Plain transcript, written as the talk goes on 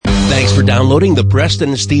Thanks for downloading the Preston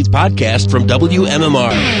and Steve podcast from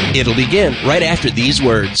WMMR. It'll begin right after these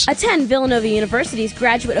words. Attend Villanova University's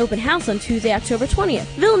Graduate Open House on Tuesday, October 20th.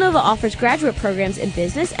 Villanova offers graduate programs in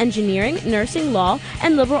business, engineering, nursing, law,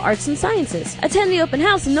 and liberal arts and sciences. Attend the open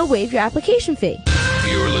house and they'll waive your application fee.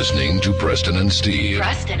 You're listening to Preston and Steve.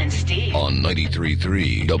 Preston and Steve. On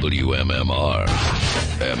 93.3 WMMR.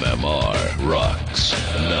 MMR rocks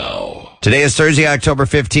now. Today is Thursday, October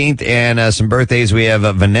 15th, and some birthdays. We have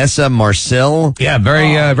Vanessa Marcil. Yeah,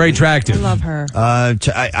 very attractive. I love her.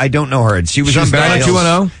 I don't know her. She was on Beverly Hills.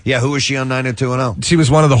 90210? Yeah, who was she on 90210? She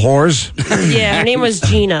was one of the whores. Yeah, her name was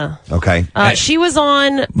Gina. Okay. She was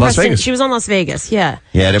on Las Vegas. She was on Las Vegas. Yeah.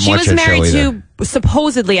 Yeah, I didn't watch that show either. She was married to,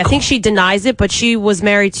 supposedly, I think she denies it, but she was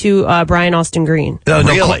married to Brian Austin Green. No,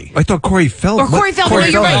 Really? I thought Corey Feldman. Or Corey Feldman.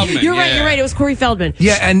 Corey You're Feldman. right. You're right. It was Corey Feldman.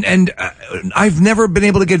 Yeah, and I've never been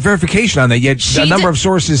able to get verification on that yet. A number of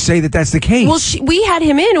sources say that that's the case. Well, we had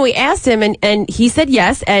him in and we asked him, and he said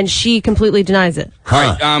yes, and she completely denies it. All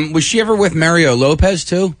right. Was she ever with Mario Lopez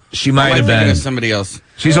too? She might have Thinking been. of somebody else.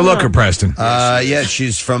 She's a looker, Preston. Yeah,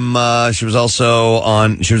 she's from. She was also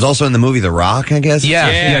in the movie The Rock, I guess.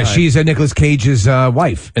 Yeah. She's Nicolas Cage's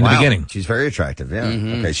wife in the beginning. She's very attractive. Yeah.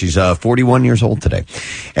 Okay. She's 41 years old today.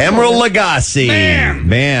 Emerald Lagasse.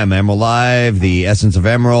 Bam. Emerald Live, the essence of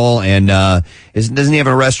Emerald, and doesn't he have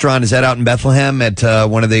a restaurant? Is that out in Bethlehem at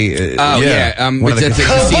one of the? It's at the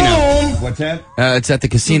casino. What's that? It's at the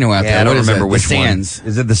casino out there. I don't What is remember it? which the one. Sands.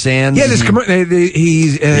 Is it the Sands? Yeah,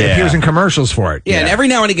 he appears in commercials for it. Yeah, and every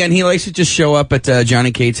now and again he likes to just show up at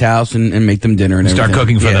Johnny Cate's house and make them dinner and Start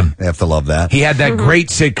everything. cooking for them. They have to love that. He had that great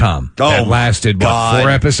sitcom that lasted, God.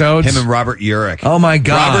 4 episodes? Him and Robert Urich. Oh, my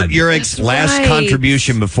God. Robert Urich's last right.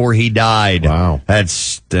 contribution before he died. Wow.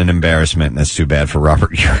 That's an embarrassment. That's too bad for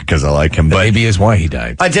Robert Urich because I like him. But Maybe is why he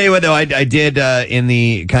died. I tell you what, though, I did in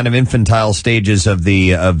the kind of infantile stages of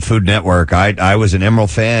the Food Network. I was an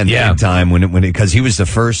Emerald fan big time because he was the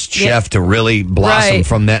first chef to really blossom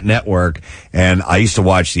from that network. And I used to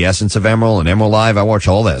watch The Essence of Emerald and Emerald Live. I watched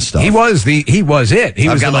all that stuff. He was it. He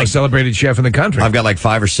was the most celebrated chef in the country. I've got like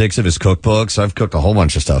 5 or 6 of his cookbooks. I've cooked a whole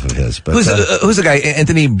bunch of stuff of his. But who's the guy?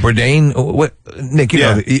 Anthony Bourdain? What, Nick? You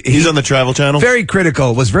know, he's on the Travel Channel.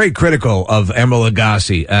 Was very critical of Emerald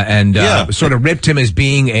Lagasse and sort of ripped him as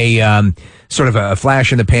being a sort of a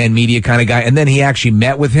flash in the pan media kind of guy. And then he actually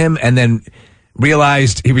met with him and then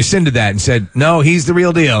realized he rescinded that and said, no, he's the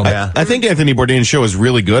real deal. I think Anthony Bourdain's show is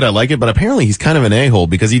really good. I like it, but apparently he's kind of an a-hole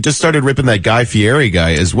because he just started ripping that Guy Fieri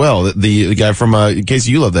guy as well. The guy from, in case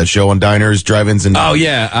you love that show on diners, drive-ins, and... Oh,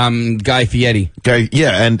 yeah, Guy Fieri.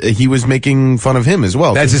 And he was making fun of him as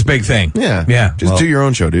well. That's his big thing. Yeah. Just do your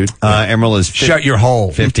own show, dude. Emerald is... Shut your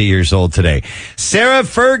hole. 50 years old today. Sarah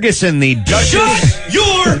Ferguson, the Duchess... Shut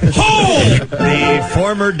your hole! The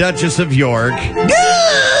former Duchess of York.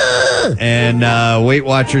 And Weight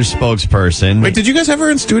Watchers spokesperson. Wait, did you guys have her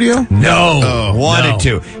in studio? No. Wanted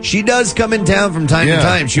to. She does come in town from time to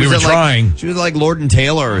time. She was trying. She was like Lord and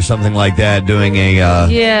Taylor or something like that, doing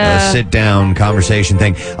a sit-down conversation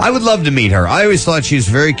thing. I would love to meet her. I always thought she was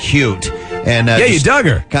very cute. And you dug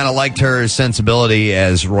her. Kind of liked her sensibility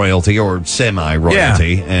as royalty or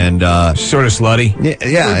semi-royalty. Yeah. And sort of slutty.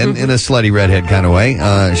 In a slutty redhead kind of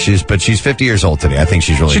way. She's 50 years old today. I think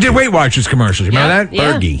she's really She cute. did Weight Watchers commercials. You remember that?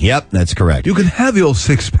 Yeah. Fergie. Yep, that's correct. You can have your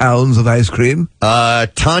 6 pounds of ice cream.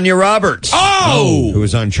 Tanya Roberts. Oh! Who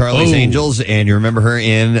was on Charlie's Angels, and you remember her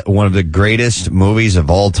in one of the greatest movies of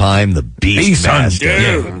all time, The Beast Master.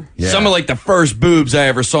 Yeah. Some of like the first boobs I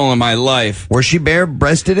ever saw in my life. Was she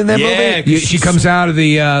bare-breasted in that movie? She comes out of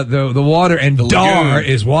the water, and Dar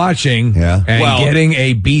is watching and getting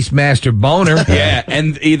a Beastmaster boner. Yeah,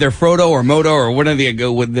 and either Frodo or Modo or one of the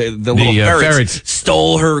little ferrets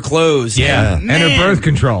stole her clothes. Yeah, and her birth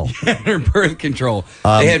control. Her birth control.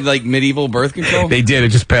 They had like medieval birth control. They did. It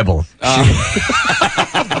just pebble. You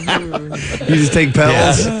just take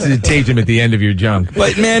pebbles? Yeah. Taped them at the end of your junk.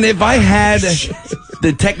 But man, if I had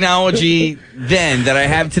the technology then that I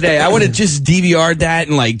have today, I would have just DVR'd that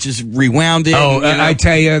and like just rewound it. Oh, I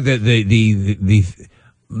tell you that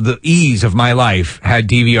the ease of my life had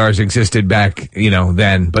DVRs existed back,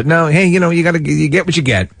 then. But no, hey, you get what you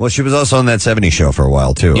get. Well, she was also on that 70s show for a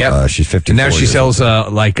while, too. Yep. She's 54 And now she sells,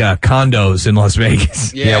 condos in Las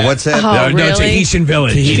Vegas. Yeah, what's that? Oh, No, Tahitian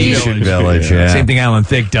Village. Tahitian Village, yeah. Same thing Alan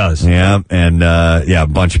Thicke does. Yeah, and, a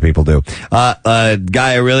bunch of people do. Guy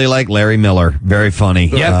I really like, Larry Miller. Very funny.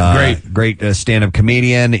 Yeah, Great stand-up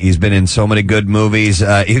comedian. He's been in so many good movies.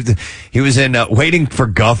 He was in Waiting for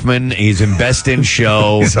Guffman. He's in Best in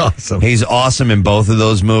Show. He's awesome. He's awesome in both of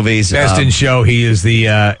those movies. Best in Show, he is the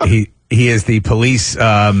he is the police,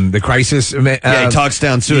 the crisis. He talks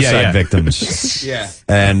down suicide victims. Yeah.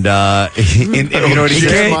 And you know what he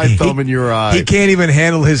Share my said? thumb in your eye. He can't even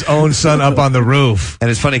handle his own son up on the roof. And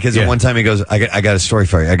it's funny because at one time he goes, I got a story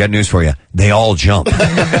for you. I got news for you. They all jump.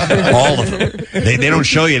 All of them. They don't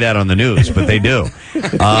show you that on the news, but they do.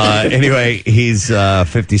 Anyway, he's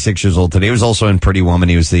 56 years old today. He was also in Pretty Woman.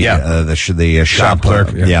 He was the shop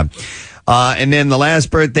clerk. Yeah. And then the last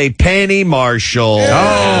birthday, Penny Marshall.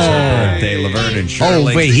 Birthday, Laverne and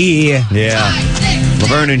Shirley. Over here. Yeah.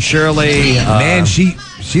 Laverne and Shirley. Man, she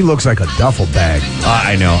looks like a duffel bag.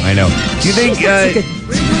 I know. Do you think,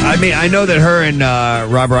 I know that her and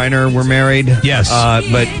Rob Reiner were married. Yes.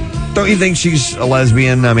 But don't you think she's a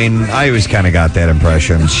lesbian? I mean, I always kind of got that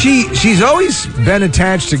impression. She's always been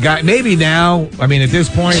attached to guys. Maybe now. I mean, at this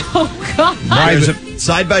point. Oh, God. There's a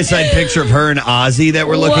side-by-side picture of her and Ozzy that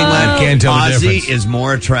we're looking at. Can't tell the Ozzy difference. is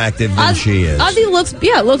more attractive than she is. Ozzy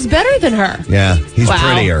looks better than her. Yeah, he's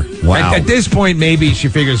Wow. prettier. Wow. At this point, maybe she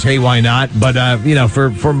figures, hey, why not? But,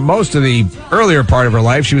 for most of the earlier part of her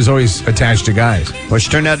life, she was always attached to guys. Well, she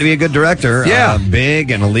turned out to be a good director. Yeah. Big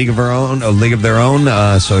and a league of their own.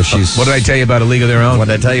 So she's. What did I tell you about A League of Their Own? What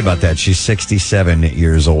did I tell you about that? She's 67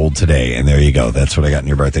 years old today, and there you go. That's what I got in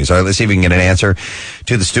your birthday. So let's see if we can get an answer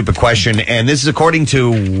to the stupid question. And this is according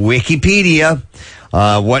to Wikipedia.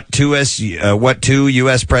 What two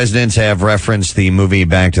U.S. presidents have referenced the movie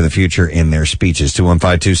Back to the Future in their speeches?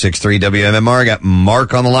 215-263-WMMR. I got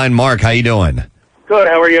Mark on the line. Mark, how you doing? Good,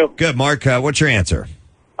 how are you? Good, Mark. What's your answer?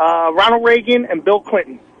 Ronald Reagan and Bill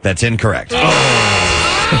Clinton. That's incorrect.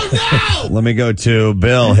 Let me go to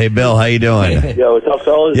Bill. Hey, Bill, how you doing? Yo, what's up,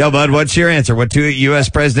 fellas? Yo, bud, what's your answer? What two U.S.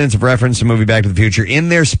 presidents have referenced the movie Back to the Future in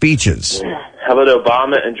their speeches? How about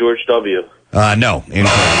Obama and George W.? No,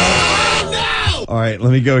 incorrect. All right,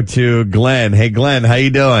 let me go to Glenn. Hey, Glenn, how you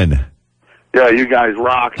doing? Yeah, you guys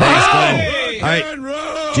rock. Thanks, Glenn. All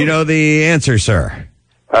right, do you know the answer, sir?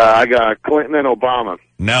 I got Clinton and Obama.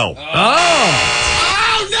 No.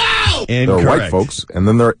 They're Incorrect. white folks, and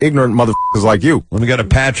then they're ignorant motherfuckers like you. Let me go to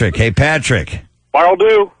Patrick. Hey, Patrick.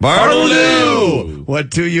 Bartleby.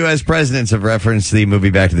 What two U.S. presidents have referenced the movie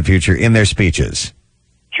Back to the Future in their speeches?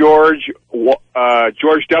 George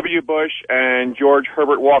W. Bush and George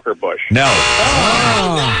Herbert Walker Bush. No.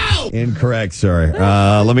 Incorrect, sir.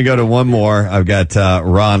 Let me go to one more. I've got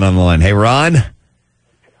Ron on the line. Hey, Ron.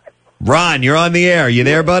 Ron, you're on the air. You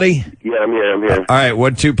there, buddy? Yeah, I'm here. All right,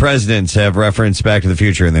 what two presidents have referenced Back to the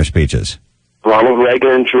Future in their speeches? Ronald Reagan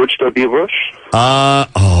and George W. Bush. No.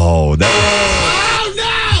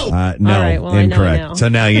 All right, well, I know incorrect. now. So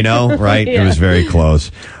now you know, right? Yeah. It was very close.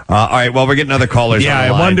 All right, well, we're getting other callers. Yeah, on the I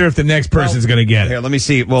line. wonder if the next person's going to get Here, it. let me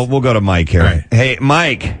see. Well, we'll go to Mike here. All right. Hey,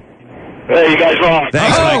 Mike. Hey, you guys rock.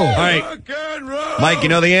 Thanks, Oh. Mike. All right, Mike. You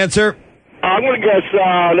know the answer? I'm going to guess,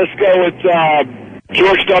 let's go with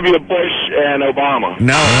George W. Bush and Obama.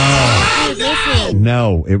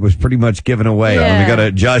 No, it was pretty much given away. Yeah. Let me go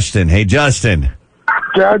to Justin. Hey, Justin.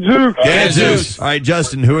 Gadzooks. Jesus. All right,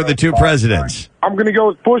 Justin, who are the two presidents? I'm going to go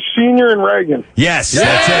with Bush Sr. and Reagan. Yes,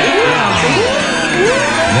 that's it.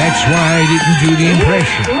 That's why I didn't do the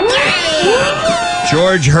impression.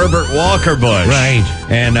 George Herbert Walker Bush. Right.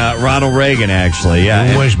 And Ronald Reagan, actually. Yeah.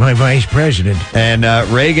 Who was my vice president? And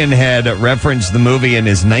Reagan had referenced the movie in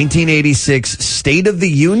his 1986 State of the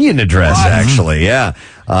Union address, actually. Yeah.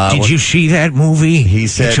 Did you see that movie? He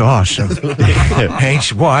said- It's awesome.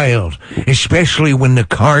 It's wild. Especially when the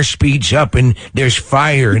car speeds up and there's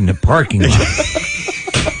fire in the parking lot.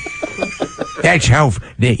 That's how,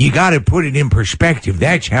 you gotta put it in perspective.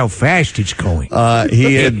 That's how fast it's going.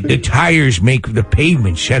 He had The tires make the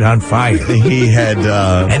pavement set on fire. he had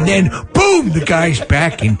And then, boom, the guy's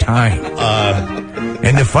back in time.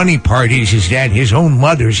 And the funny part is that his own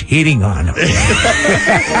mother's hitting on him.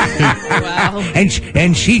 Wow.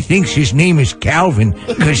 And she thinks his name is Calvin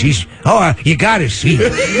because he's, you gotta see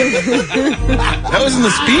it. That was in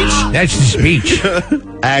the speech? That's the speech.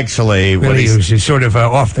 actually what Really, he it was sort of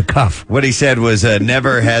off the cuff. What he said was,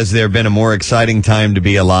 never has there been a more exciting time to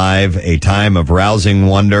be alive, a time of rousing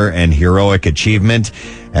wonder and heroic achievement.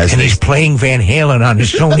 And he's playing Van Halen on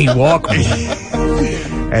his Sony Walkman.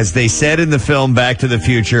 As they said in the film Back to the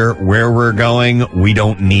Future, where we're going, we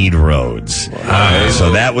don't need roads.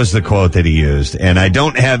 So that was the quote that he used. And I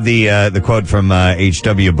don't have the quote from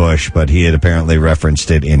H.W. Bush, but he had apparently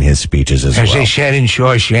referenced it in his speeches as As well. they said in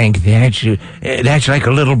Shawshank, that's like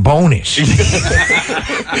a little bonus.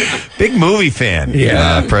 Big movie fan,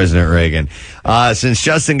 President Reagan. Since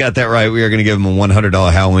Justin got that right, we are going to give him a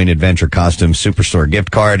 $100 Halloween Adventure Costume Superstore gift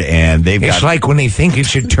card, and they've It's got... like when they think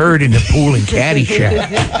it's a turd in the pool in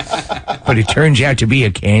Caddyshack. But it turns out to be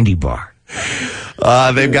a candy bar.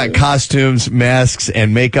 They've got costumes, masks,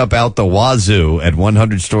 and makeup out the wazoo at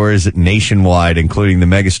 100 stores nationwide, including the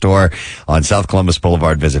Megastore on South Columbus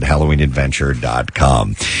Boulevard. Visit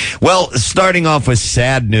HalloweenAdventure.com. Well, starting off with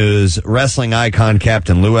sad news, wrestling icon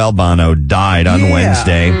Captain Lou Albano died on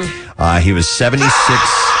Wednesday. He was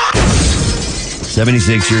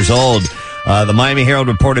 76 years old. The Miami Herald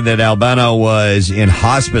reported that Albano was in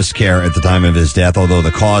hospice care at the time of his death, although the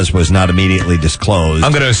cause was not immediately disclosed.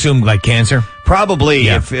 I'm going to assume like cancer. Probably.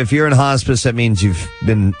 Yeah. If you're in hospice, that means you've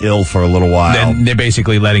been ill for a little while. Then they're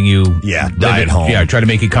basically letting you die at home. Yeah, try to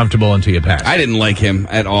make you comfortable until you pass. I didn't like him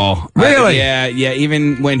at all. Really? Yeah.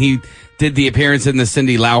 Even when he did the appearance in the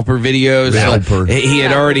Cyndi Lauper videos, he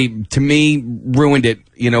had already, to me, ruined it,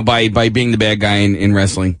 by being the bad guy in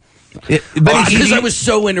wrestling. Because I was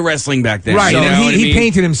so into wrestling back then. Right. He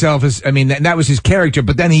painted himself as, that was his character,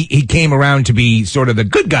 but then he came around to be sort of the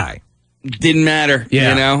good guy. Didn't matter.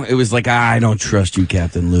 Yeah. It was like, I don't trust you,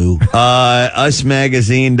 Captain Lou.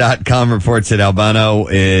 UsMagazine.com reports that Albano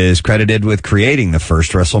is credited with creating the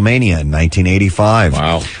first WrestleMania in 1985.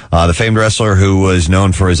 Wow. The famed wrestler who was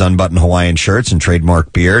known for his unbuttoned Hawaiian shirts and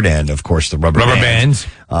trademark beard and, of course, the rubber bands.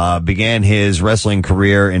 Began his wrestling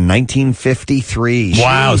career in 1953.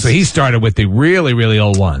 Wow. So he started with the really, really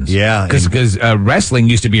old ones. Yeah. Because wrestling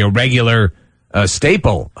used to be a regular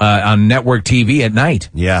staple on network TV at night.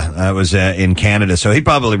 Yeah, that was in Canada. So he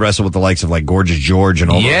probably wrestled with the likes of like Gorgeous George and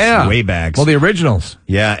all those way backs. Well, the originals.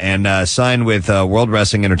 Yeah, and signed with World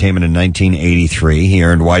Wrestling Entertainment in 1983. He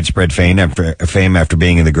earned widespread fame after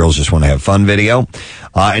being in the Girls Just Want to Have Fun video.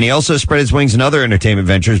 And he also spread his wings in other entertainment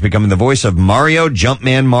ventures, becoming the voice of Mario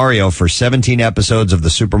Jumpman Mario for 17 episodes of the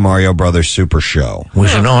Super Mario Brothers Super Show. It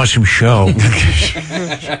was an awesome show.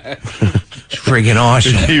 It's friggin'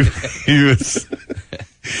 awesome. He was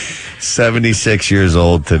 76 years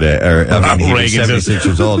old today. He was 76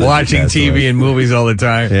 years old. Watching TV and movies all the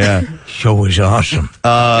time. Yeah. Show was awesome.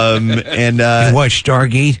 And you watch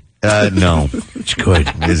Stargate? No. It's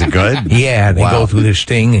good. Is it good? Yeah, they go through this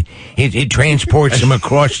thing. It transports them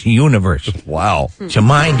across the universe. Wow. It's a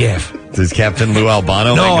mind F. Does Captain Lou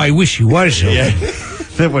Albano? No, I wish he was. Yeah.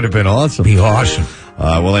 That would have been awesome. Be awesome.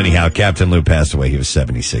 Well, anyhow, Captain Lou passed away. He was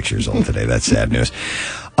 76 years old today. That's sad news.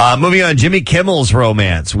 Moving on, Jimmy Kimmel's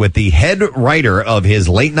romance with the head writer of his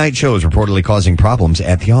late night shows reportedly causing problems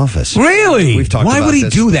at the office. Really? We've talked Why about would he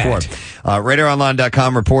this do before. that?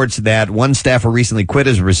 RadarOnline.com reports that one staffer recently quit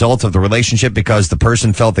as a result of the relationship because the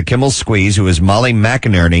person felt that Kimmel's squeeze, who is Molly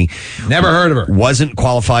McInerney, never heard of her, wasn't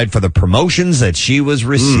qualified for the promotions that she was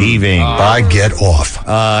receiving. I get off.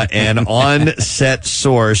 An on-set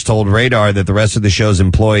source told Radar that the rest of the show's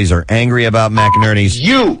employees are angry about McInerney's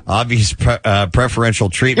obvious preferential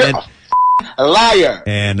treatment. A liar.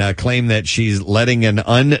 And claim that she's letting an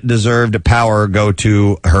undeserved power go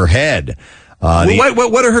to her head.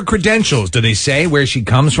 What are her credentials? Do they say where she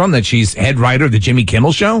comes from, that she's head writer of the Jimmy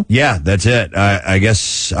Kimmel Show? Yeah, that's it. I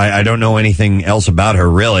guess I don't know anything else about her,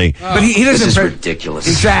 really. But he doesn't... This is ridiculous.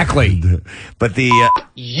 Exactly. But the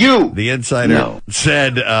insider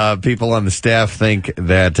said people on the staff think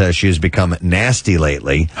that she has become nasty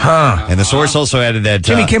lately. Huh. And the source also added that...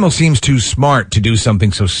 Jimmy Kimmel seems too smart to do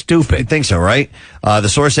something so stupid. I think so, right? The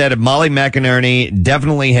source added Molly McInerney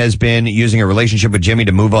definitely has been using a relationship with Jimmy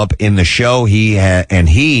to move up in the show.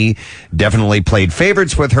 He definitely played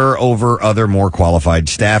favorites with her over other more qualified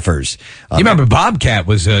staffers. You remember Bobcat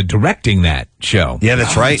was directing that show. Yeah,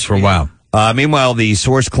 that's right. For a while. Meanwhile, the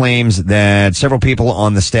source claims that several people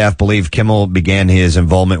on the staff believe Kimmel began his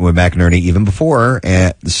involvement with McInerney even before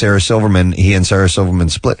Sarah Silverman. He and Sarah Silverman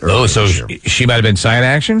split. Oh, so she might have been side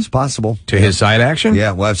action? It's possible. To his side action?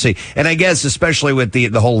 Yeah, we'll have to see. And I guess especially with the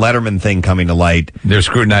whole Letterman thing coming to light, they're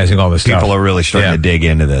scrutinizing all this stuff. People are really starting to dig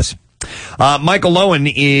into this. Michael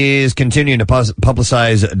Lowen is continuing to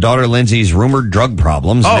publicize daughter Lindsay's rumored drug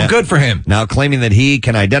problems. Oh, good for him. Now claiming that he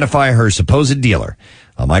can identify her supposed dealer.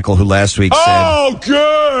 Michael, who last week said... Oh,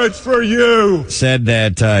 good for you! Said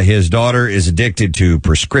that his daughter is addicted to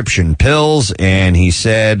prescription pills, and he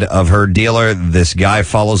said of her dealer, this guy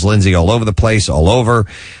follows Lindsay all over the place, all over.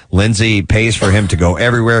 Lindsay pays for him to go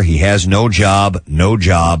everywhere. He has no job.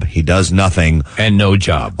 He does nothing. And no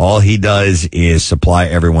job. All he does is supply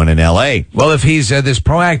everyone in L.A. Well, if he's this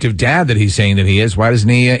proactive dad that he's saying that he is, why doesn't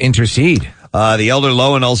he intercede? The elder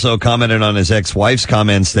Lowen also commented on his ex-wife's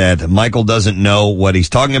comments that Michael doesn't know what he's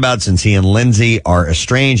talking about since he and Lindsay are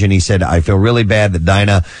estranged. And he said, I feel really bad that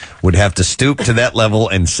Dinah would have to stoop to that level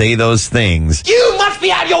and say those things. You must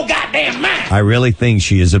be out of your goddamn mind. I really think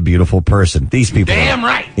she is a beautiful person. These people Damn are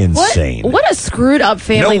right. insane. What a screwed up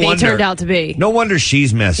family No they wonder. turned out to be. No wonder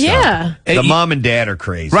she's messed Yeah. up. The mom and dad are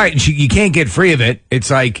crazy. Right, and you can't get free of it.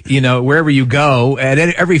 It's like, wherever you go, at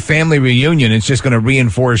every family reunion, it's just going to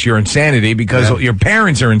reinforce your insanity because your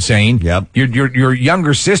parents are insane. Yep. Your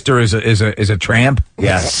younger sister is a tramp.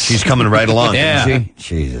 Yeah, she's coming right along. Yeah. Isn't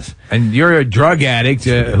she? Jesus. And you're a drug addict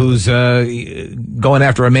who's going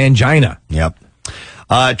after a mangina. Yep.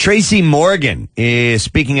 Tracy Morgan is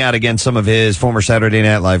speaking out against some of his former Saturday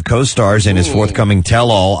Night Live co-stars in his forthcoming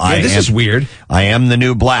tell-all. This is weird. I Am the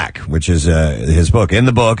New Black, which is his book. In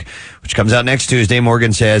the book, which comes out next Tuesday,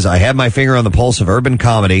 Morgan says, I have my finger on the pulse of urban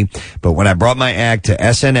comedy, but when I brought my act to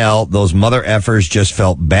SNL, those mother effers just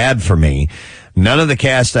felt bad for me. None of the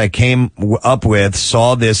cast I came up with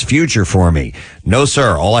saw this future for me. No,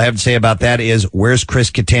 sir. All I have to say about that is, where's Chris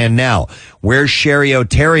Kattan now? Where's Sherry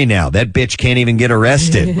O'Terry now? That bitch can't even get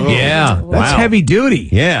arrested. Yeah. That's heavy duty.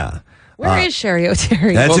 Yeah. Where is Sherry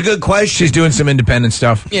O'Terry? That's a good question. She's doing some independent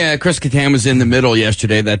stuff. Yeah, Chris Kattan was in The Middle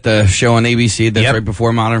yesterday, that show on ABC that's right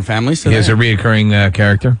before Modern Family. So he has a reoccurring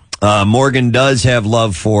character. Morgan does have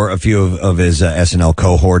love for a few of his SNL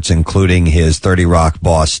cohorts, including his 30 Rock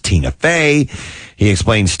boss, Tina Fey. He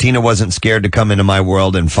explains, Tina wasn't scared to come into my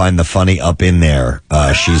world and find the funny up in there.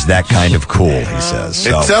 She's that kind of cool, he says.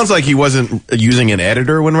 So. It sounds like he wasn't using an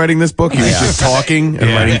editor when writing this book. He was just talking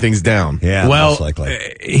and writing things down. Yeah, well, most likely.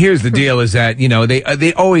 Here's the deal is that,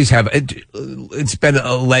 they always have, it's been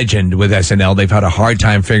a legend with SNL. They've had a hard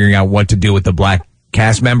time figuring out what to do with the black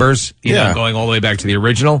cast members, going all the way back to the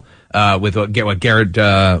original, with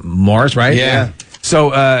Garrett Morris, right? Yeah.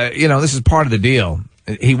 So, this is part of the deal.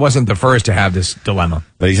 He wasn't the first to have this dilemma.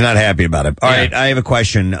 But he's not happy about it. All right, I have a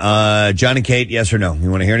question. John and Kate, yes or no? You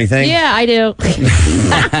want to hear anything? Yeah, I do.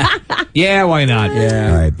 Yeah, why not?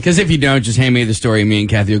 Yeah. All right. Because if you don't, just hand me the story. Me and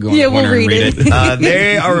Kathy will go in the corner and read it.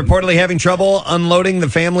 They are reportedly having trouble unloading the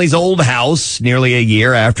family's old house nearly a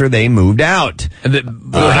year after they moved out. The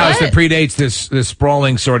house that predates this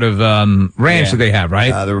sprawling sort of ranch that they have,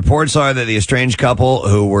 right? The reports are that the estranged couple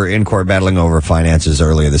who were in court battling over finances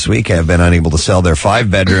earlier this week have been unable to sell their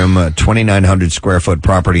 5-bedroom, 2,900 square foot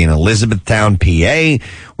property in Elizabethtown, PA,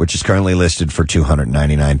 which is currently listed for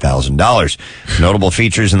 $299,000. Notable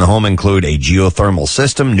features in the home include a geothermal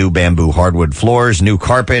system, new bamboo hardwood floors, new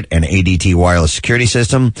carpet, and ADT wireless security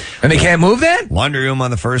system. And they can't move that? Laundry room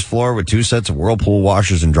on the first floor with 2 sets of Whirlpool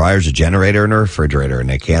washers and dryers, a generator, and a refrigerator, and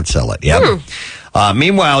they can't sell it. Yep.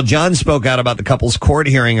 Meanwhile, John spoke out about the couple's court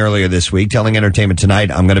hearing earlier this week, telling Entertainment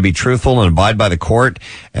Tonight, I'm going to be truthful and abide by the court,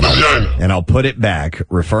 and I'll put it back,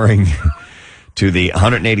 referring to the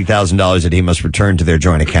 $180,000 that he must return to their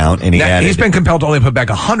joint account. And he's been compelled to only put back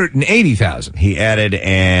 $180,000. He added,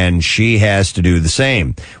 and she has to do the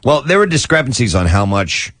same. Well, there were discrepancies on how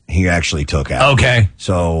much he actually took out. Okay.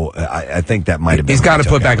 So I think that might have been. He's got to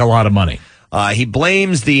put back a lot of money. He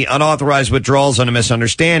blames the unauthorized withdrawals on a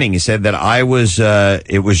misunderstanding. He said that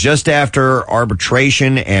it was just after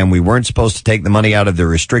arbitration and we weren't supposed to take the money out of the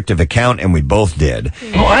restrictive account, and we both did.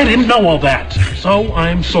 Oh, I didn't know all that, so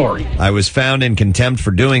I'm sorry. I was found in contempt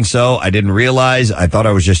for doing so. I didn't realize. I thought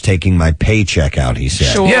I was just taking my paycheck out, he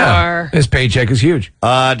said. Sure. Yeah, his paycheck is huge.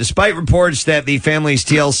 Despite reports that the family's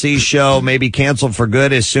TLC show may be canceled for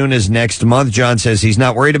good as soon as next month, John says he's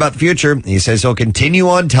not worried about the future. He says he'll continue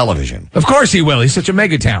on television. Of course he will. He's such a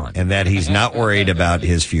mega talent. And that he's not worried about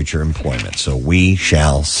his future employment. So we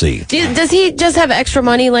shall see. Does he just have extra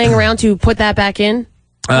money laying around to put that back in?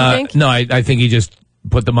 No, I think he just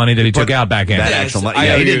put the money that he took out back in. That actual money.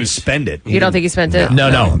 Yeah, he didn't spend it. You don't think he spent it?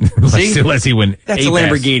 No. Unless he win. That's a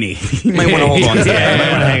Lamborghini. You might want to hold on to that. You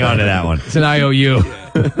might want to hang on to that one. It's an IOU.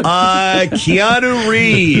 Keanu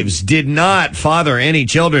Reeves did not father any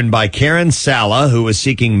children by Karen Sala, who was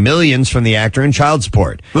seeking millions from the actor in child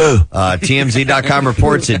support. TMZ.com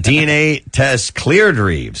reports that DNA tests cleared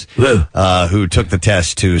Reeves, who took the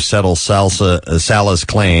test to settle Sala's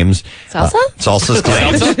claims. Salsa? Salsa's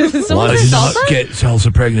claims. Someone said salsa? Get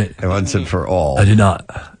Salsa pregnant. Once and for all. I did not.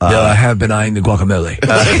 No, I have been eyeing the guacamole.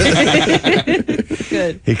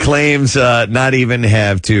 Good. He claims not even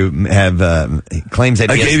have to have claims that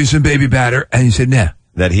I gave you some baby batter, and you said no.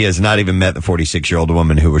 That he has not even met the 46-year-old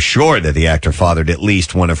woman who was sure that the actor fathered at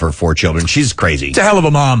least one of her 4 children. She's crazy. It's a hell of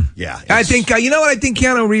a mom. Yeah. I think, you know what? I think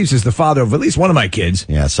Keanu Reeves is the father of at least one of my kids.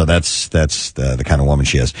 Yeah, so that's the kind of woman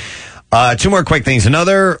she is. Two more quick things.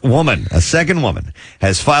 Another woman, a second woman,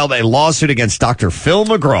 has filed a lawsuit against Dr. Phil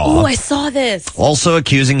McGraw. Oh, I saw this. Also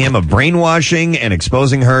accusing him of brainwashing and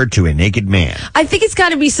exposing her to a naked man. I think it's got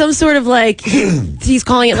to be some sort of like, he's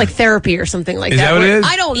calling it like therapy or something like that. Is that what it is?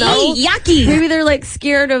 I don't know. Yucky. Maybe they're like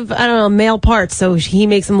scared of, I don't know, male parts, so he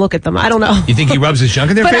makes them look at them. I don't know. You think he rubs his junk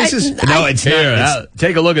in their But faces? No, it's not.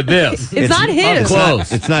 Take a look at this. It's not his.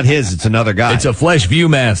 Close. It's not his. It's another guy. It's a Flesh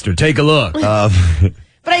Viewmaster. Take a look.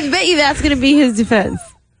 But I bet you that's going to be his defense.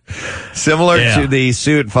 Similar to the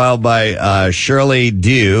suit filed by Shirley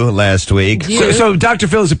Dew last week. So Dr.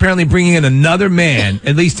 Phil is apparently bringing in another man,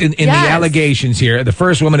 at least in the allegations here. The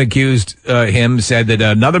first woman accused him said that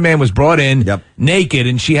another man was brought in naked,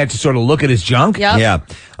 and she had to sort of look at his junk. Yep. Yeah.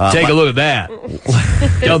 Take a look at that.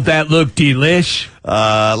 Don't that look delish?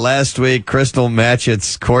 Last week, Crystal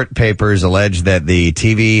Matchett's court papers alleged that the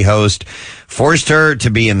TV host forced her to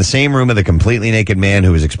be in the same room with a completely naked man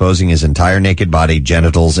who was exposing his entire naked body,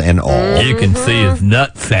 genitals, and all. You can see his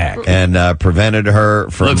nutsack. And prevented her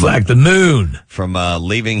from... Looks like the moon. From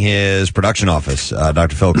leaving his production office.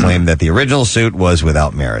 Dr. Phil claimed that the original suit was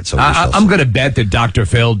without merit. So I'm going to bet that Dr.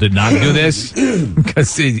 Phil did not do this,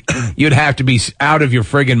 because you'd have to be out of your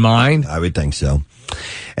friggin' mind. I would think so.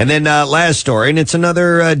 And then last story, and it's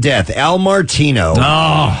another death. Al Martino,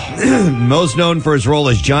 most known for his role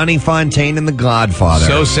as Johnny Fontaine in The Godfather.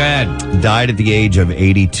 So sad. Died at the age of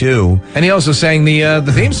 82. And he also sang the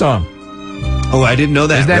theme song. Oh, I didn't know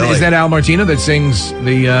that. Is that Al Martino that sings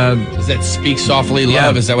the... Is that Speak Softly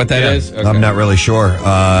Love? Is that what that is? Okay. I'm not really sure.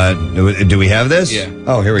 Do we have this? Yeah.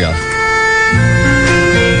 Oh, here we go.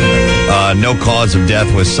 No cause of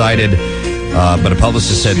death was cited, but a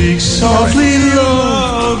publicist said... Speak softly,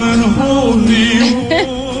 love, and hold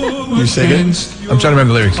me. You sing it? I'm trying to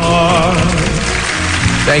remember the lyrics.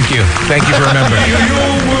 Thank you. Thank you for remembering. Your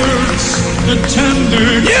words, the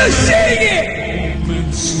tender... You sing it!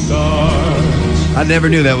 I never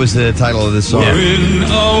knew that was the title of this song. We're in a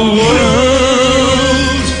world,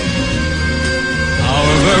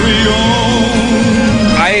 our very own.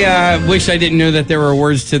 I wish I didn't know that there were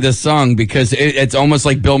words to this song, because it's almost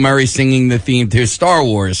like Bill Murray singing the theme to Star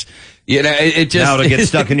Wars. You know, it just now to get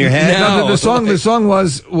stuck in your head. No, the song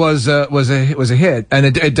was a hit, and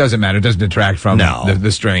it doesn't matter. It doesn't detract from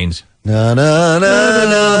the strains. Na, na, na,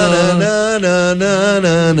 na, na, na,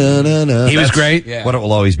 na, na, na. He was great. Yeah. What it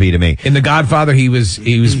will always be to me. In The Godfather, he was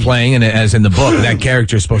playing, and as in the book, that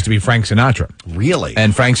character is supposed to be Frank Sinatra. Really?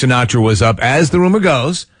 And Frank Sinatra was up, as the rumor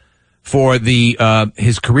goes, for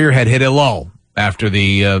his career had hit a lull after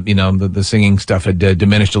the singing stuff had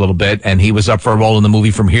diminished a little bit, and he was up for a role in the movie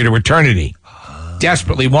From Here to Eternity.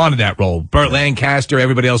 Desperately wanted that role. Burt Lancaster,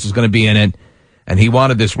 everybody else was going to be in it. And he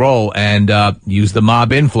wanted this role, and used the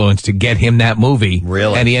mob influence to get him that movie.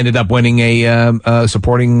 Really? And he ended up winning a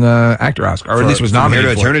supporting actor Oscar, or at least was nominated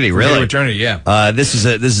From Here to Eternity. Really? From Here to Eternity, yeah. This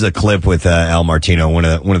is a clip with Al Martino, one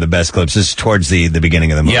of the best clips. This is towards the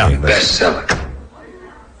beginning of the movie. Yeah. Bestseller.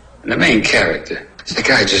 And the main character is a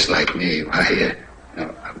guy just like me. I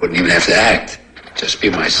wouldn't even have to act, just be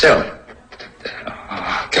myself.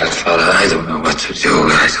 Godfather, I don't know what to do.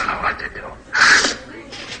 I don't know what to do.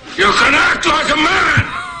 You can act like a man.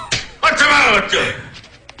 What's the matter with you?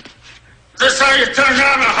 Is this how you turn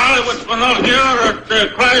down a Hollywood Pinocchio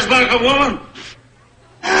that cries like a woman?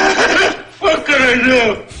 What can I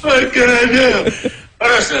do? What can I do?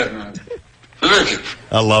 What is that, man? Look at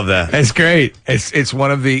I love that. It's great. It's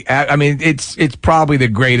one of the. I mean, it's probably the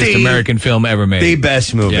greatest American film ever made. The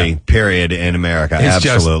best movie, period, in America. It's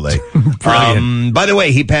absolutely brilliant. By the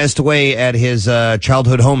way, he passed away at his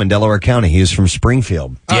childhood home in Delaware County. He was from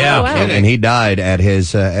Springfield. Yeah, wow. and he died at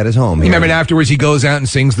his home. You remember afterwards he goes out and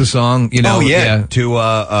sings the song. You know,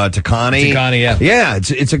 to Connie. To Connie, yeah. Yeah,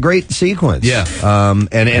 it's a great sequence. Yeah. And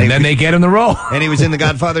then they get him the role. And he was in The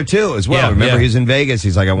Godfather 2 as well. Yeah, Remember, he was in Vegas.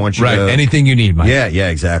 He's like, I want you to... Anything you need, Mike. Yeah,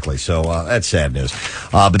 exactly. So that's sad news.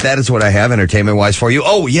 But that is what I have entertainment-wise for you.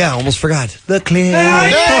 Oh, yeah, almost forgot. The clip.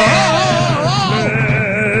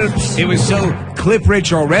 It was so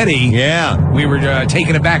clip-rich already. Yeah. We were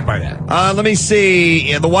taken aback by that. Let me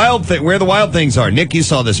see. The Wild Where the Wild Things Are. Nick, you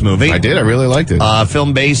saw this movie. I did. I really liked it.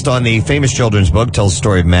 Film based on the famous children's book, tells the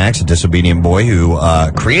story of Max, a disobedient boy who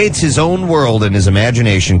creates his own world in his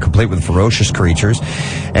imagination, complete with ferocious creatures.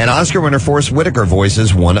 And Oscar winner Forrest Whitaker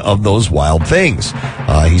voices one of those wild things.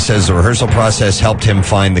 He says the rehearsal process helped him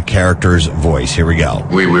find the character's voice. Here we go.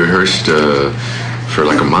 We rehearsed for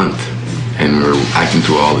like a month. And we're acting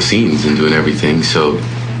through all the scenes and doing everything. So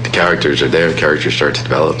the characters are there. Characters start to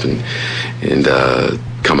develop and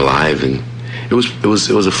come alive. And it was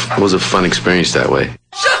a fun experience that way.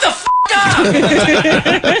 Shut the f*** up!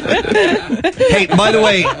 Hey, by the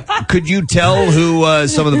way, could you tell who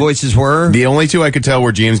some of the voices were? The only two I could tell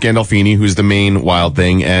were James Gandolfini, who's the main Wild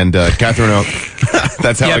Thing, and Catherine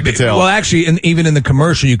That's how I could tell. Well, actually, even in the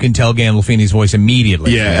commercial, you can tell Gandolfini's voice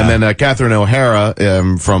immediately. Yeah, and then Catherine O'Hara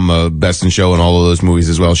from Best in Show and all of those movies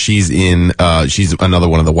as well. She's another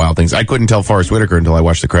one of the Wild Things. I couldn't tell Forrest Whitaker until I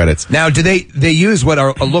watched the credits. Now, do they use what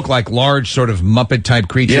look like large sort of Muppet type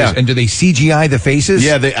creatures? Yeah. And do they CGI the faces?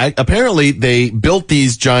 Yeah, apparently they built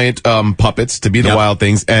these giant puppets to be the Wild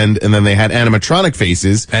Things, and then they had animatronic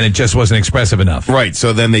faces, and it just wasn't expressive enough. Right.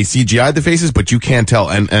 So then they CGI'd the faces, but you can't tell.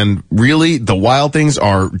 And really, the Wild Things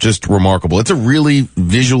are just remarkable. It's a really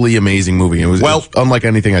visually amazing movie. It was unlike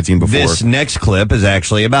anything I'd seen before. This next clip is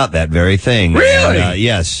actually about that very thing. Really? And,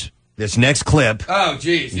 yes. This next clip. Oh,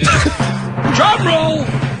 jeez. Yeah. Drum roll!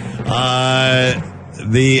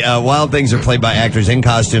 The Wild Things are played by actors in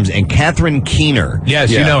costumes, and Catherine Keener. Yes,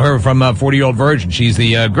 you know her from 40-Year-Old Virgin. She's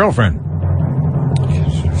the girlfriend.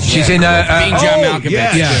 She's in Being John Malkovich.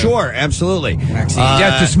 Yeah, sure, absolutely. Death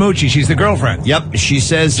to Smoochie. She's the girlfriend. Yep, she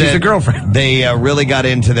says she's the girlfriend. They really got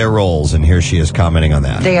into their roles, and here she is commenting on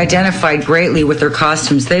that. They identified greatly with their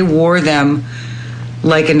costumes. They wore them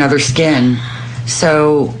like another skin.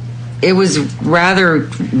 So it was rather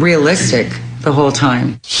realistic the whole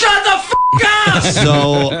time. Shut the f*** up!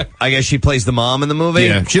 So, I guess she plays the mom in the movie?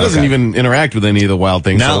 Yeah, she doesn't even interact with any of the Wild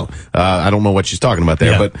Things. No. So, I don't know what she's talking about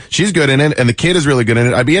there, but she's good in it, and the kid is really good in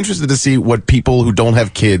it. I'd be interested to see what people who don't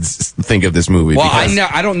have kids think of this movie. Well,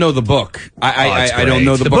 I don't know the book. I don't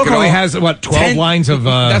know the book at only all. has, 12 lines of...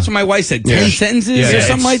 That's what my wife said. 10 sentences or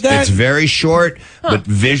something like that? It's very short, but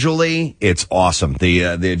visually, it's awesome. The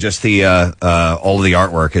all of the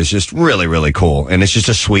artwork is just really, really cool. And it's just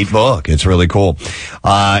a sweet book. It's really cool.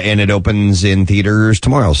 And it opens in theaters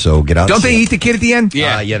tomorrow, so get out. Don't they eat the kid at the end?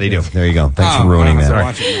 Yeah. Yeah, they do. There you go. Thanks for ruining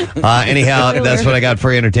that. Anyhow, that's what I got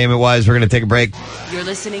for you entertainment-wise. We're going to take a break. You're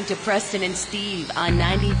listening to Preston and Steve on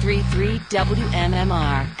 93.3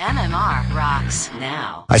 WMMR. MMR rocks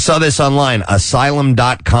now. I saw this online.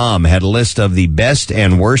 Asylum.com had a list of the best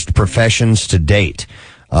and worst professions to date.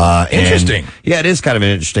 Interesting. Yeah, it is kind of an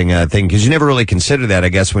interesting thing because you never really consider that, I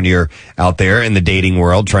guess, when you're out there in the dating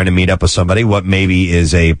world trying to meet up with somebody, what maybe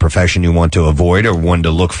is a profession you want to avoid or one to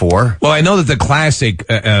look for. Well, I know that the classic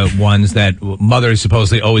ones that mothers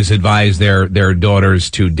supposedly always advise their daughters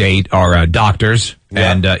to date are doctors.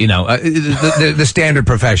 Yeah. And, the standard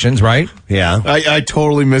professions, right? Yeah. I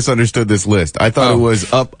totally misunderstood this list. I thought it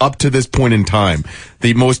was up to this point in time.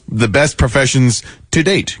 The best professions to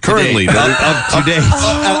date, currently. Up to date.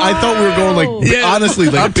 I thought we were going honestly,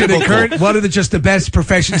 up to the current, what are just the best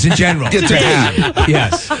professions in general to have?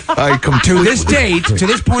 Yes. I to this date, to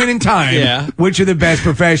this point in time, which are the best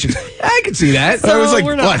professions? I can see that. I was like,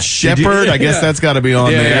 what, shepherd? I guess that's got to be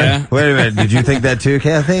on there. Yeah. Wait a minute. Did you think that too,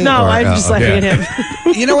 Kathy? No, I'm just laughing at him.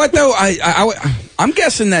 You know what, though? I'm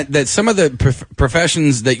guessing that some of the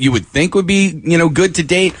professions that you would think would be, good to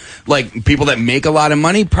date, like people that make a lot of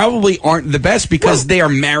money, probably aren't the best because they are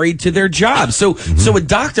married to their job. So a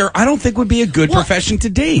doctor, I don't think would be a good profession to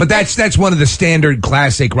date. But that's one of the standard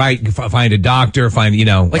classic, right? Find a doctor,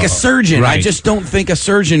 like a surgeon. Right. I just don't think a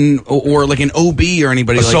surgeon or like an OB or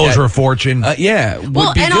anybody like that. A soldier of fortune. Would be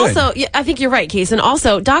and good. also, I think you're right, Case. And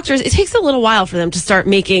also, doctors, it takes a little while for them to start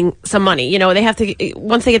making some money. They have to,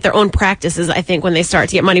 once they get their own practices, I think, when they start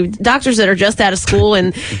to get money. Doctors that are just out of school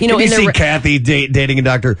and, Can you see Kathy dating a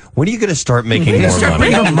doctor? When are you going to start making more money?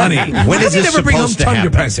 Bring home money. When is this never bring home supposed to tongue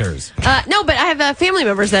happen? depressors? No, but I have family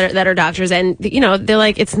members that are doctors, and they're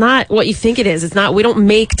like, it's not what you think it is. It's not. We don't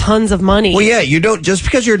make tons of money. Well, yeah, you don't. Just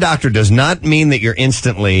because you're a doctor does not mean that you're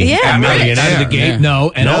instantly a millionaire. Out of the gate.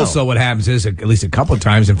 No, and also what happens is, at least a couple of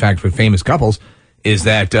times, in fact, with famous couples, is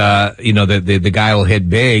that the guy will hit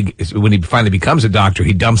big when he finally becomes a doctor.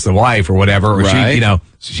 He dumps the wife or whatever, or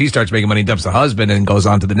she starts making money, dumps the husband, and goes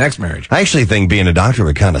on to the next marriage. I actually think being a doctor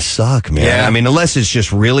would kind of suck, man. Yeah. I mean, unless it's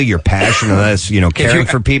just really your passion, unless caring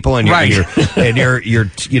for people, and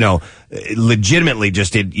you're legitimately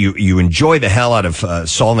just you enjoy the hell out of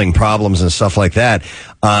solving problems and stuff like that.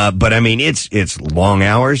 But I mean, it's long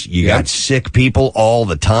hours. You got sick people all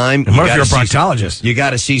the time. And what if you're a proctologist? You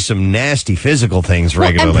got to see some nasty physical things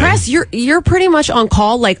regularly. And Press, you're pretty much on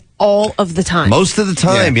call like all of the time. Most of the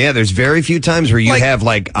time, yeah. There's very few times where you have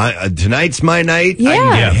tonight's my night. I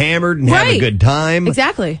can get hammered and have a good time.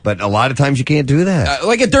 Exactly. But a lot of times you can't do that.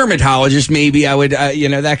 Like a dermatologist, maybe I would.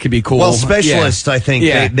 That could be cool. Well, specialists, I think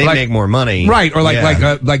they make more money, right? Or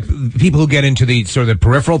like people who get into the sort of the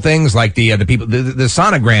peripheral things, like the people, the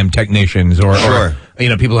sonogram technicians, or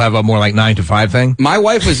people who have a more like 9 to 5 thing. My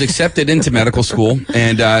wife was accepted into medical school,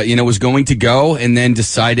 and was going to go, and then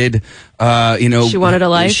decided She wanted a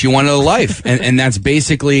life. She wanted a life, and that's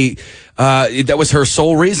basically that was her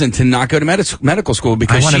sole reason to not go to medical school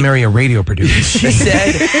because I want to marry a radio producer. She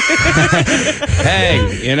said,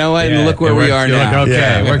 "Hey, you know what? Yeah, look where we are now.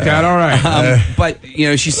 Okay, worked out all right." But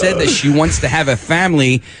she said that she wants to have a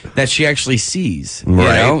family that she actually sees. Right.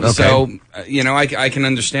 You know? Okay. So I can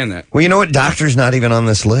understand that. Well, you know what? Doctor's not even on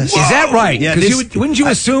this list. Is that right? Yeah. Wouldn't you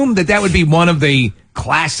assume that would be one of the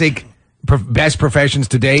classic best professions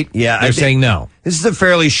to date? Yeah, they're saying no. This is a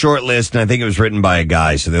fairly short list, and I think it was written by a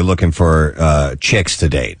guy, so they're looking for chicks to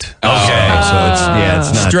date. Okay. So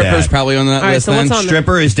it's not Strippers that. probably on that list. so what's then on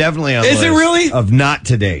Stripper is definitely on the Is list. it really? Of not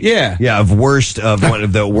to date. Yeah. Yeah, of one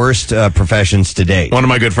of the worst professions to date. One of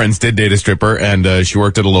my good friends did date a stripper, and she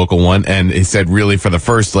worked at a local one, and he said really for the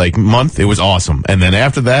first month it was awesome, and then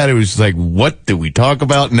after that it was just like, what do we talk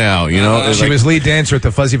about now? She was lead dancer at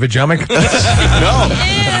the Fuzzy Vajummic?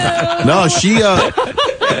 No, she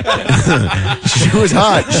she was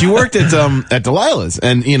hot. She worked at Delilah's,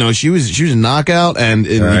 and she was a knockout, and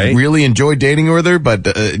really enjoyed dating her, but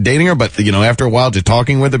after a while, just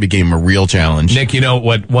talking with her became a real challenge. Nick, you know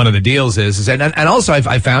what one of the deals is that, and also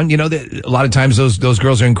I found that a lot of times those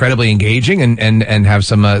girls are incredibly engaging and have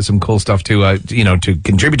some cool stuff to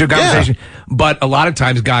contribute to a conversation. Yeah. But a lot of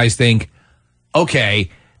times guys think, okay,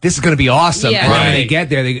 this is going to be awesome. Yeah. And then when they get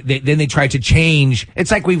there, then they try to change. It's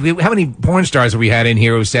like how many porn stars have we had in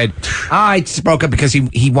here who said, I just broke up because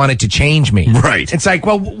he wanted to change me. Right. It's like,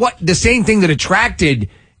 well, what the same thing that attracted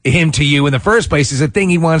him to you in the first place is a thing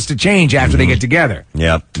he wants to change after they get together.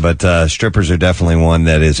 Yeah, but strippers are definitely one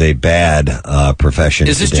that is a bad profession.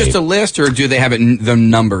 Is this to date. just a list, or do they have them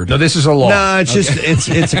numbered? No, this is a law. No, it's just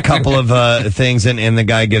it's a couple of things, and the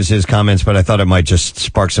guy gives his comments, but I thought it might just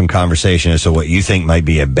spark some conversation as to what you think might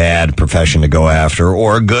be a bad profession to go after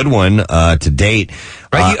or a good one to date.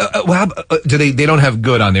 Right? Do they don't have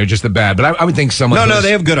good on there, just the bad? But I would think someone. No,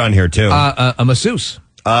 they have good on here too. A masseuse.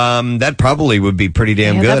 That probably would be pretty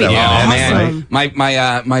damn good. Man,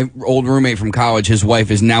 my old roommate from college, his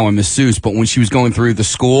wife is now a masseuse, but when she was going through the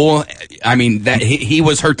school, I mean, that he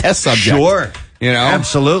was her test subject. Sure.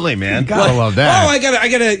 Absolutely, man. You gotta love that. Oh, I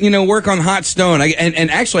gotta, work on hot stone.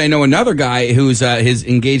 And actually, I know another guy who's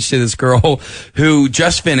engaged to this girl who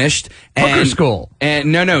just finished hooker school.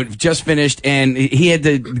 And just finished, and he had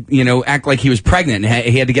to, act like he was pregnant.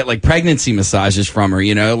 He had to get pregnancy massages from her,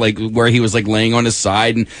 where he was laying on his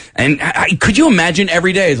side, and could you imagine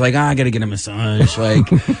every day? It's like, I gotta get a massage, gotta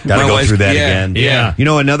go through that again. Yeah.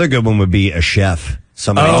 Another good one would be a chef.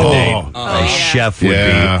 Somebody today, a chef would be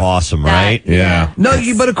awesome, right? Yeah. No,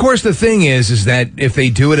 but of course the thing is that if they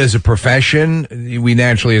do it as a profession, we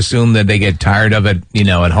naturally assume that they get tired of it,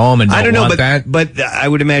 at home and don't want that. But I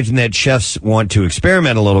would imagine that chefs want to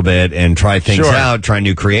experiment a little bit and try things out, try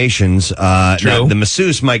new creations. True. Now, the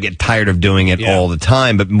masseuse might get tired of doing it all the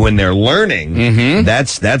time, but when they're learning,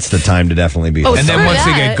 that's the time to definitely be. And then once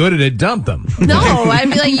they get good at it, dump them. No, I'd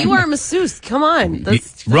be like, you are a masseuse. Come on.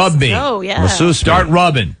 Rub me. Oh, yeah. Masseuse. Start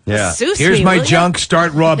rubbing. Yeah. Masseuse Here's me, my will junk.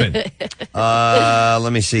 Start rubbing.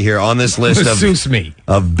 Let me see here on this list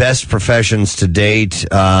of best professions to date.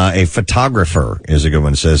 A photographer is a good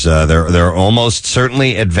one. It says they're almost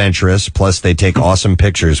certainly adventurous. Plus, they take awesome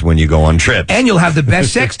pictures when you go on trips. And you'll have the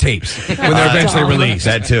best sex tapes when they're eventually released.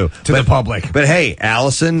 That too to the public. But hey,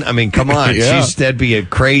 Allison, I mean, come on, that'd be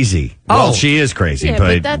crazy. Oh. Well, she is crazy, Yeah,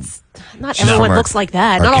 but that's not everyone looks like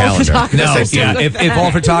that. Not all photographers. No, if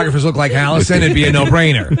all photographers look like Allison, it'd be a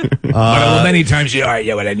no-brainer. But many times, all right,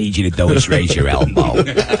 what I need you to do is raise your elbow,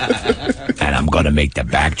 and I'm going to make the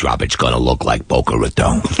backdrop. It's going to look like Boca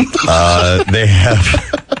Raton. They have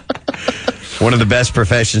one of the best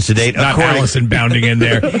professions to date. Not Allison bounding in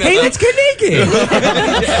there. Hey, let's get naked. Do you mind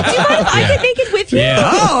if I get naked with you? Yeah.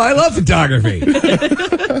 Oh, I love photography.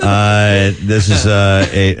 This is,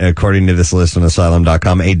 according to this list on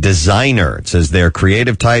asylum.com, a designer. It says they're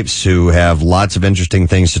creative types who have lots of interesting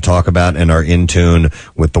things to talk about and are in tune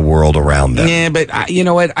with the world around them. Yeah, but you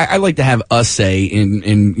know what? I like to have a say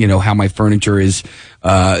in how my furniture is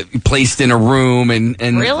placed in a room and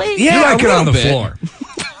Really? Yeah, you like it on the floor.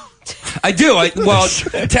 I do. Most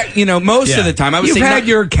of the time, I would You've say had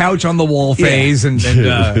your couch on the wall phase, and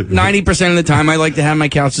 90% of the time, I like to have my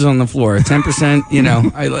couches on the floor.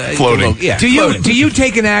 10%, I floating. Floating. Do you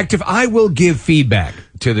take an active? I will give feedback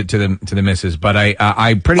to the missus, but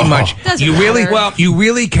I pretty much you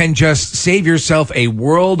really can just save yourself a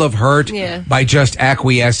world of hurt by just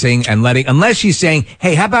acquiescing and unless she's saying,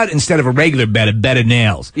 hey, how about instead of a regular bed, a bed of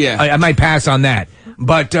nails? Yeah, I might pass on that.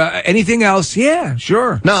 But anything else, yeah,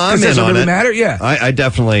 sure. No, I'm in doesn't on really it. matter. Yeah, I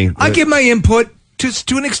definitely. I give my input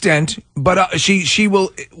to an extent, but she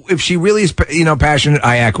will, if she really is, passionate,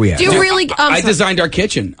 I acquiesce. Do you really? I designed our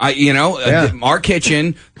kitchen. Our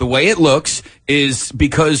kitchen, the way it looks is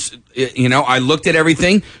because, I looked at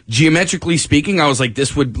everything. Geometrically speaking, I was like,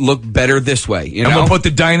 this would look better this way. I'm going to put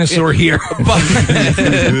the dinosaur here.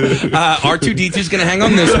 R2-D2 is going to hang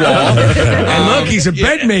on this wall. And look, he's a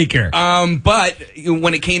bed maker. But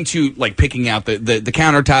when it came to like picking out the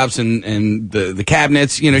countertops and the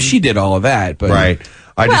cabinets, she did all of that. But right.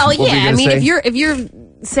 If you're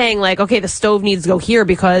saying like, okay, the stove needs to go here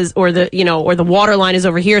because, or the water line is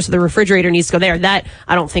over here, so the refrigerator needs to go there. That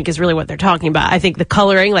I don't think is really what they're talking about. I think the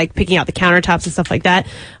coloring, like picking out the countertops and stuff like that,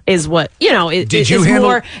 is what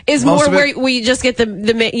is more where we just get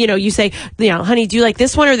the you say, honey, do you like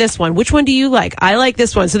this one or this one? Which one do you like? I like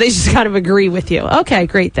this one. So they just kind of agree with you. Okay,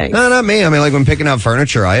 great, thanks. No, not me. I mean, like when picking out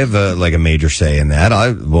furniture, I have a major say in that.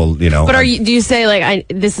 But do you say like,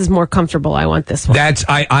 this is more comfortable? I want this one. That's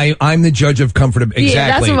I'm the judge of comfort. Exactly. Yeah,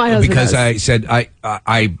 that's what my husband because does. I said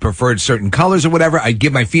I preferred certain colors or whatever. I'd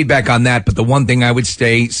give my feedback on that, but the one thing I would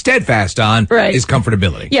stay steadfast on is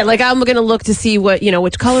comfortability. Yeah, like I'm going to look to see what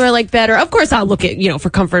which color I like better. Of course, I'll look at for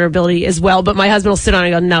comfortability as well. But my husband will sit on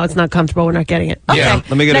it and go, no, it's not comfortable. We're not getting it. Okay, yeah.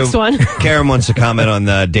 Let me go next one. Karen wants to comment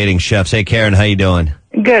on dating chefs. Hey, Karen, how you doing?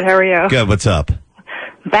 Good. How are you? Good. What's up?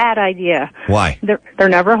 Bad idea. Why? They're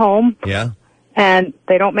never home. Yeah. And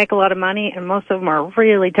they don't make a lot of money, and most of them are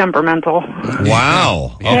really temperamental.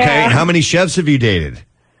 Wow. Okay. Yeah. How many chefs have you dated?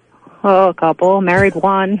 Oh, a couple. Married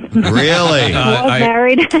one. Really? Was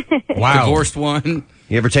married. Wow. Divorced one.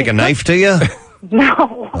 You ever take a knife to you?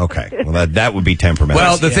 No. Okay. Well, that would be temperamental.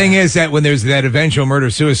 Well, the thing is that when there's that eventual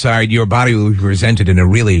murder-suicide, your body will be presented in a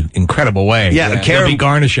really incredible way. Yeah, Karen, be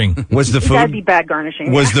garnishing. Was the food? That'd be bad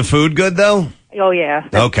garnishing. Was the food good though? Oh yeah.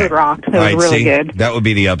 The Okay. food rocked. It All was right, really see, good. that would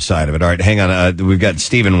be the upside of it. All right, hang on. We've got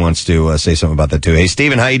Steven wants to say something about that too. Hey,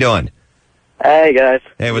 Steven, how you doing? Hey, guys.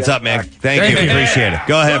 Hey, what's up, man? Thank you. Appreciate it.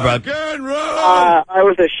 Go ahead, bro. I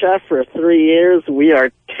was a chef for 3 years. We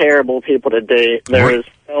are terrible people to date. There is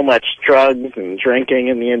so much drugs and drinking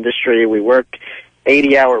in the industry. We work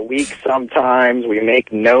 80-hour weeks sometimes. We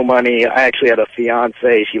make no money. I actually had a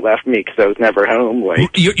fiance. She left me because I was never home.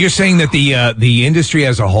 You're saying that the industry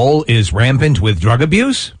as a whole is rampant with drug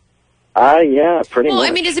abuse? Yeah, pretty much. Well,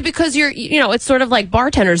 I mean, is it because it's sort of like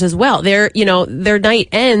bartenders as well. Their night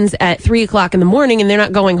ends at 3:00 in the morning and they're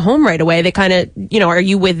not going home right away. They kind of, are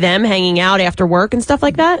you with them hanging out after work and stuff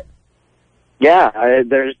like that? Yeah,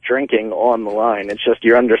 there's drinking on the line. It's just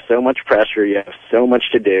you're under so much pressure. You have so much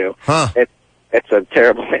to do. Huh. It's a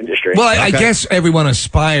terrible industry. Well, I guess everyone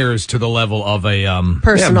aspires to the level of a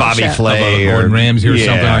personal Bobby chef. Flay or Gordon Ramsay or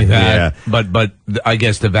something like that. Yeah. But I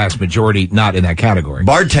guess the vast majority not in that category.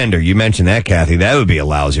 Bartender, you mentioned that, Kathy. That would be a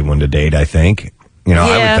lousy one to date, I think.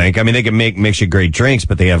 I would think. I mean, they can mix you great drinks,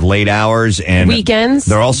 but they have late hours and weekends.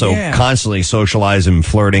 They're also constantly socializing,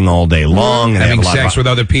 flirting all day long, and having sex with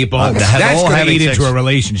other people. That's going to eat into a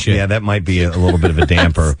relationship. Yeah, that might be a little bit of a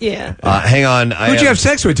damper. Yeah. Hang on. Who'd you have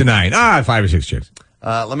sex with tonight? 5 or 6 chicks.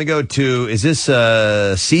 Let me go to, is this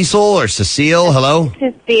Cecil or Cecile? Hello?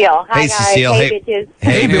 Cecile. Hi, Hey, guys. Cecile. Hey, bitches.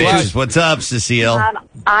 Hey, bitches. What's up, Cecile?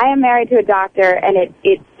 I am married to a doctor, and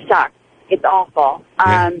it sucks. It's awful.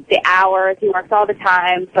 The hours, he works all the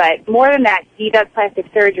time, but more than that, he does plastic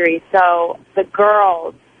surgery, so the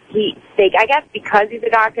girls, I guess because he's a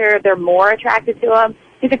doctor, they're more attracted to him.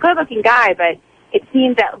 He's a good-looking guy, but it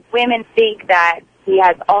seems that women think that he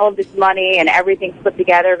has all of this money and everything's put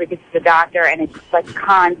together because he's a doctor, and it's just like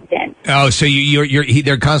constant. Oh, so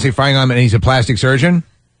they're constantly firing on him, and he's a plastic surgeon?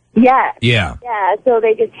 Yes. Yeah. Yeah, so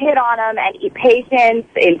they just hit on him, and patients,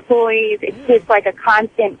 employees, it's just like a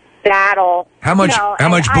constant battle. How much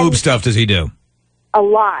boob stuff does he do? A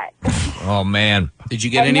lot. Oh, man. Did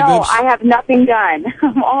you get any boobs? I have nothing done.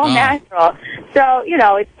 I'm all natural. So,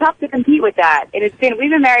 it's tough to compete with that. And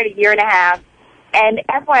we've been married 1.5 years, and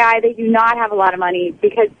FYI, they do not have a lot of money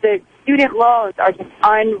because the student loans are just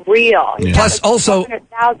unreal. Yeah. Plus, also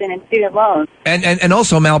 $100,000 in student loans. And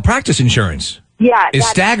also malpractice insurance. Yeah. Is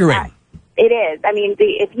staggering. It is. I mean,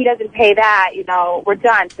 if he doesn't pay that, we're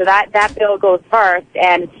done. So that bill goes first,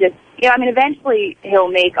 and it's just, eventually he'll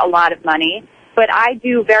make a lot of money. But I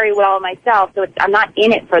do very well myself, so I'm not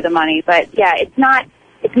in it for the money. But yeah, it's not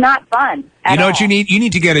fun. You know what you need? You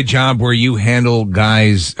need to get a job where you handle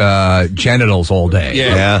guys' genitals all day.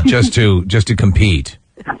 Yeah. just to compete.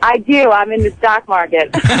 I do. I'm in the stock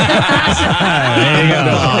market. There you go.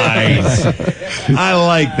 Nice. I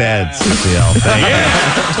like that, Cecile. Thank you.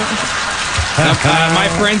 My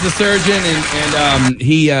friend's a surgeon, and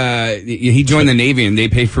he joined the Navy, and they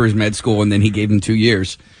paid for his med school, and then he gave him 2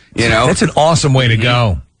 years. That's an awesome way to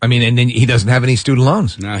go. I mean, and then he doesn't have any student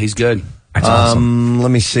loans. No, he's good. That's awesome. Let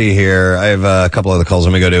me see here. I have a couple other calls.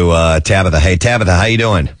 Let me go to Tabitha. Hey, Tabitha, how you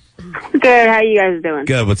doing? Good. How you guys doing?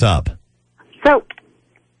 Good. What's up? So,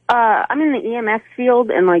 I'm in the EMS field,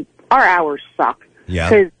 and like our hours suck. Yeah.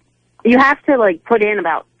 Because you have to like put in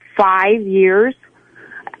about 5 years,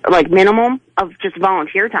 like minimum of just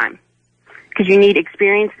volunteer time. Because you need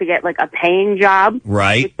experience to get like a paying job.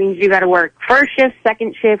 Right. Which means you got to work first shift,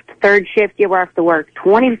 second shift, third shift. You have to work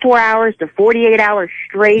 24 hours to 48 hours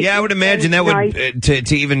straight. Yeah, I would imagine that would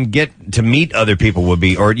to even get to meet other people would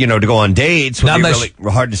be, or to go on dates would be really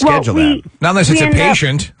hard to schedule that. Not unless it's a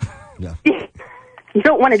patient. You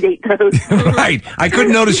don't want to date those. Right. I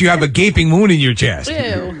couldn't notice you have a gaping wound in your chest.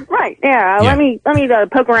 Ew. Right. Yeah. Let me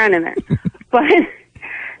poke around in there. But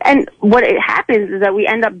and what it happens is that we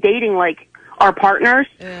end up dating like our partners.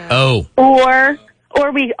 Oh. Or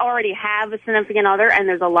we already have a significant other, and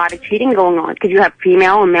there's a lot of cheating going on because you have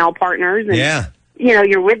female and male partners. And,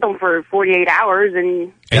 you're with them for 48 hours, and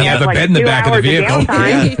you have a bed in the back of the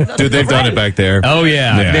vehicle. Dude, they've done it back there. Oh,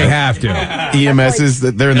 yeah. They have to. EMS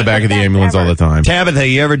they're in the back of the ambulance all the time. Tabitha,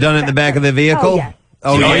 you ever done it in the back of the vehicle?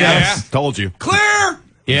 Oh, yeah. Yes. Told you. Clear!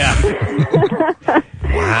 Yeah.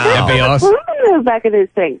 Wow. That'd be awesome. Who's in the back of those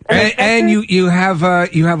things? And you have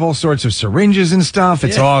all sorts of syringes and stuff.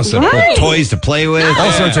 It's awesome. Right. Toys to play with.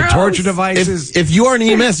 All sorts of torture devices. If you are an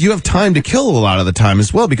EMS, you have time to kill a lot of the time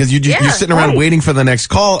as well because you're sitting around waiting for the next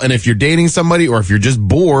call. And if you're dating somebody or if you're just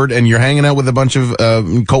bored and you're hanging out with a bunch of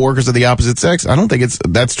coworkers of the opposite sex, I don't think it's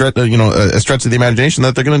that stretch, a stretch of the imagination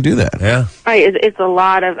that they're going to do that. Yeah. Right. It's a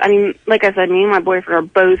lot of. I mean, like I said, me and my boyfriend are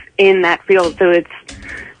both in that field, so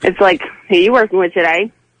it's like, who you working with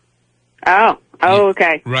today? Oh,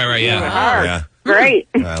 okay. Right, yeah. Yeah.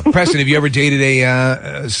 Great. Preston, have you ever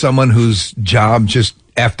dated someone whose job just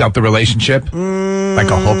effed up the relationship? Like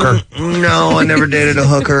a hooker? No, I never dated a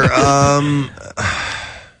hooker.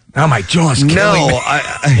 Oh, my jaw's killing me.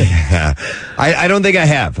 I don't think I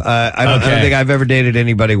have. I don't think I've ever dated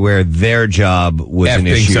anybody where their job was an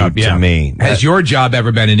issue to me. Has your job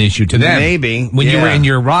ever been an issue to them? Maybe. When you were in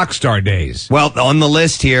your rock star days. Well, on the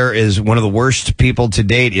list here is one of the worst people to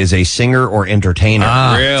date is a singer or entertainer.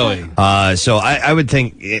 Really? So I would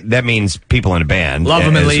think that means people in a band. Love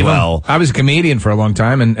them and leave them. I was a comedian for a long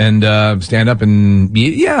time and stand up and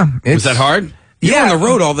was that hard? You're on the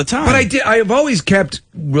road all the time. But I've always kept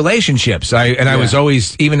relationships. I was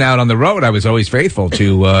always, even out on the road, I was always faithful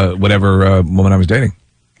to whatever woman I was dating.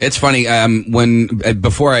 It's funny,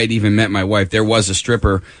 before I'd even met my wife, there was a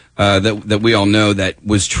stripper that we all know that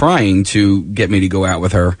was trying to get me to go out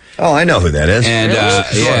with her. Oh, I know who that is. And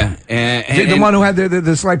Really? And the one who had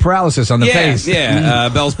the slight paralysis on the face. Yeah,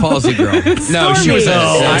 Bell's palsy girl. No, she was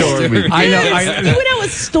Stormy. I know. You went out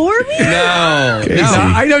with Stormy? No.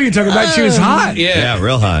 I know you're talking about. She was hot. Yeah,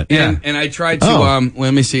 real hot. And I tried to.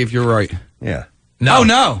 Let me see if you're right. Yeah. No.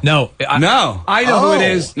 No. I know who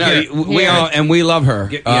it is. No, we all, and we love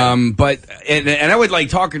her. But I would like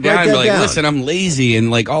talk her down and be like, listen, I'm lazy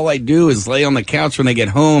and like all I do is lay on the couch when they get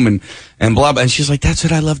home and blah blah. And she's like, that's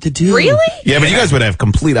what I love to do. Really? Yeah, but you guys would have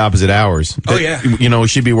complete opposite hours. Oh yeah.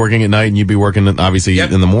 She'd be working at night and you'd be working obviously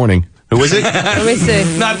in the morning. Who was it? Let me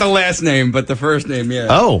see. Not the last name, but the first name. Yeah.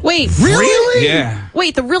 Oh. Wait. Really? Yeah.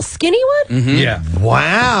 Wait, the real skinny one? Mm-hmm. Yeah.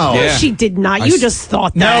 Wow. Yeah. She did not. You just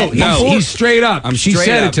thought that. No, he's straight up. She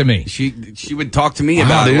said it to me. She would talk to me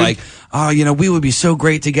about it like, we would be so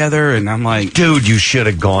great together. And I'm like, dude, you should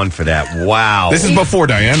have gone for that. Wow. This is before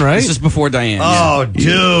Diane, right? This is before Diane. Oh, dude.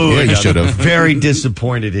 Yeah, you should have. Very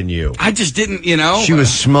disappointed in you. I just didn't, She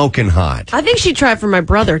was smoking hot. I think she tried for my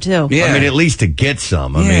brother, too. Yeah. I mean, at least to get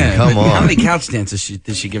some. I mean, come on. How many couch dances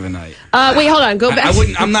did she give a night? Wait, hold on. Go back. I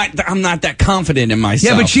wouldn't. I'm not that confident in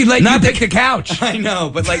myself. Yeah, but she'd let you pick the couch. I know,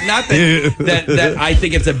 but like not that I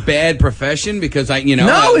think it's a bad profession because we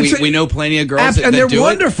know plenty of girls and they're do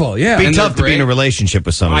wonderful. it. Yeah, Be tough to be in a relationship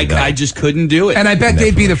with somebody. I just couldn't do it, and I bet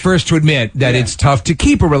they'd be the first to admit that it's tough to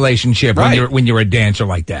keep a relationship when you're a dancer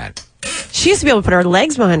like that. She used to be able to put her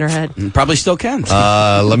legs behind her head. Probably still can.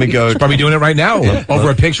 Let me go. She's probably doing it right now over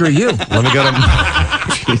a picture of you. Let me go to.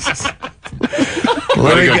 Jesus.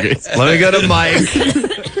 Let me go to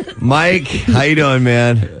Mike. Mike, how you doing,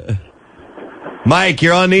 man? Mike,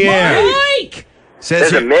 you're on the air. Mike!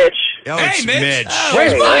 This is Mitch. Oh, it's Mitch.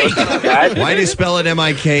 Where's Mike? Why do you spell it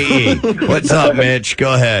M-I-K-E? What's up, Mitch?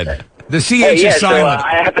 Go ahead. The CH is silent. So,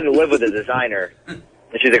 I happen to live with a designer.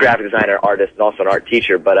 She's a graphic designer, artist, and also an art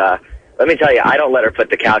teacher. But let me tell you, I don't let her put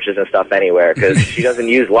the couches and stuff anywhere because she doesn't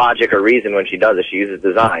use logic or reason when she does it. She uses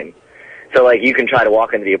design. So, like, you can try to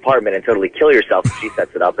walk into the apartment and totally kill yourself if she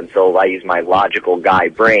sets it up. And so I use my logical guy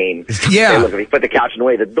brain. Yeah. Say, look, if you put the couch in the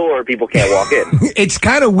way of the door, people can't walk in. It's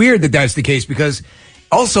kind of weird that that's the case because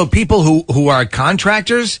also people who are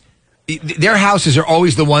contractors, their houses are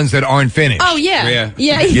always the ones that aren't finished. Oh, yeah.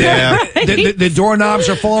 Yeah. The doorknobs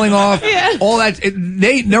are falling off. Yeah. All that.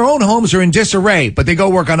 Their own homes are in disarray, but they go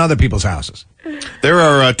work on other people's houses. There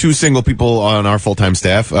are two single people on our full-time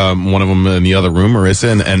staff. One of them in the other room,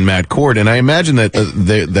 Marissa and Matt Cord. And I imagine that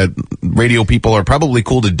that radio people are probably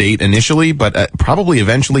cool to date initially, but probably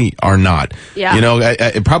eventually are not. Yeah. You know,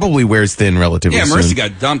 it probably wears thin relatively Yeah, soon. Marissa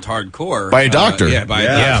got dumped hardcore. By a doctor. By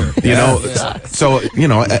a doctor. You know, so, you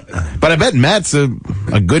know, but I bet Matt's a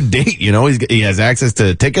good date, you know. He has access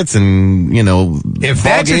to tickets and, you know, If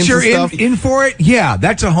that's what you're in for it, yeah,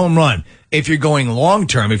 that's a home run. If you're going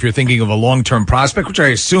long-term, if you're thinking of a long-term prospect, which I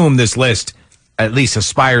assume this list at least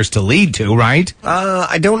aspires to lead to, right?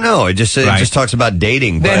 I don't know. It just talks about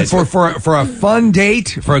dating. Then for a fun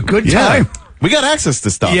date, for a good time. We got access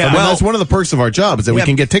to stuff. Yeah. I mean, Well- that's one of the perks of our job is that we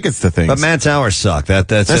can get tickets to things. But Matt's hours suck.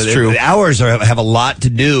 That's true. The hours have a lot to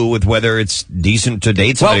do with whether it's decent to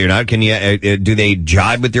date somebody or not. Can you do they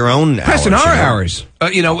jive with your own Preston, hours? our hours. I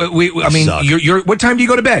mean, Suck. you're. What time do you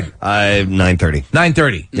go to bed? 9:30.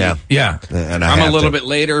 9:30. Yeah. Yeah. And I'm a little bit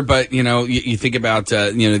later, but you know, you think about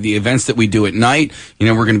the events that we do at night. You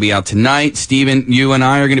know, we're going to be out tonight. Steven, you and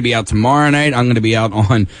I are going to be out tomorrow night. I'm going to be out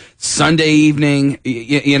on Sunday evening.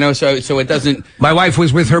 You know, so it doesn't. My wife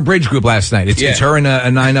was with her bridge group last night. It's her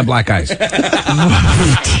and Nina Black Eyes.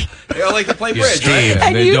 They all like to play bridge, Steve,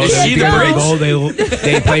 right? they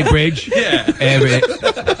play bridge. Yeah.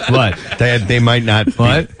 What? They might not.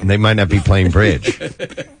 They might not be playing bridge.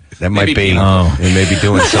 That might Maybe be. bingo. They may be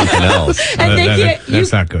doing something else. And they can't,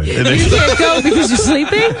 That's not good. You can't go because you're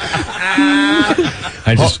sleeping?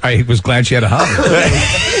 I was glad she had a hobby.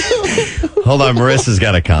 Hold on, Marissa's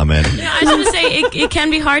got a comment. I was going to say, it can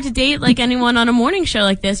be hard to date like anyone on a morning show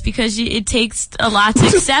like this because it takes a lot to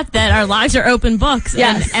accept that our lives are open books.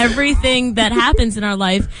 Yes. And everything that happens in our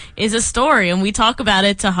life is a story, and we talk about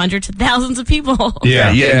it to hundreds of thousands of people.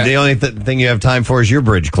 Yeah. The only thing you have time for is your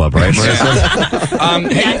bridge club, right, Marissa?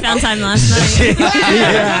 I found time last night.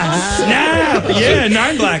 Yeah,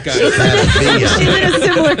 9 black eyes. She's in a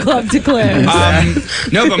similar club to Claire.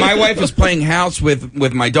 No, but my wife was playing house with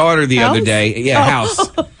my daughter the other day. Yeah, house.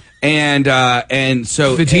 And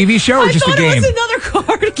so the TV show or just a game? It was another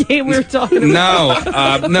card game we were talking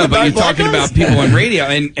about. No, but you're talking about people on radio,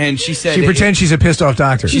 and she said She pretends she's a pissed off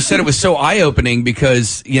doctor. She said it was so eye opening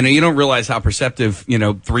because you don't realize how perceptive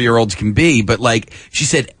 3-year-olds can be, but like she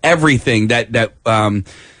said everything that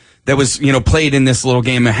was played in this little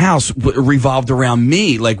game of house revolved around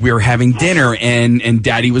me. Like we were having dinner and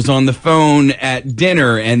Daddy was on the phone at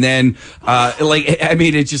dinner, and then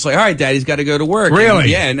it's just like, all right, Daddy's got to go to work.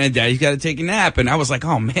 Really? And then Daddy's got to take a nap, and I was like,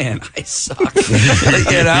 oh man, I suck.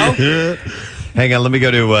 Hang on, let me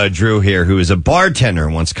go to Drew here, who is a bartender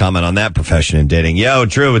and wants to comment on that profession in dating. Yo,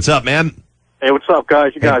 Drew, what's up, man? Hey, what's up,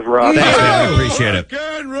 guys? You guys rock. Thanks, man. I appreciate it.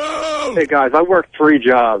 Hey, guys, I work 3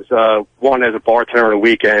 jobs. One as a bartender on the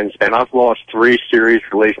weekends, and I've lost 3 serious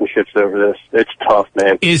relationships over this. It's tough,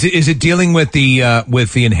 man. Is it dealing with the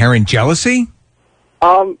inherent jealousy?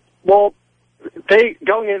 Well, they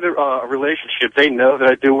going into a relationship, they know that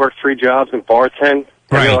I do work 3 jobs and bartend.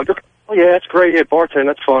 Right. And they're like, oh yeah, that's great. Yeah, bartend,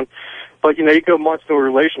 that's fun. But you go months into a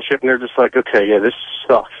relationship, and they're just like, okay, yeah, this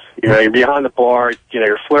sucks. You're behind the bar.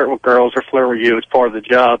 You're flirting with girls. They're flirting with you. It's part of the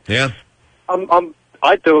job. Yeah.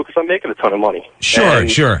 I do it because I'm making a ton of money. Sure.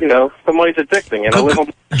 The money's addicting, and I live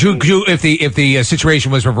on. Drew, if the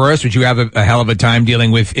situation was reversed, would you have a hell of a time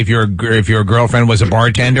dealing with if your girlfriend was a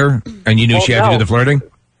bartender and you knew she had to do the flirting?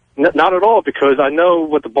 Not at all, because I know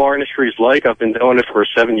what the bar industry is like. I've been doing it for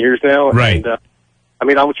 7 years now. Right. And,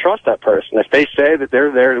 I would trust that person. If they say that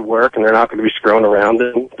they're there to work and they're not going to be screwing around,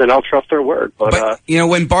 then I'll trust their word. But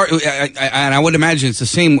when and I would imagine it's the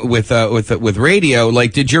same with radio.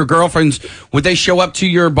 Like, did your girlfriends, would they show up to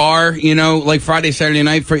your bar, like Friday, Saturday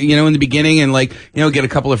night for, in the beginning and get a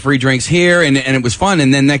couple of free drinks here and it was fun,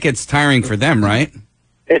 and then that gets tiring for them, right?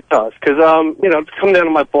 It does, because to come down to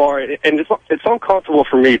my bar, and it's uncomfortable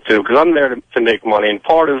for me too, because I'm there to make money, and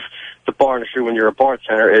part of the bar industry when you're a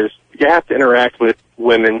bartender is you have to interact with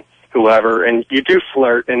women, whoever, and you do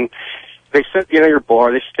flirt, and they sit your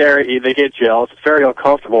bar, they stare at you, they get jealous. It's very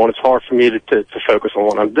uncomfortable, and it's hard for me to focus on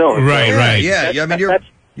what I'm doing. Right. Yeah.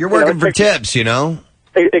 You're working for tips,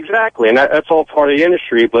 Exactly, and that's all part of the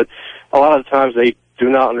industry, but a lot of the times they do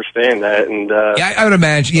not understand that, and I would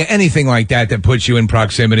imagine anything like that puts you in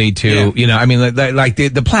proximity to like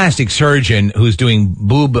the plastic surgeon who's doing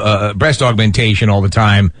breast augmentation all the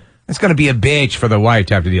time. It's going to be a bitch for the wife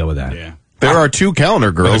to have to deal with that. Yeah. There are 2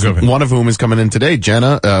 calendar girls, one of whom is coming in today.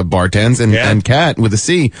 Jenna bartends, and Kat with a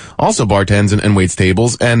C also bartends and waits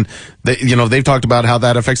tables. And they've talked about how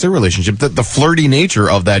that affects their relationship. The flirty nature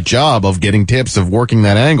of that job, of getting tips, of working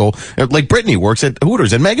that angle. Like Brittany works at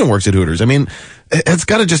Hooters and Megan works at Hooters. I mean, it's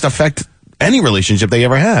got to just affect any relationship they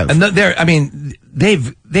ever have. And God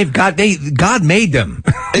made them,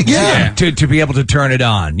 to be able to turn it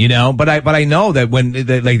on, But I know that when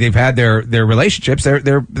they've had their relationships,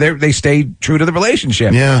 they stay true to the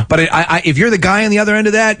relationship. Yeah. But if you're the guy on the other end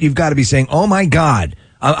of that, you've got to be saying, "Oh my God,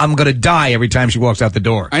 I'm going to die every time she walks out the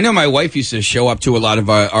door." I know my wife used to show up to a lot of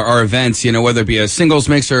our events, whether it be a singles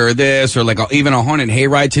mixer or this, or like even a haunted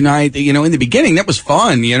hayride tonight. In the beginning, that was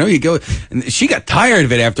fun. You go, and she got tired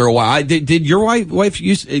of it after a while. Did your wife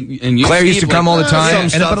used? And you, Claire Steve, used to come all the time,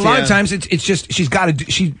 but a lot yeah. of times it's just she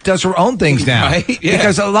does her own things now. Right? Yeah.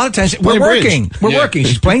 Because a lot of times we're working.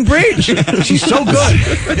 She's playing bridge. She's so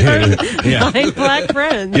good. My black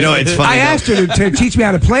friend. It's funny. I asked her to teach me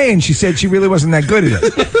how to play, and she said she really wasn't that good at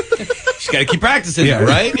it. She's got to keep practicing,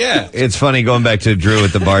 right? Yeah. It's funny going back to Drew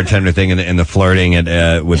with the bartender thing and the flirting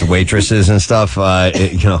with waitresses and stuff. I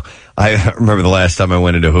remember the last time I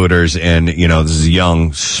went into Hooters and, this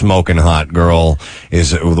young, smoking hot girl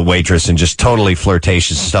is the waitress and just totally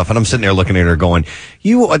flirtatious and stuff. And I'm sitting there looking at her going,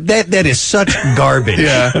 that is such garbage.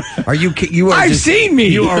 Yeah. I've seen me.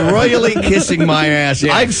 You are royally kissing my ass.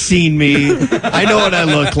 Yeah. I've seen me. I know what I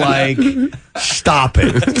look like. Stop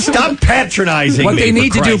it. Stop patronizing What me. they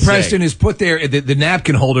need to do, Christ's Preston, sake. is put the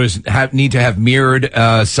napkin holders need to have mirrored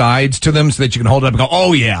sides to them so that you can hold it up and go,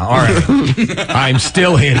 "Oh yeah, all right, I'm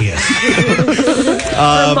still hideous."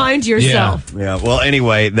 Remind yourself. Yeah. Well,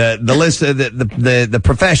 anyway, the list, the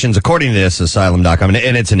professions, according to this, asylum.com,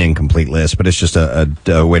 and it's an incomplete list, but it's just a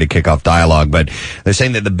way to kick off dialogue. But they're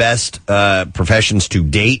saying that the best professions to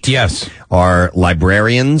date, are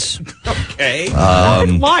librarians. Okay.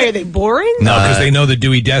 Why are they boring? No, because they know the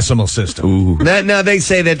Dewey Decimal System. No, they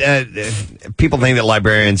say that people think that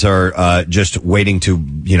librarians are just waiting to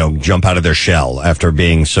jump out of their shell after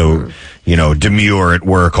being so demure at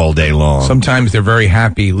work all day long. Sometimes they're very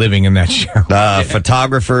happy living in that shell.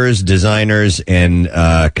 Photographers, designers, and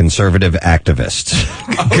conservative activists.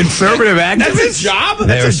 Conservative activists? That's a job?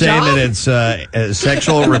 They're saying that it's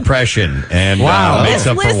sexual repression and makes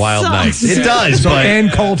up for wild nights. It does, but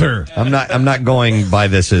and Coulter. I'm not going by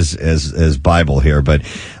this as Bible here, but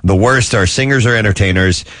the worst are singers or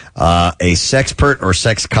entertainers, a sexpert or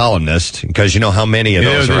sex columnist, because you know how many of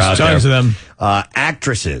those are out there. There's tons of them.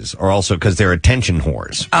 Actresses are also, because they're attention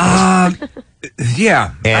whores.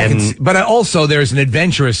 Yeah, but also there's an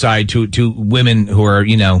adventurous side to women who are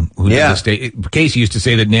Casey used to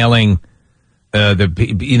say that nailing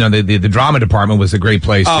the drama department was a great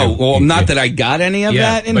place. Not that I got any of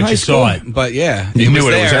that in high school, saw it. But yeah, you knew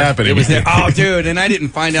it was happening. It was there. Oh, dude, and I didn't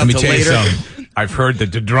find out till later. I've heard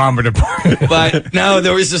that the drama department. But no,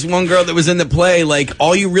 there was this one girl that was in the play. Like,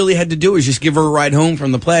 all you really had to do was just give her a ride home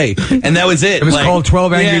from the play, and that was it. It was called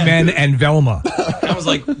 12 Angry Men and Velma. I was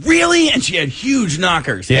like, really? And she had huge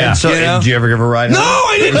knockers. Yeah. So, did you ever give her a ride home? No,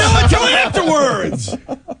 I didn't know until afterwards.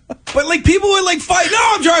 But people would fight. No,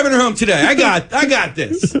 I'm driving her home today. I got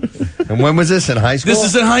this. And when was this, in high school? This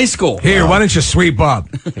is in high school. Here, why don't you sweep up?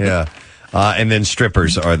 Yeah. And then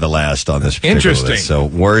strippers are the last on this particular Interesting. list. So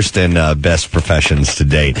worst and best professions to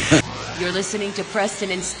date. You're listening to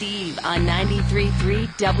Preston and Steve on 93.3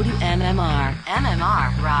 WMMR.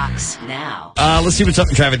 MMR rocks now. Let's see what's up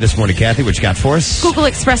in traffic this morning, Kathy. What you got for us? Schuylkill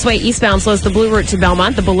Expressway eastbound slows the Blue Route to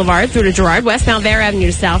Belmont, the Boulevard through to Girard, westbound Vare Avenue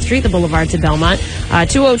to South Street, the Boulevard to Belmont.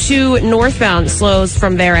 202 northbound slows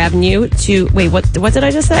from Vare Avenue to what did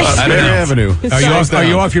I just say? Vare Avenue. Are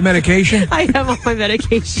you off your medication? I am off my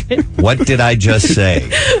medication. What did I just say?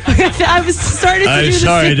 I was starting to do the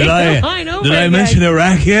same line over Did I again. mention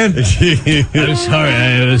Iraq yet? I'm sorry,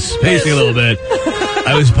 I was spacing a little bit.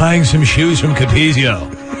 I was buying some shoes from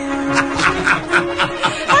Capizio.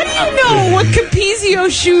 How do you know what Capizio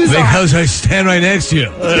shoes are? Because I stand right next to you.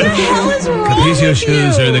 What the hell is wrong Capizio with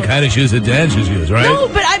shoes you? are the kind of shoes that dancers use, right? No,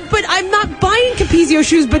 but I'm not buying Capizio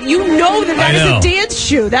shoes, but you know that is a dance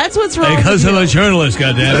shoe. That's what's wrong Because with I'm you. a journalist,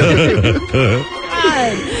 goddammit.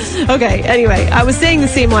 Okay, anyway, I was saying the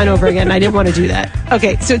same line over again, and I didn't want to do that.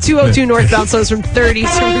 Okay, so 202 northbound slows from 30 to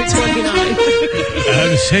Route 29. I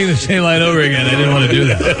was saying the same line over again. I didn't want to do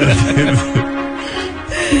that.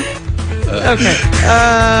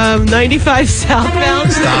 Okay. 95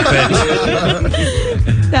 southbound. Stop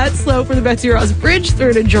it. That's slow for the Betsy Ross Bridge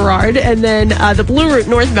through to Girard. And then the Blue Route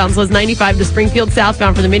northbound slows 95 to Springfield,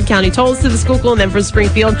 southbound for the Mid-County tolls to the Schuylkill, and then from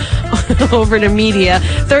Springfield over to Media.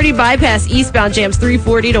 30 bypass eastbound jams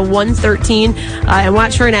 340 to 113. And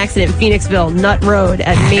watch for an accident in Phoenixville, Nut Road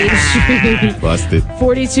at Main Street. Busted.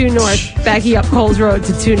 42 north, backing up Coles Road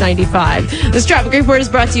to 295. This traffic report is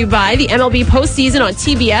brought to you by the MLB postseason on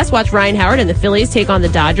TBS. Watch Ryan Howard and the Phillies take on the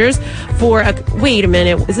Dodgers for a... Wait a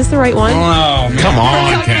minute. Is this the right one? Oh, man. Come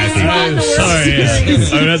on, Kathy.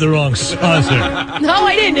 Sorry, I read the wrong sponsor. No,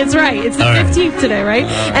 I didn't. It's right. It's the 15th today, right?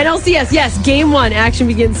 And LCS, yes, Game 1 action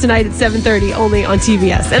begins tonight at 7:30 only on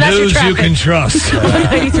TBS. And that's your News traffic. you can trust. On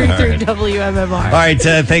 93.3 WMMR. All right,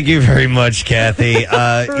 thank you very much, Kathy. You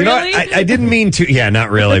know, I didn't mean to. Yeah,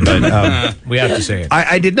 not really, but we have to say it.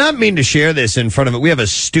 I did not mean to share this in front of it. We have a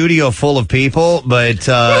studio full of people, but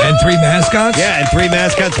and 3 mascots. Yeah, and 3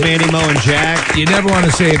 mascots: Manny, Mo, and Jack. You never want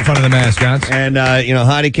to say it in front of the mascots, and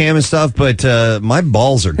Hottie Cam and stuff. But my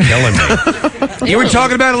balls are killing me. You were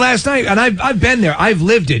talking about it last night, and I've been there. I've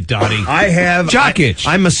lived it, Donnie. I have. Jock itch.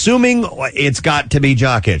 I'm assuming it's got to be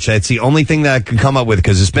jock itch. That's the only thing that I can come up with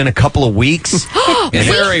because it's been a couple of weeks. Is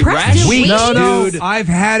there a rash? No, dude. I've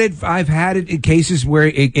had it in cases where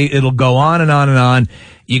it'll go on and on and on.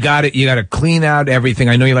 You got to clean out everything.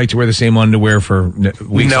 I know you like to wear the same underwear for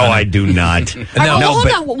weeks. No, I do not. Hold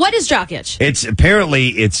on. What is jock itch? It's apparently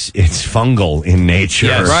it's fungal in nature.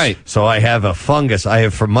 Yes. Right. So I have a fungus. I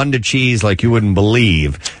have Fermunda cheese like you wouldn't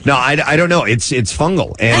believe. No, I don't know. It's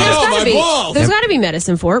fungal. And there's got to be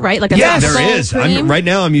medicine for it, right? Like a there is. Right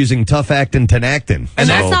now I'm using Tough Actin Tenactin. And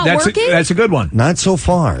that's not working? That's a good one. Not so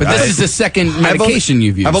far. But this is the second medication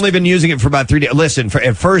you've used. I've only been using it for about 3 days. Listen,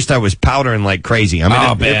 at first I was powdering like crazy. I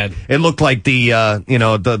mean, bad. It looked like the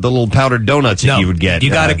the little powdered donuts that you would get.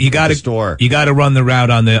 You got to run the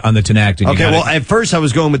route on the Tenactin. Okay, well, at first I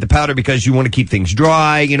was going with the powder because you want to keep things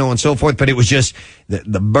dry, and so forth. But it was just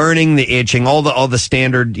the burning, the itching, all the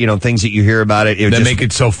standard things that you hear about it. That make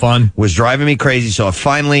it so fun. Was driving me crazy. So I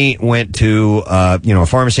finally went to a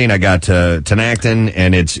pharmacy and I got Tenactin,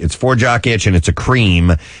 and it's for jock itch and it's a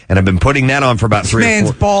cream, and I've been putting that on for about 3 or 4.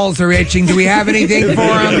 Man's balls are itching. Do we have anything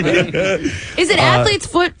for him? Is it athlete's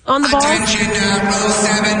foot on the ball? Attention, row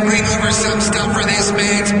 7, bring over some stuff for this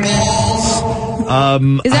man's balls.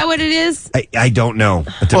 Is that what it is? I don't know.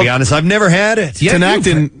 To be honest, I've never had it.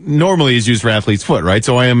 Tenactin normally is used for athlete's foot, right?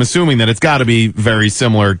 So I am assuming that it's got to be very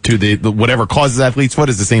similar to the whatever causes athlete's foot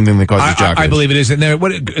is the same thing that causes jock itch. I believe it is. And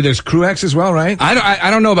there's Cruex as well, right?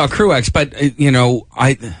 I don't know about Cruex, but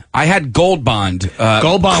I had Gold Bond.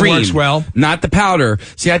 Gold Bond cream, works well, not the powder.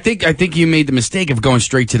 See, I think you made the mistake of going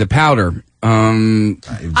straight to the powder.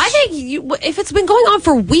 I think if it's been going on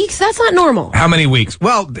for weeks, that's not normal. How many weeks?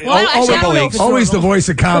 Well, always the voice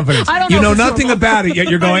of confidence. I don't know you know if it's nothing normal. about it, yet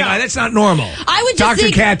you're going, that's not normal. I would just Dr.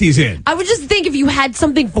 think, Kathy's in. I would just think if you had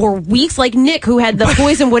something for weeks, like Nick, who had the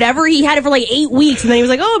poison, whatever, he had it for like 8 weeks, and then he was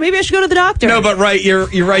like, oh, maybe I should go to the doctor. No, but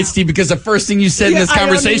you're right, Steve, because the first thing you said in this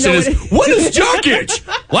conversation is, what is jock itch?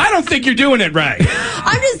 Well, I don't think you're doing it right.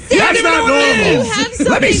 I'm just saying, that's not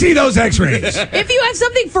normal. Let me see those x-rays. If you have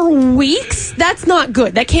something for weeks, that's not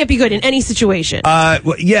good. That can't be good in any situation.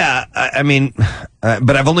 Well, yeah, I mean,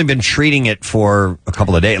 but I've only been treating it for a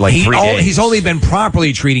couple of days, like 3 days. He's only been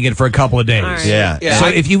properly treating it for a couple of days. Right. Yeah. So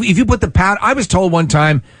if you put the powder, I was told one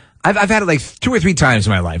time, I've had it like 2 or 3 times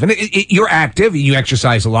in my life, and you're active, you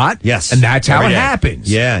exercise a lot, yes, and that's how it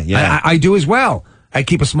happens. Yeah. I do as well. I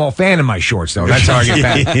keep a small fan in my shorts, though. That's how I get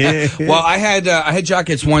fat. Well, I had jock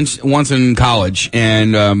itch once in college,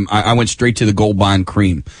 and I went straight to the Gold Bond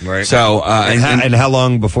cream. Right. So and how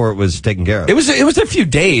long before it was taken care of? It was a few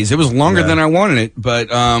days. It was longer than I wanted it, but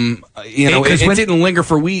it didn't linger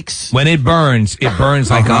for weeks. When it burns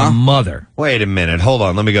like a mother. Wait a minute, hold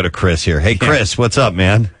on. Let me go to Chris here. Hey, Chris, what's up,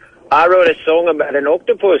 man? I wrote a song about an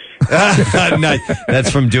octopus. That's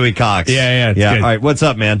from Dewey Cox. Yeah. All right, what's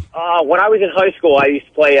up, man? When I was in high school, I used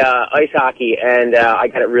to play ice hockey, and I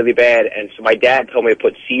got it really bad. And so my dad told me to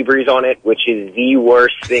put sea breeze on it, which is the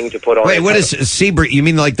worst thing to put on. Wait, what is sea breeze? You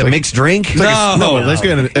mean like the mixed drink? No, let's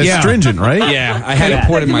get an astringent, right? Yeah, I had it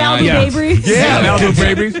poured in my eye. Malibu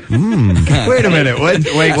Babies. Wait a minute.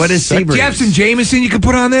 What is sea breeze? Jefferson Jameson you can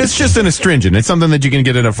put on this? It's just an astringent. It's something that you can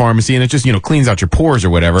get at a pharmacy, and it just cleans out your pores or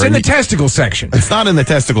whatever. It's in the testicle section. It's not in the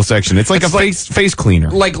testicle section. It's like face cleaner.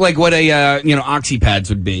 Like what a oxypads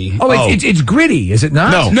would be. It's gritty, is it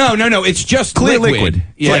not? No. It's just clear liquid.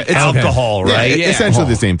 Yeah, it's alcohol, right? Yeah, essentially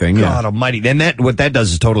the same thing. God almighty. Then what that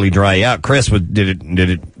does is totally dry you out. Chris, did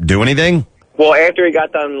it do anything? Well, after he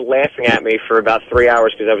got done laughing at me for about 3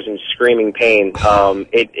 hours because I was in screaming pain,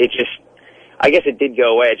 it just I guess it did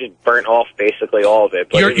go away. It just burnt off basically all of it.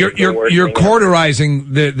 But You're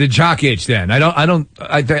cauterizing the jock itch. Then I don't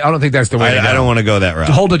think that's the way. I don't want to go that route.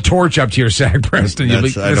 To hold a torch up to your sack, Preston, you'll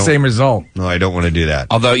get the same result. No, I don't want to do that.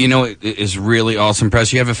 Although it is really awesome.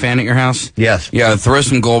 Press, you have a fan at your house? Yes. Yeah, throw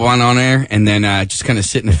some Gold Bond on there, and then just kind of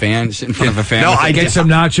sit in a fan, sit in front of a fan. No, I get some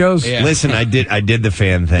nachos. Yeah. Listen, I did the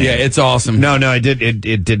fan thing. Yeah, it's awesome. No, I did.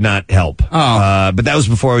 It did not help. Oh, but that was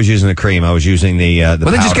before I was using the cream. I was using the. Well,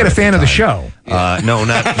 then just get a fan of the show. No,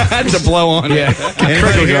 not to blow on. Yeah,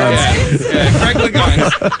 Crackle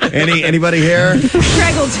gun. Anybody here?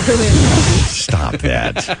 Craggle to it. Stop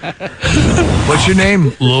that. What's your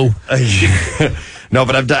name, Lou? No,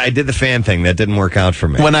 but I did the fan thing. That didn't work out for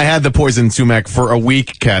me. When I had the poison sumac for a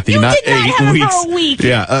week, Kathy, not did not 8 have it weeks. for a week.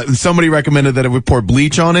 Yeah, somebody recommended that I would pour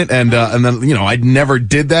bleach on it, and then I never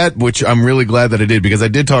did that, which I'm really glad that I did because I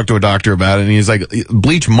did talk to a doctor about it, and he's like,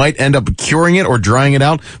 bleach might end up curing it or drying it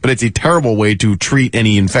out, but it's a terrible way to treat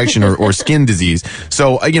any infection or skin disease.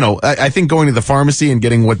 So I think going to the pharmacy and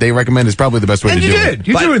getting what they recommend is probably the best way to do it.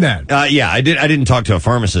 You're doing that. Yeah, I did. I didn't talk to a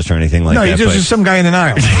pharmacist or anything like that. No, you just some guy in an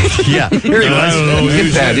aisle. Yeah, here he was.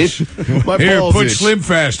 Get that itch. Here, put Slim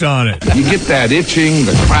Fast on it. You get that itching,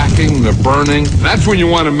 the cracking, the burning. That's when you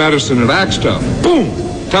want a medicine that acts tough. Boom!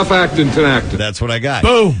 Tough acting, Tinactin. That's what I got.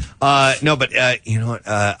 Boom. No, but you know what?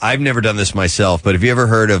 I've never done this myself, but have you ever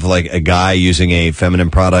heard of like a guy using a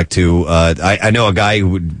feminine product to? I know a guy who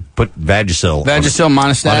would put Vagisil,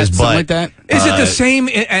 Monistat, on his butt. something like that. Is it the same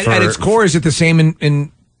at its core? Is it the same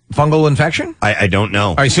in fungal infection? I don't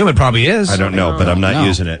know. I assume it probably is. I don't know, but I'm not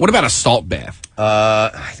using it. What about a salt bath?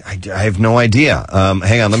 I have no idea.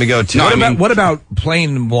 Hang on, let me go to. What about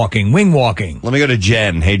plane walking, wing walking? Let me go to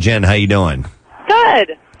Jen. Hey, Jen, how you doing?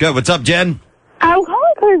 Good. Good. What's up, Jen? I'm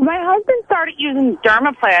calling because my husband started using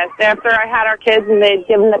Dermaplast after I had our kids, and they'd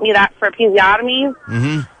given me that for episiotomies.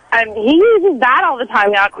 Mm-hmm. And he uses that all the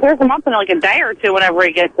time. It clears him up in like a day or two whenever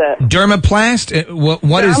he gets it. Dermaplast?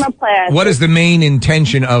 What is the main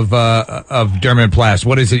intention of Dermaplast?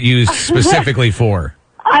 What is it used specifically for?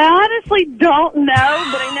 I honestly don't know,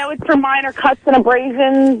 but I know it's for minor cuts and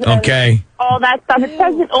abrasions. And all that stuff. It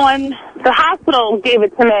says it on the hospital gave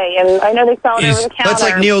it to me, and I know they sell it over the counter. That's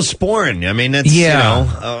like Neosporin. I mean, it's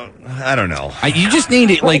I don't know. You just need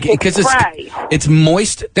it because it's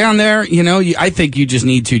moist down there. I think you just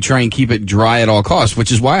need to try and keep it dry at all costs,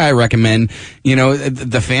 which is why I recommend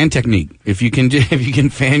the fan technique. If you can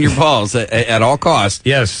fan your balls at all costs.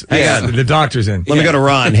 Yes, the doctor's in. Let me go to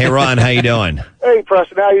Ron. Hey, Ron, how you doing? Hey,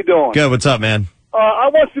 Preston, how you doing? Good. What's up, man? I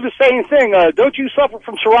went through the same thing. Don't you suffer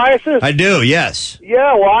from psoriasis? I do, yes.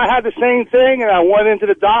 Yeah, well, I had the same thing, and I went into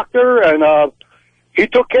the doctor, and he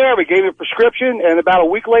took care of it, gave me a prescription, and about a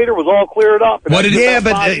week later was all cleared up. What did he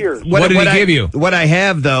give you? What I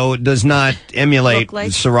have, though, does not emulate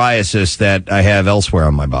psoriasis that I have elsewhere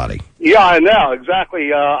on my body. Yeah, I know,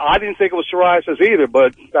 exactly. I didn't think it was psoriasis either,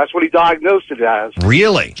 but that's what he diagnosed it as.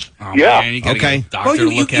 Really? Oh, yeah. Man, okay. Well,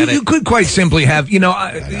 you could quite simply have,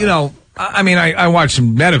 I mean, I watch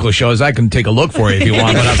some medical shows. I can take a look for you if you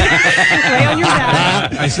want. But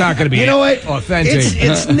it's not going to be authentic.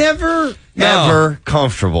 It's never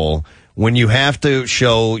comfortable when you have to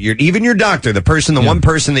show even your doctor, the one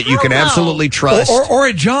person that you can absolutely trust. Or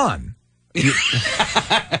a John.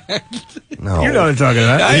 No. You know what I'm talking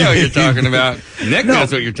about. I know what you're talking about. Nick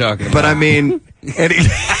knows what you're talking about. But I mean,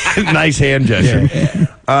 nice hand gesture.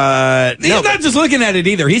 Yeah. He's not just looking at it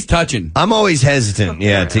either. He's touching. I'm always hesitant,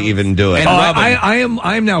 to even do it. I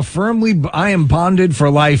am now I am bonded for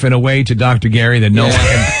life in a way to Dr. Gary that no one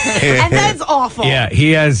can. And that's awful. Yeah,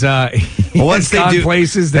 he has. Once they do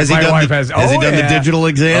places that my wife has. Has he done the digital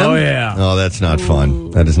exam? Oh yeah. Oh, that's not fun.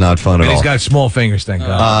 That is not fun at all. He's got small fingers, thank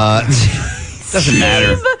God. Doesn't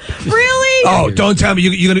matter. Really? Oh, don't tell me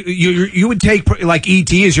you would take like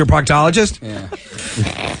E.T. as your proctologist? Yeah.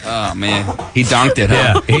 Oh man, he donked it.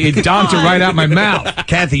 Huh? Yeah, he donked it right out my mouth.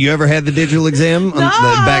 Kathy, you ever had the digital exam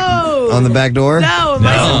on the back door? No. Am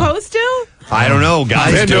I supposed to? I don't know,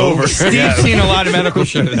 guys. Bend over. Steve's seen a lot of medical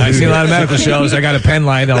shows. I've seen a lot of medical shows. I got a pen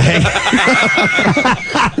light.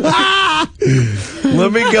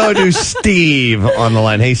 Let me go to Steve on the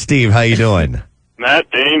line. Hey, Steve, how you doing?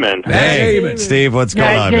 Matt Damon. Hey, Steve, what's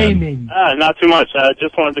going on, man? Not too much. I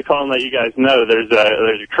just wanted to call and let you guys know there's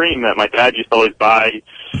a cream that my dad used to always buy.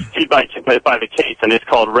 He'd buy the case, and it's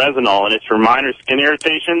called Resinol, and it's for minor skin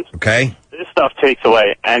irritations. Okay. This stuff takes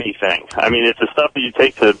away anything. I mean, it's the stuff that you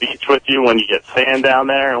take to the beach with you when you get sand down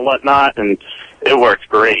there and whatnot, and it works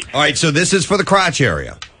great. All right, so this is for the crotch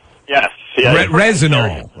area. Yes. Yeah,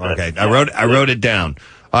 Resinol. Okay, I wrote it down.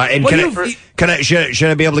 And should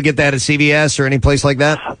I be able to get that at CVS or any place like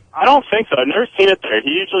that? I don't think so. I've never seen it there.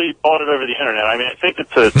 He usually bought it over the internet. I mean, I think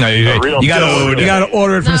it's a real. You got to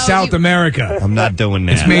order it from South America. I'm not doing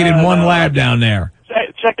that. It's made in one lab down there.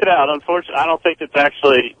 Check it out. Unfortunately, I don't think it's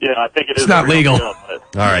actually. I think it is. It's not legal. Deal, all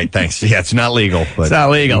right, thanks. Yeah, it's not legal. But it's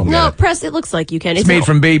not legal. No, Press. It looks like you can. It's made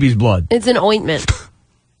from baby's blood. It's an ointment.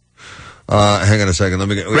 Hang on a second. Let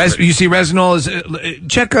me get. You see, Resinol is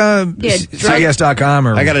check CES.com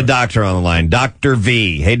or. I got a doctor on the line, Dr.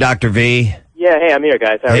 V. Hey, Dr. V. Yeah, hey, I'm here,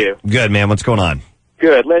 guys. How are you? Good, man. What's going on?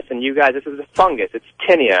 Good. Listen, you guys, this is a fungus. It's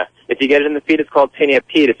tinea. If you get it in the feet, it's called tinea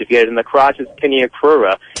pedis. If you get it in the crotch, it's tinea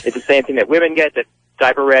crura. It's the same thing that women get, that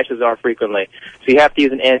diaper rashes are frequently. So you have to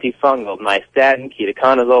use an antifungal, nystatin,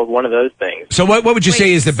 ketoconazole, one of those things. So what would you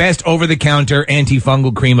say is the best over-the-counter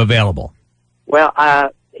antifungal cream available? Well,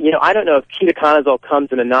 I don't know if ketoconazole comes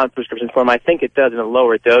in a non-prescription form. I think it does in a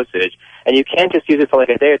lower dosage. And you can't just use it for like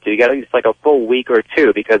a day or two. You got to use like a full week or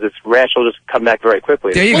two because this rash will just come back very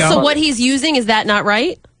quickly. There you go. So what he's using, is that not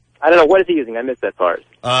right? I don't know. What is he using? I missed that part.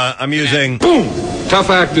 I'm using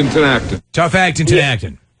Tough-actin Tinactin. Tough-actin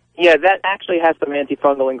Tinactin. Yeah, that actually has some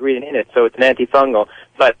antifungal ingredient in it, so it's an antifungal.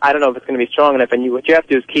 But I don't know if it's going to be strong enough. And what you have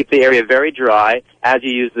to do is keep the area very dry as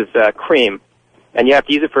you use this cream. And you have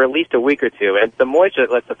to use it for at least a week or two. And the moisture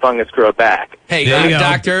lets the fungus grow back. Hey,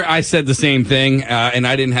 doctor, I said the same thing, and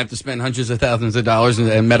I didn't have to spend hundreds of thousands of dollars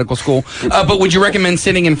in medical school. But would you recommend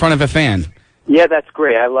sitting in front of a fan? Yeah, that's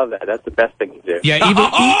great. I love that. That's the best thing to do.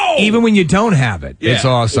 Yeah, even when you don't have it, it's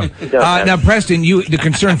awesome. Now, Preston, the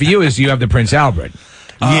concern for you is you have the Prince Albert.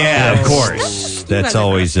 Yeah, of course. That's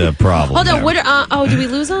always a problem. Hold on. Did we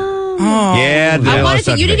lose him? Yeah. I wanted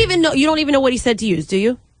to. You didn't even know. You don't even know what he said to use, do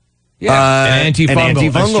you? An antifungal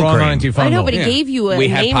cream. Antifungal. I know, but he gave you a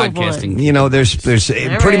name of one. You know, there's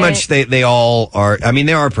pretty much they all are. I mean,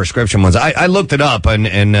 there are prescription ones. I looked it up and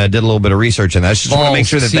did a little bit of research on that. I just want to make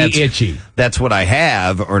sure that's what I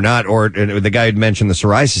have or not. Or the guy had mentioned the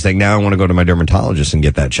psoriasis thing. Now I want to go to my dermatologist and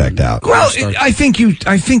get that checked out. Well, I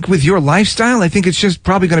think with your lifestyle, I think it's just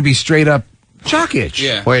probably going to be straight up chalk itch.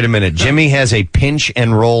 Yeah. Wait a minute. Jimmy has a pinch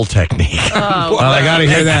and roll technique. Oh, well, I got to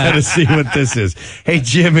hear that. I got to see what this is. Hey,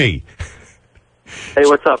 Jimmy. Hey,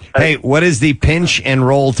 what's up? Hey, what is the pinch and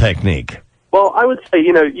roll technique? Well, I would say,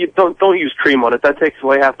 you don't use cream on it. That takes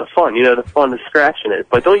away half the fun. The fun is scratching it.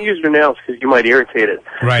 But don't use your nails because you might irritate it.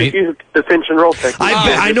 Right. Just use the pinch and roll technique.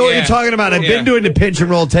 I know what you're talking about. I've been doing the pinch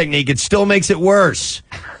and roll technique. It still makes it worse.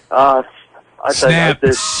 Snap.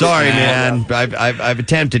 Sorry, man. I've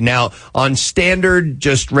attempted. Now, on standard,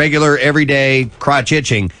 just regular, everyday crotch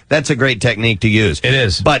itching, that's a great technique to use. It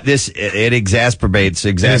is. But it exacerbates.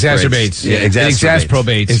 It exacerbates.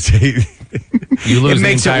 You lose it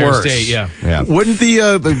makes the entire it worse. state, yeah. Wouldn't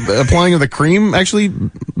the applying of the cream actually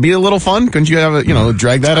be a little fun? Couldn't you have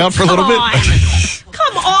drag that out for a little bit?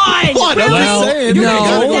 Come on! What? Really? I'm just saying.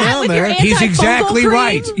 No. He's exactly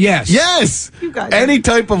right. Yes. Yes. Any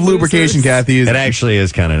type of lubrication, Kathy. It actually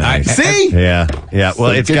is kind of nice. See? Yeah.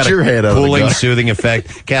 Well, it's got your head a out of the cooling, gutter. soothing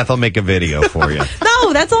effect. Kath, I'll make a video for you.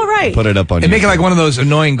 No, that's all right. Put it up on And make it like one of those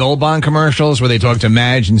annoying Gold Bond commercials where they talk to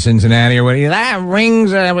Madge in Cincinnati or whatever. That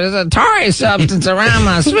rings a tarry substance around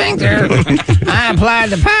my sphincter. I applied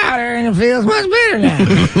the powder and it feels much better now.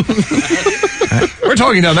 We're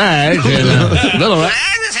talking to Madge. I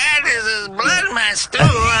just had this blood in my stool and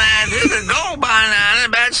I did a Gold Bond on it,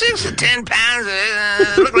 about 6 to 10 pounds of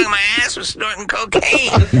it. It looked like my ass was snorting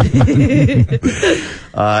cocaine.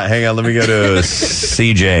 Hang on, let me go to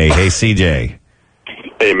CJ. Hey, CJ.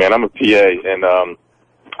 Hey, man, I'm a PA, and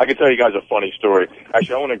I can tell you guys a funny story.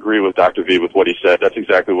 Actually, I want to agree with Dr. V with what he said. That's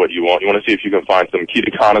exactly what you want. You want to see if you can find some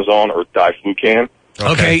ketoconazole or diflucan.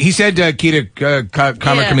 Okay, he said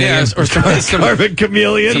Karma Chameleon. Or Karma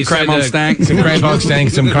Chameleon. Some Cranbone Stank. Some Cranbone Stank,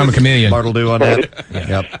 some Karma Chameleon. Bartle do on that.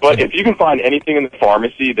 Yep. But if you can find anything in the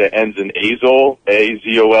pharmacy that ends in azole,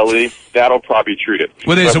 A-Z-O-L-E, that'll probably treat it.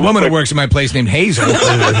 Well, there's a woman who works in my place named Hazel.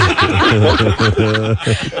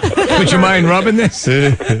 Would you mind rubbing this? All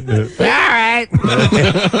right.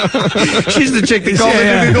 She's the chick that called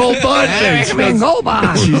me the Gold Bond thing. Gold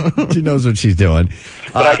Bond. She knows what she's doing.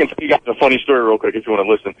 But I can tell you guys a funny story real quick if you want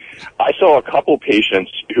to listen. I saw a couple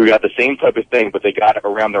patients who got the same type of thing, but they got it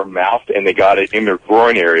around their mouth and they got it in their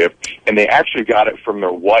groin area, and they actually got it from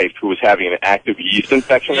their wife who was having an active yeast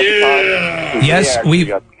infection at the time. Yes,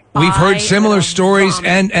 we've heard similar stories,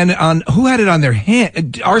 and on who had it on their hand?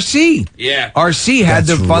 RC. Yeah. RC had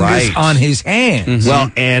the fungus on his hand. Mm-hmm.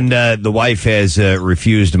 Well, and the wife has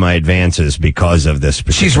refused my advances because of this.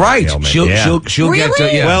 She's right. Ailment. She'll Really?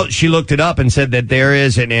 get. Well, she looked it up and said that there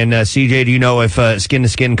is, and CJ, do you know if skin to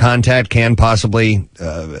skin contact can possibly,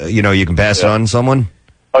 you can pass it on to someone?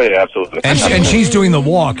 Oh yeah, absolutely. And she's doing the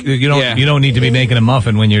walk. You don't need to be making a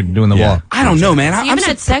muffin when you're doing the walk. I don't know, man. You haven't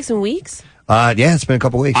had sex in weeks? Yeah, it's been a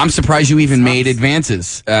couple weeks. I'm surprised you even made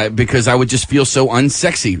advances because I would just feel so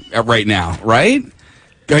unsexy right now, right?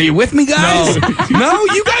 Are you with me, guys? No,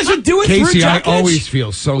 you guys are doing Casey, I always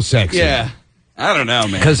feel so sexy. Yeah. I don't know,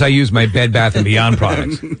 man. Because I use my Bed Bath & Beyond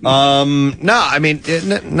products. No, I mean,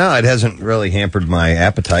 it hasn't really hampered my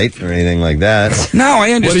appetite or anything like that. No,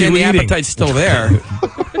 I understand the appetite's still there.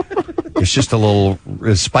 It's just a little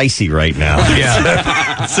spicy right now.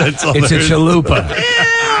 Yeah. It's a chalupa.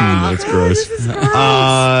 That's gross.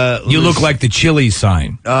 You look like the chili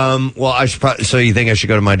sign. Well, I should probably, so you think I should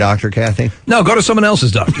go to my doctor, Kathy? No, go to someone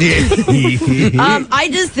else's doctor. I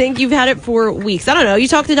just think you've had it for weeks. I don't know. You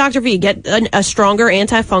talk to Dr. V, get a stronger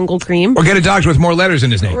antifungal cream. Or get a doctor with more letters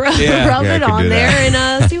in his name. Rub it on there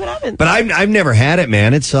and see what happens. But I've never had it,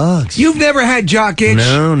 man. It sucks. You've never had jock itch?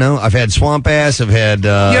 No. I've had swamp ass. I've had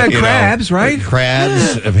crabs, right?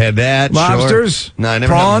 Crabs. I've had that. Lobsters. Sure. No, I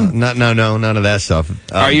never. Prawn. No, none of that stuff.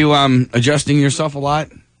 Are you adjusting yourself a lot?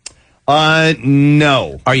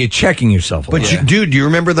 No. Are you checking yourself a lot? But dude, do you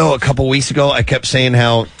remember though? A couple weeks ago, I kept saying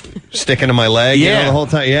how sticking to my leg. The whole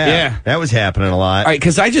time. Yeah, that was happening a lot. All right,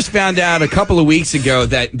 because I just found out a couple of weeks ago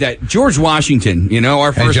that George Washington,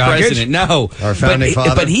 our first president, our founding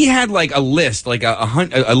father, but he had like a list, like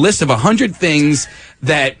a list of 100 things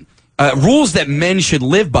that. Rules that men should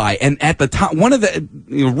live by, and at the top, one of the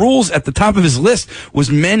rules at the top of his list was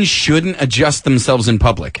men shouldn't adjust themselves in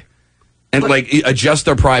public, and adjust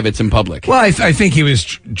their privates in public. Well, I think he was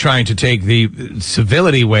trying to take the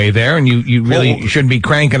civility way there, and you really shouldn't be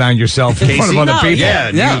cranking on yourself in front of other people.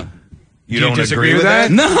 Yeah. You don't agree with that?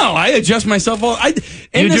 No, I adjust myself all.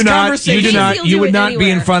 You would not be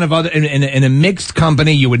in front of other in a mixed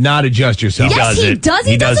company. You would not adjust yourself. Yes, he does.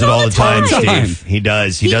 He does it all the time, Steve. He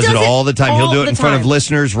does. He does it all the time. He'll do it in front of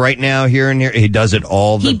listeners right now, here and here. He does it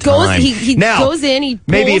all the time. He goes in. He pulls.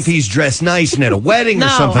 Maybe if he's dressed nice and at a wedding or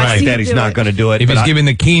something like that, he's not going to do it. If he's giving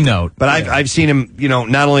the keynote. But I've seen him,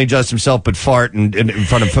 not only adjust himself, but fart in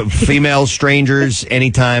front of female strangers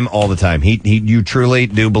anytime, all the time. You truly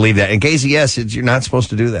do believe that. And Casey, yes, you're not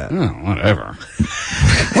supposed to do that. Oh, whatever.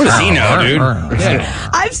 What does he know, dude? Yeah.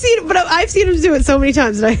 I've seen him do it so many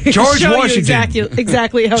times. And George Washington.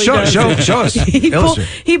 Exactly how he does. Show us.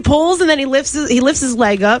 He pulls and then he lifts his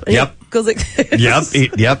leg up. And yep. Goes like.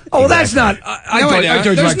 Yep. Oh, that's not.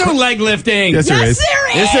 There's no leg lifting. Yes, there is.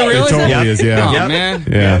 Is there really? It totally is. Yeah. Oh, man.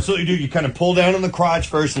 Yeah. You absolutely do. You kind of pull down on the crotch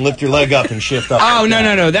first and lift your leg up and shift up. Oh,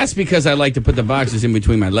 no. That's because I like to put the boxes in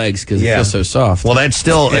between my legs because it feels so soft. Well, that's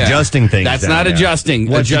still adjusting things. That's not adjusting.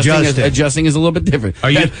 What's adjusting? Adjusting is a little bit different.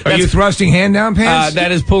 Are you thrusting hand down pants?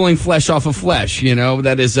 That is pulling flesh off of flesh.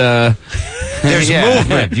 That is. There's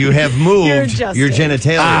movement. You have moved your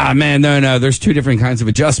genitalia. Ah, man, no. There's two different kinds of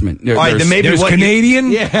adjustment. All right, then maybe there's Canadian.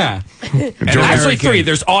 Yeah. Actually, three.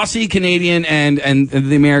 There's Aussie, Canadian, and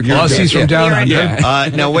the American. Aussies from down under. Yeah.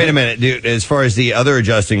 Now, wait a minute, dude. As far as the other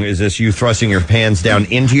adjusting, is this you thrusting your pants down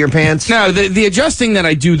into your pants? No, the adjusting that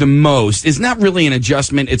I do the most is not really an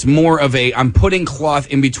adjustment. It's more of I'm putting cloth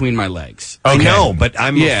in between my legs. Okay. No, but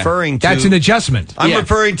I'm referring to... That's an adjustment. I'm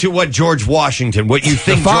referring to what George Washington, what you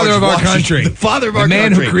think the father George of our Washington, country. The father of our country. The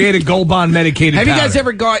man who created Gold Bond medicated Have powder. you guys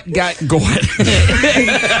ever got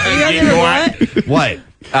What?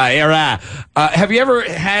 Have you ever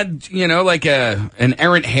had, like an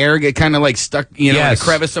errant hair get kind of like stuck, in a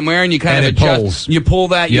crevice somewhere, and you kind of adjust? Pulls. You pull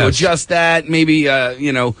that, you adjust that. Maybe a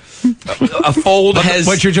fold has.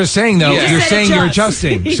 What you're just saying, though, you're saying you're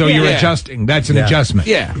adjusting, so you're adjusting. That's an adjustment.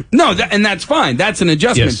 Yeah, no, and that's fine. That's an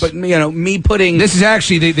adjustment. But me putting this is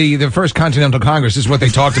actually the first Continental Congress. This is what they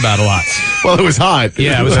talked about a lot. Well, it was hot.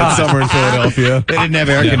 Yeah, it was hot. Summer in Philadelphia. They didn't have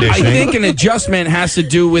air conditioning. I think an adjustment has to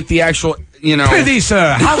do with the actual. Prithee,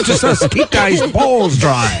 sir, how does us keep guys' balls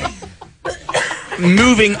dry?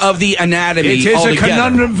 Moving of the anatomy. It is altogether. a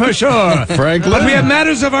conundrum for sure, Franklin. But we have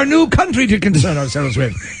matters of our new country to concern ourselves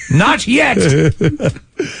with. Not yet.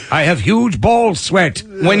 I have huge ball sweat.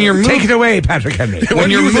 When you're take it away, Patrick Henry. When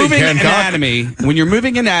you're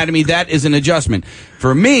moving anatomy, that is an adjustment.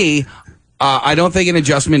 For me. I don't think an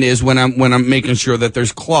adjustment is when I'm making sure that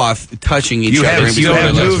there's cloth touching each other. You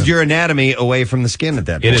have moved your anatomy away from the skin at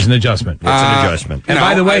that point. It is an adjustment. It's an adjustment. And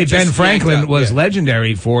by the way, Ben Franklin was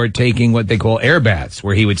legendary for taking what they call air baths,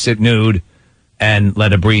 where he would sit nude and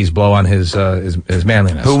let a breeze blow on his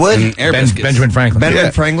manliness. Who would? Benjamin Franklin.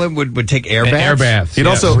 Benjamin Franklin would take air baths? Air baths. He'd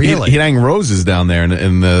also he'd hang roses down there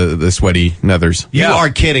in the sweaty nethers. You are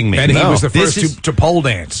kidding me. And he was the first to pole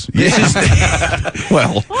dance.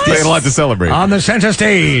 Well, they had a lot to celebrate. On the center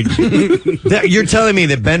stage. You're telling me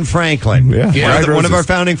that Ben Franklin, one of our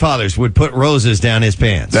founding fathers, would put roses down his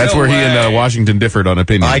pants. That's where he and Washington differed on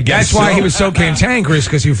opinion. I guess That's why he was so cantankerous,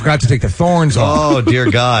 because he forgot to take the thorns off. Oh, dear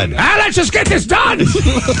God. Let's just get this done! And then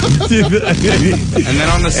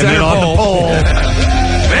on the center pole,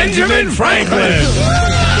 Benjamin Franklin!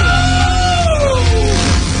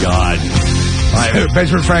 God.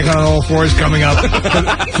 Benjamin Franklin on all fours coming up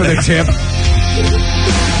for the tip.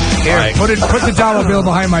 Here, put the dollar bill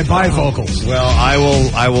behind my bifocals. Well,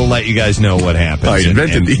 I will let you guys know what happens and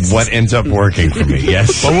what ends up working for me.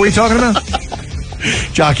 Yes. What were we talking about?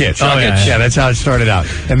 Jock itch. Yeah, that's how it started out.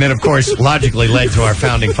 And then, of course, logically led to our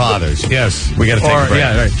founding fathers. Yes. We got to take a break.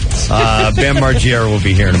 Yeah, right. Ben Margera will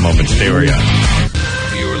be here in a moment. Stay where you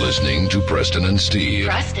are. You're listening to Preston and Steve.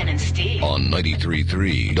 Preston and Steve. On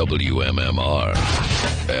 93.3 WMMR.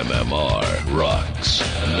 MMR rocks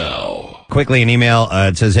now. Quickly, an email.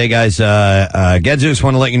 It says, hey, guys, Gadzooks,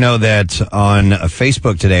 want to let you know that on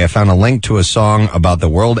Facebook today, I found a link to a song about the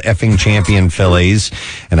world effing champion Phillies,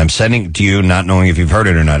 and I'm sending it to you, not knowing if you've heard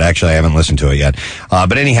it or not. Actually, I haven't listened to it yet.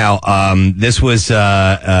 But anyhow, this was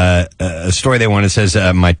a story they wanted. It says,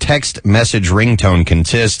 my text message ringtone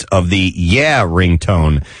consists of the yeah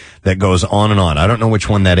ringtone that goes on and on. I don't know which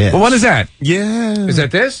one that is. Well, what is that? Yeah. Is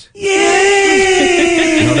that this?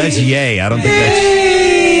 Yeah. No, that's yay. I don't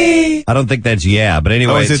think that's yeah. But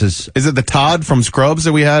anyway, is it the Todd from Scrubs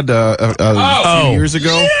that we had a few years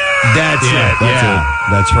ago? Yeah. That's it.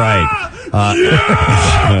 That's right. I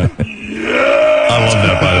love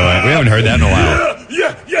that, by the way. We haven't heard that in a while.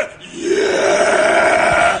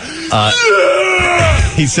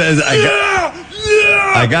 He says,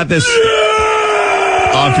 I got this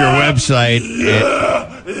off your website.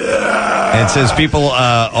 It says people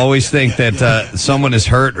always think that someone is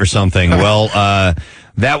hurt or something. Well,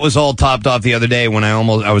 that was all topped off the other day when I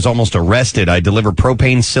was almost arrested. I deliver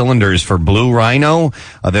propane cylinders for Blue Rhino.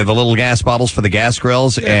 They're the little gas bottles for the gas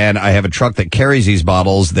grills, and I have a truck that carries these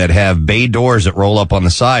bottles that have bay doors that roll up on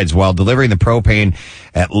the sides. While delivering the propane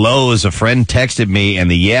at Lowe's, a friend texted me,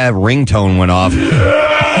 and the yeah ringtone went off. And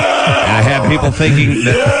I had people thinking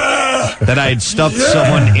that I had stuffed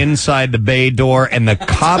someone inside the bay door, and the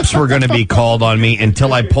cops were going to be called on me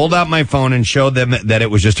until I pulled out my phone and showed them that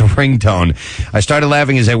it was just a ringtone. I started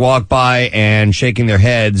laughing as they walked by and shaking their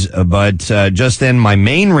heads, but just then my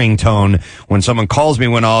main ringtone, when someone calls me,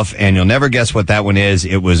 went off, and you'll never guess what that one is.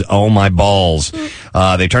 It was Oh My Balls.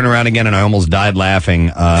 They turned around again, and I almost died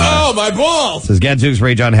laughing. Oh, my balls! Says Gadzooks,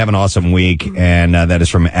 Ray John, have an awesome week, and that is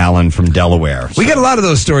from Alan from Delaware. We get a lot of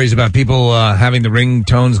those stories about people having the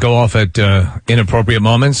ringtones go off at inappropriate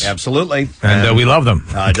moments. Absolutely. And we love them.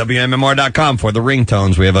 WMMR.com for the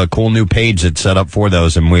ringtones. We have a cool new page that's set up for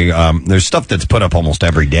those, and we there's stuff that's put up almost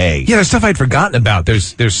every day. Yeah, there's stuff I'd forgotten about.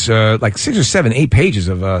 There's like 6 or 7, 8 pages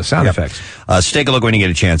of sound effects. So take a look when you get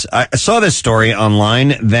a chance. I saw this story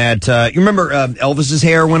online that, you remember Elvis's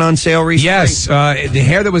hair went on sale recently? Yes, the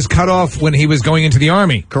hair that was cut off when he was going into the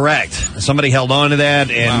Army. Correct. Somebody held on to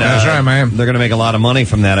that, and that's right, man. They're going to make a lot of money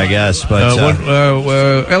from that, I guess. But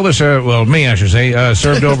Elvis, well, me, I should say,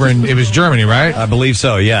 served over in, it was Germany, right? I believe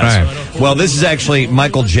so, yes. Right. Well, this is actually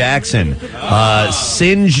Michael Jackson.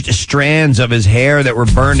 Singed strands of his hair that were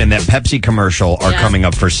burned in that Pepsi commercial are coming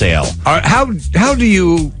up for sale. How do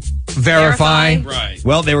you verify? Right.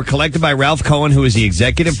 Well, they were collected by Ralph Cohen, who is the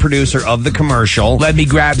executive producer of the commercial. Let me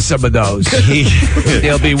grab some of those.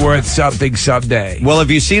 They'll be worth something someday. Well, if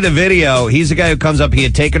you see the video, he's the guy who comes up. He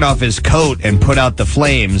had taken off his coat and put out the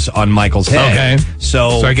flames on Michael's head. Okay.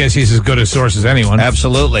 So I guess he's as good a source as anyone.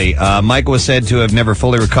 Absolutely. Michael was said to have never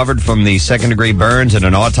fully recovered from the second-degree burns, and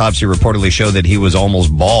an autopsy reportedly showed that he was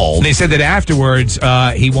almost bald. And they said that afterwards,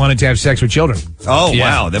 he wanted to have sex with children. Oh, yeah.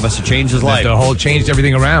 Wow. That must have changed his life. The whole changed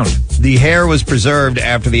everything around. The hair was preserved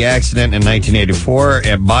after the accident in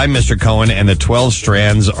 1984 by Mr. Cohen, and the 12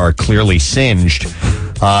 strands are clearly singed.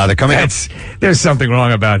 They're coming up. There's something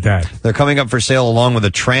wrong about that. They're coming up for sale along with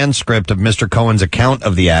a transcript of Mr. Cohen's account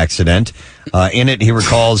of the accident. In it, he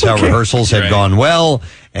recalls how rehearsals had gone well,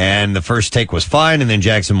 and the first take was fine, and then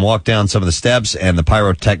Jackson walked down some of the steps, and the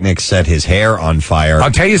pyrotechnics set his hair on fire.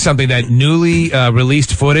 I'll tell you something, that newly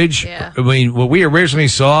released footage, I mean, what we originally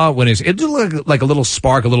saw, it looked like a little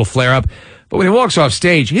spark, a little flare-up, but when he walks off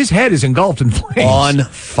stage, his head is engulfed in flames. On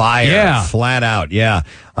fire. Yeah. Flat out, yeah.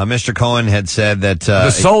 Mr. Cohen had said that the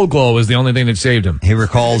soul glow was the only thing that saved him. He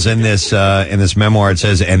recalls in this memoir, it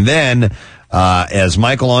says, and then As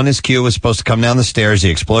Michael on his cue was supposed to come down the stairs, the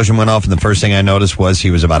explosion went off, and the first thing I noticed was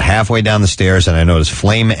he was about halfway down the stairs, and I noticed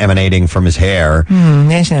flame emanating from his hair.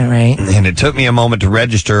 That's not right. And it took me a moment to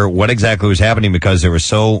register what exactly was happening because there were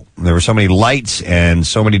so many lights and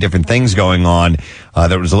so many different things going on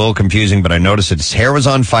that it was a little confusing, but I noticed that his hair was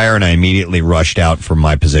on fire, and I immediately rushed out from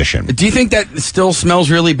my position. Do you think that still smells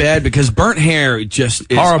really bad? Because burnt hair just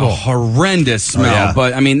is horrible, a horrendous smell. Oh, yeah.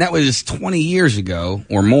 But, I mean, that was 20 years ago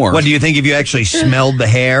or more. What, do you think if you actually smelled the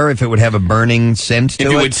hair, if it would have a burning scent to it?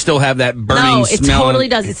 If it would still have that burning smell? No, it totally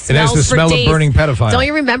does. It smells has the smell for days. of burning pedophile. Don't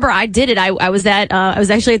you remember? I did it. I was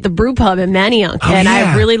actually at the brew pub in Manayunk, and I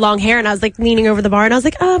have really long hair, and I was like leaning over the bar, and I was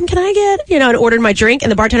like, can I get, and ordered my drink,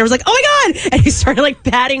 and the bartender was like, oh my God! And he started like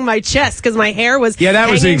patting my chest because my hair was that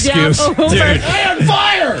was the excuse. Dude, I'm on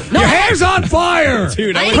fire! Your hair's on fire!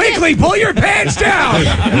 Dude, quickly pull your pants down!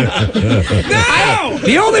 No!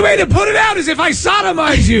 The only way to put it out is if I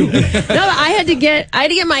sodomize you. No, I had to get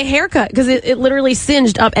my hair cut because it literally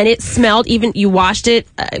singed up, and it smelled. Even you washed it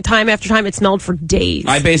time after time, it smelled for days.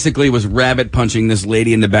 I basically was rabbit punching this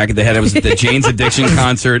lady in the back of the head. I was at the Jane's Addiction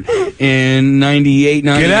concert in 98,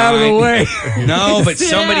 99. Get out of the way. No, but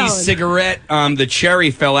somebody's cigarette, the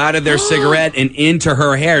cherry fell out of their cigarette and into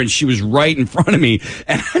her hair, and she was right in front of me.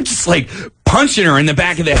 And I'm just like punching her in the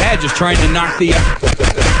back of the head, just trying to knock the...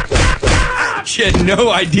 She had no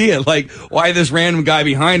idea, like, why this random guy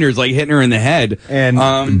behind her is, like, hitting her in the head.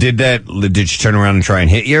 And did she turn around and try and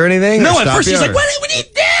hit you or anything? No, or at first she's like, what are you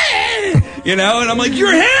doing? And I'm like,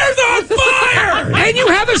 your hair's on fire! And you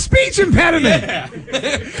have a speech impediment! Yeah.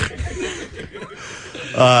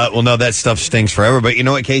 Well, no, that stuff stinks forever. But you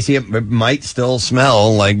know what, Casey? It might still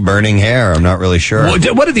smell like burning hair. I'm not really sure. What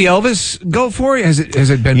did the Elvis go for? Has it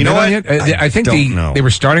been bid on yet? I think they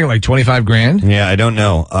were starting at like $25,000. Yeah, I don't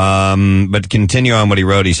know. But continue on what he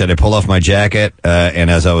wrote. He said, I pulled off my jacket,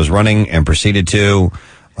 and as I was running and proceeded to...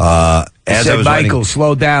 Michael,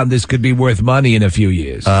 slow down. This could be worth money in a few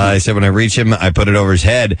years. I said, when I reach him, I put it over his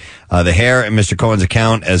head. The hair in Mr. Cohen's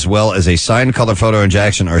account, as well as a signed color photo and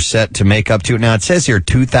Jackson, are set to make up to, now it says here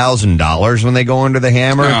 $2,000 when they go under the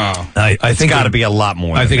hammer. Oh. I think it's got to be a lot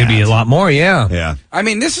more. I think it'd be a lot more, yeah. Yeah. I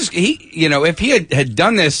mean, this is, if he had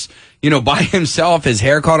done this, by himself, his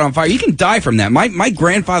hair caught on fire, you can die from that. My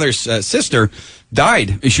grandfather's sister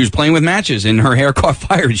died. She was playing with matches and her hair caught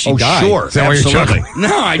fire and she died. Sure. Is that why you're chuckling? No,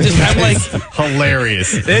 I'm like...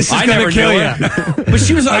 Hilarious. This is going to kill you. But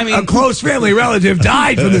she was, a close family relative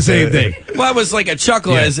died from the same thing. Well, it was like a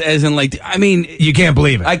chuckle as in like, you can't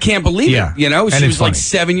believe it. I can't believe it. She was like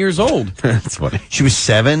 7 years old. That's funny. She was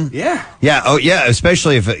 7? Yeah. Yeah. Oh, yeah.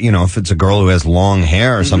 Especially if, if it's a girl who has long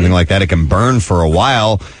hair or something like that, it can burn for a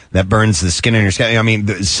while. That burns the skin on your scalp. I mean,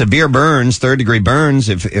 severe burns, 3rd-degree burns,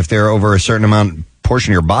 if they're over a certain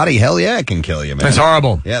portion of your body, hell yeah, it can kill you, man. That's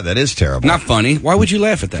horrible. Yeah, that is terrible. Not funny. Why would you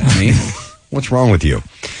laugh at that, I mean? What's wrong with you?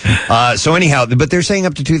 So anyhow, but they're saying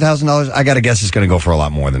up to $2,000. I got to guess it's going to go for a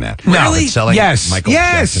lot more than that. Really? Selling Michael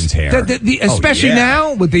Jackson's hair. Especially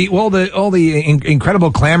now with all the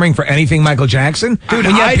incredible clamoring for anything Michael Jackson. Dude,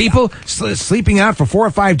 when you have people sleeping out for 4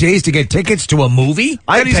 or 5 days to get tickets to a movie.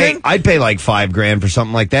 I'd pay like $5,000 for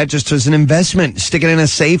something like that, just as an investment. Stick it in a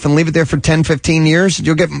safe and leave it there for 10, 15 years.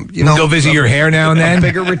 You'll get go visit your hair now and then. A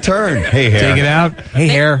bigger return. Hey hair, take it out. Hey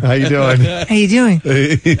hair, how you doing? How you doing?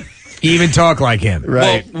 Even talk like him,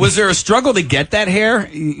 right? Well, was there a struggle to get that hair?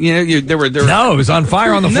 There were. No, it was on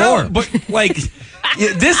fire on the floor. But like,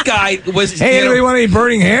 this guy was. Hey, anybody want any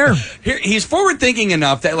burning hair? He's forward thinking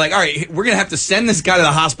enough that, like, all right, we're gonna have to send this guy to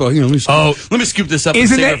the hospital. Let me scoop this up.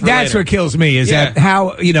 Isn't that's what kills me? Is that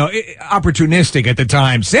how opportunistic at the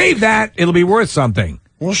time? Save that; it'll be worth something.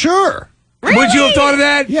 Well, sure. Really? Would you have thought of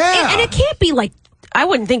that? Yeah. And it can't be like. I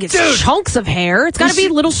wouldn't think it's chunks of hair. It's got to be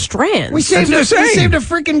little strands. We saved a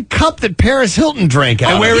freaking cup that Paris Hilton drank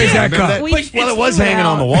out. And where is that cup? Well, it was hanging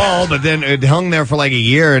on the wall, but then it hung there for like a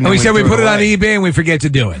year. And we said we put it on eBay and we forget to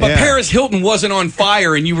do it. But Paris Hilton wasn't on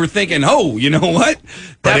fire, and you were thinking, oh, you know what?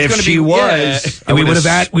 But if she was, we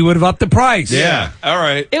would have upped the price. Yeah. All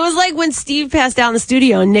right. It was like when Steve passed out in the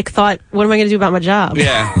studio and Nick thought, what am I going to do about my job?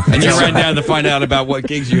 Yeah. And you ran down to find out about what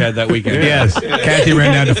gigs you had that weekend. Yes. Kathy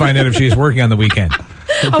ran down to find out if she was working on the weekend.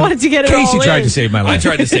 I wanted to get it Casey all tried in. to save my life. I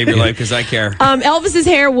tried to save your life because I care. Elvis's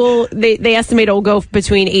hair they estimate it will go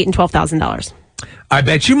between $8,000 and $12,000. I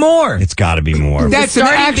bet you more. It's got to be more. That's the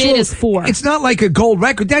starting bid is $4,000. It's not like a gold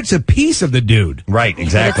record. That's a piece of the dude. Right,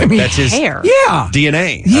 exactly. That's his hair. Yeah.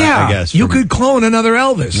 DNA. Yeah. I guess. You could clone another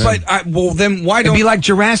Elvis. But, then why don't... It'd be like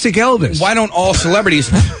Jurassic Elvis. Why don't all celebrities...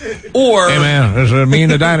 or... Hey, man, this is me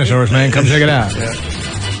and the dinosaurs, man. Come check it out.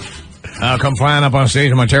 I'll come flying up on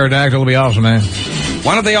stage with my pterodactyl. It'll be awesome, man.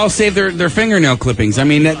 Why don't they all save their fingernail clippings? I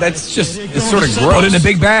mean, that's just it's sort of gross. Put it in a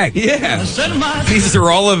big bag. Yeah. These are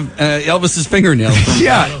all of Elvis's fingernails.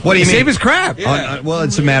 Yeah. What do you mean? Save his crap. Yeah. Well,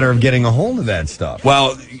 it's a matter of getting a hold of that stuff.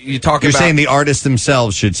 Well, you're saying the artists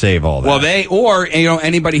themselves should save all that. Well,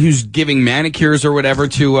 anybody who's giving manicures or whatever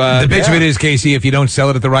to the bitch of it is, Casey, if you don't sell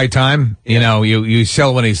it at the right time, you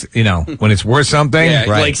sell when it's when it's worth something. Yeah,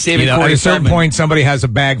 right. Like saving at a certain point, somebody has a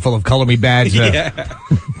bag full of Color Me Bads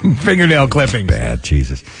fingernail clippings. Bad,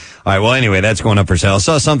 Jesus. All right, well, anyway, that's going up for sale. I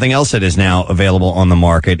saw something else that is now available on the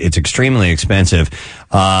market. It's extremely expensive.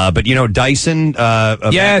 But Dyson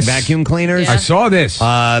vacuum cleaners? I saw this.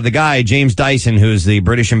 The guy, James Dyson, who's the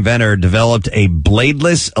British inventor, developed a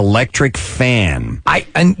bladeless electric fan.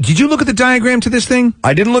 And did you look at the diagram to this thing?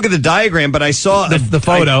 I didn't look at the diagram, but I saw the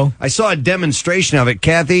photo. I saw a demonstration of it.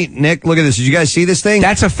 Kathy, Nick, look at this. Did you guys see this thing?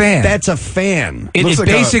 That's a fan. That's a fan. It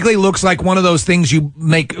basically looks like one of those things you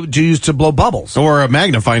use to blow bubbles. Or a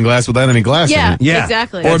magnifying glass without any glass in it. Yeah,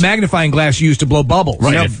 exactly. Or a magnifying glass used to blow bubbles.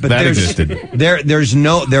 Right, but that existed.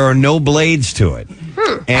 There are no blades to it.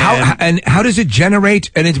 How does it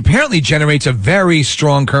generate? And it apparently generates a very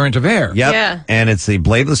strong current of air. Yep. Yeah. And it's the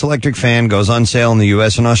bladeless electric fan, goes on sale in the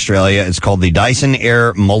U.S. and Australia. It's called the Dyson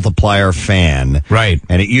Air Multiplier Fan. Right.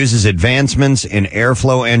 And it uses advancements in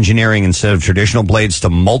airflow engineering instead of traditional blades to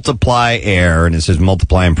multiply air, and it says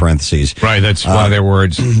multiply in parentheses. Right, that's one of their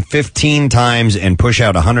words. 15 times and push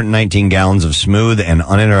out 119 gallons of smooth and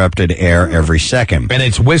uninterrupted air every second. And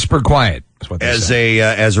it's whisper quiet. As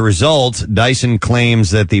a result, Dyson claims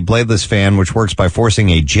that the bladeless fan, which works by forcing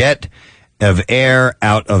a jet of air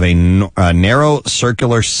out of a narrow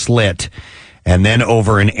circular slit and then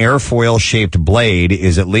over an airfoil-shaped blade,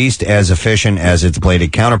 is at least as efficient as its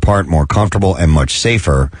bladed counterpart, more comfortable, and much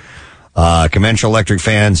safer. Conventional electric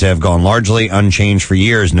fans have gone largely unchanged for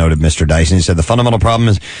years, noted Mr. Dyson. He said the fundamental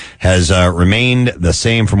problem has remained the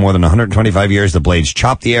same for more than 125 years. The blades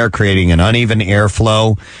chop the air, creating an uneven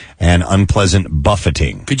airflow and unpleasant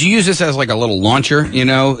buffeting. Could you use this as like a little launcher,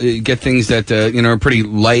 get things that, are pretty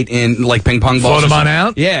light in, like ping pong balls? Float them on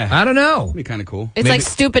out? Yeah. I don't know. That'd be kind of cool. It's like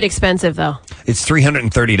stupid expensive, though. It's $330.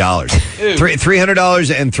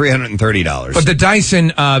 $300 and $330. But the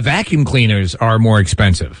Dyson vacuum cleaners are more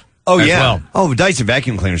expensive. Oh, yeah. Well. Oh, Dyson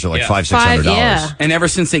vacuum cleaners are like $500-$600. Yeah. And ever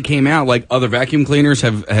since they came out, like other vacuum cleaners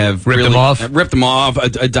have ripped them off,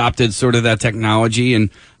 adopted sort of that technology.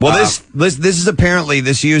 And well, this is apparently,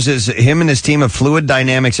 this uses him and his team of fluid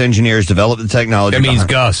dynamics engineers developed the technology. That means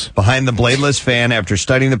Gus. Behind the bladeless fan after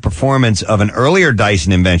studying the performance of an earlier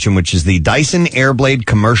Dyson invention, which is the Dyson Airblade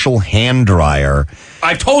commercial hand dryer.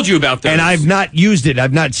 I've told you about this. And I've not used it.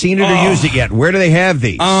 I've not seen it or used it yet. Where do they have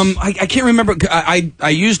these? I can't remember. I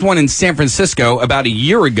used one in San Francisco about a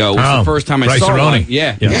year ago. It was the first time I saw one.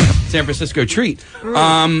 Yeah. San Francisco treat.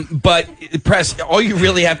 But Press, all you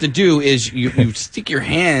really have to do is you stick your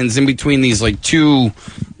hands in between these like two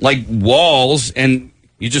like walls, and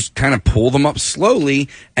you just kind of pull them up slowly,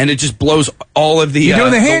 and it just blows all of the you're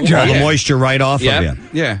doing the hand all the moisture right off of you.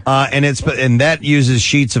 Yeah. And that uses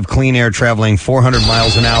sheets of clean air traveling 400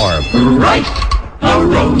 miles an hour. Right. A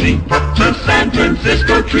rolling to San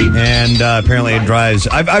Francisco treat. And apparently it drives.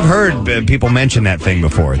 I've heard people mention that thing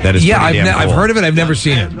before. That is I've heard of it. I've never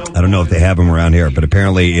seen it. I don't know if they have them around here, but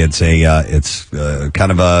apparently it's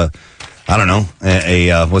kind of a. I don't know.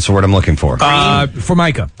 What's the word I'm looking for?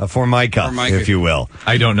 Formica. A formica, if you will.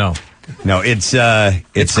 I don't know. No, it's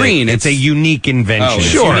green. It's a unique invention.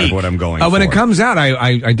 Sure. Is what I'm going for. When it comes out,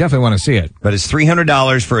 I definitely want to see it. But it's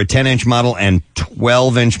 $300 for a 10-inch model, and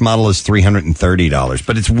 12-inch model is $330.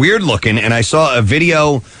 But it's weird looking, and I saw a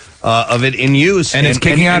video of it in use. And it's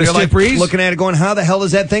kicking out a stiff breeze? Looking at it going, how the hell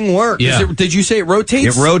does that thing work? Yeah. Did you say it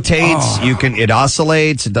rotates? It rotates. It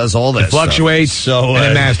oscillates. It does all this. It fluctuates. So,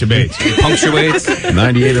 and it masturbates. It punctuates.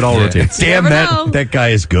 98, it all rotates. Damn, that guy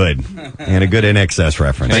is good. And a good NXS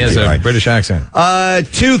reference. He has a British accent.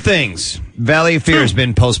 Two things. Valley of Fear has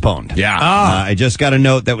been postponed. Yeah. I just got a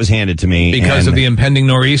note that was handed to me. Because of the impending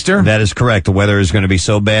nor'easter? That is correct. The weather is going to be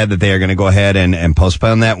so bad that they are going to go ahead and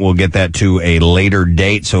postpone that. We'll get that to a later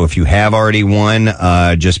date. So if you have already won,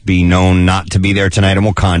 just be known not to be there tonight, and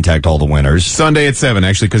we'll contact all the winners. Sunday at 7,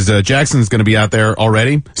 actually, because Jackson's going to be out there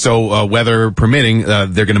already. So weather permitting,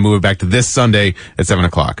 they're going to move it back to this Sunday at 7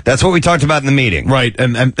 o'clock. That's what we talked about in the meeting. Right.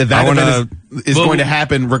 And that event is going to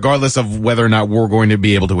happen regardless of whether or not we're going to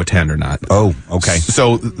be able to attend or not. Oh, okay.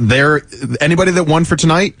 So anybody that won for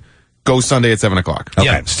tonight, go Sunday at 7 o'clock. Okay.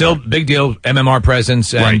 Yeah, still big deal. MMR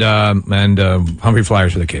presents and Humphrey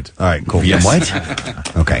Flyers for the kids. All right, cool. Yes.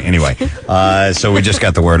 What? Okay, anyway. So we just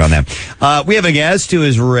got the word on that. We have a guest who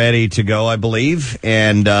is ready to go, I believe,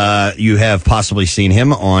 and you have possibly seen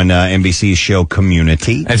him on NBC's show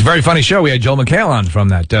Community. It's a very funny show. We had Joel McHale on from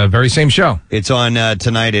that very same show. It's on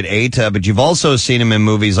tonight at 8, but you've also seen him in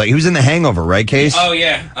movies like, he was in The Hangover, right, Case? Oh,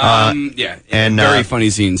 yeah. Yeah. And very funny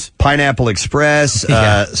scenes. Pineapple Express,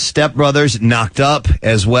 Step Brothers, Knocked Up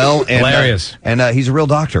as well. And, hilarious. And he's a real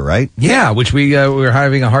doctor, right? Yeah, which we were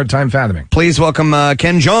having a hard time fathoming. Please welcome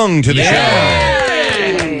Ken Jeong to the show.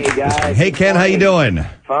 Hey, guys. Hey, Ken, how you doing?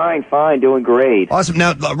 Fine, doing great. Awesome.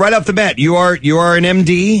 Now, right off the bat, you are an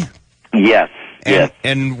MD? Yes. Yes.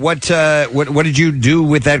 And what did you do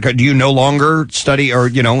with that? Do you no longer study or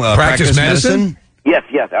practice medicine? Yes.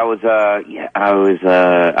 I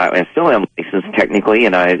still am licensed technically,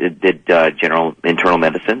 and I did internal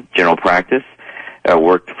medicine, general practice. I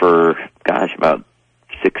worked for about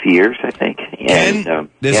 6 years, I think. And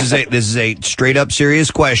this is a straight up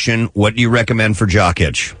serious question. What do you recommend for jock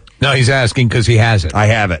itch? No, he's asking because he has it. I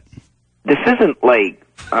have it. This isn't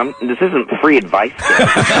this isn't free advice.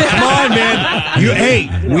 Come on, man.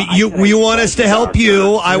 You want us to help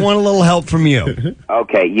you. I want a little help from you.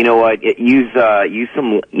 Okay, you know what? Use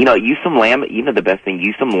some the best thing,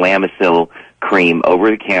 use some Lamisil cream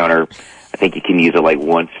over the counter. I think you can use it like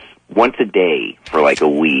once a day for like a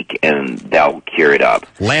week, and that'll cure it up.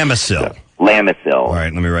 Lamisil. Lamisil. All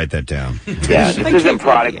right, let me write that down. Yeah, this isn't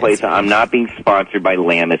product placement. I'm not being sponsored by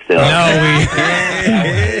Lamisil. No,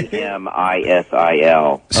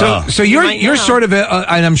 Lamisil. So you're sort of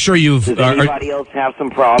and I'm sure you've. Does anybody else have some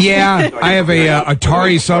problems? Yeah, I have a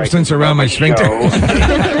tarry substance around my sphincter.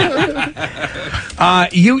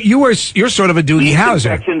 You're sort of a Doogie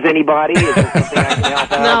Howser. Infections, anybody? Is there something I can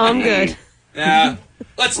help out? No, I'm good. Yeah.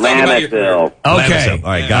 Let's talk about your Okay.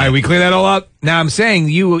 All right, we clear that all up. Now I'm saying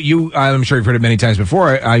you. I'm sure you've heard it many times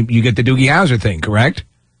before. You get the Doogie Howser thing, correct?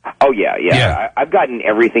 Oh yeah. I've gotten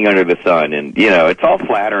everything under the sun, and it's all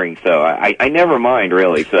flattering. So I never mind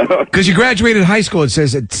really. So because you graduated high school, it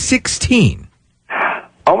says at 16.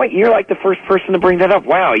 Oh wait, you're like the first person to bring that up.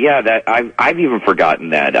 Wow, yeah, that I've even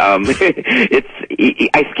forgotten that. I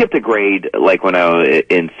skipped a grade like when I was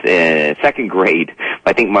in second grade.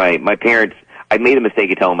 I think my parents. I made a mistake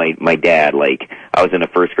of telling my dad, like, I was in a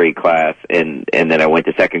first grade class, and then I went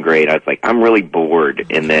to second grade. I was like, I'm really bored.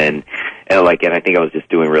 And I think I was just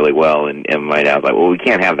doing really well. And my dad was like, well, we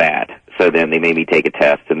can't have that. So then they made me take a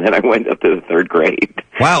test, and then I went up to the third grade.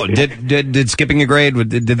 Wow. Did skipping a grade,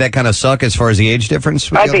 did that kind of suck as far as the age difference?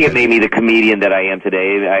 I think it made me the comedian that I am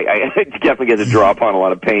today. I definitely get to draw upon a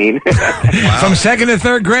lot of pain. Wow. From second to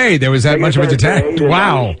third grade, there was that much of a detect.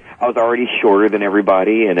 Wow. I was already shorter than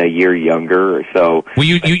everybody and a year younger, so. Well,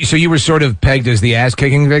 so you were sort of pegged as the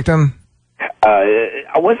ass-kicking victim?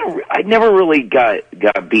 I never really got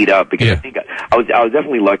beat up because I think I was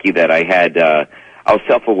definitely lucky that I had, I was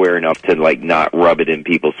self-aware enough to like not rub it in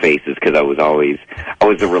people's faces because I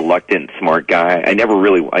was a reluctant smart guy. I never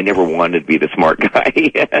wanted to be the smart guy.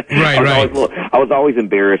 I was always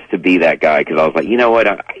embarrassed to be that guy because I was like, you know what?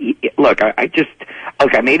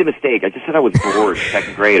 I made a mistake. I just said I was bored in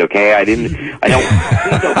second grade. Okay, please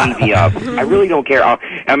don't beat me up. I really don't care. I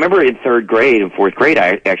remember in third grade and fourth grade,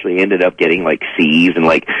 I actually ended up getting like C's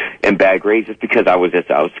and bad grades just because I was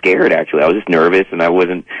scared. Actually, I was just nervous and I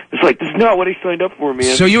wasn't. It's like this is not what I signed up for,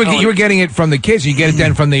 man. So you were getting it from the kids. You get it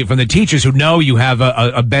then from the teachers who know you have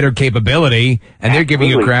a better capability and they're giving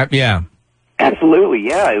you crap. Yeah. Absolutely,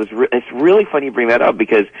 yeah. It's really funny you bring that up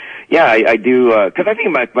because, I do, because I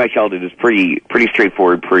think my childhood is pretty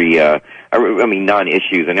straightforward,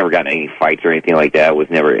 non-issues. I never got in any fights or anything like that. It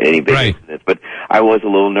was never any big incidents, but I was a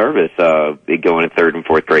little nervous, going to third and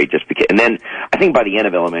fourth grade just because, and then I think by the end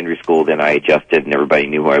of elementary school, then I adjusted and everybody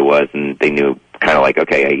knew who I was and they knew kind of like,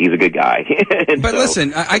 okay, he's a good guy. But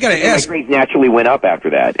listen, I got to ask. My grades naturally went up after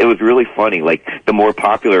that. It was really funny. Like, the more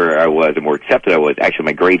popular I was, the more accepted I was, actually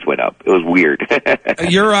my grades went up. It was weird.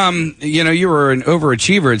 You were an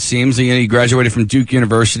overachiever, it seems. You graduated from Duke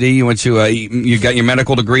University. You went to, you got your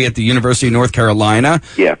medical degree at the University of North Carolina.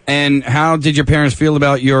 Yeah. And how did your parents feel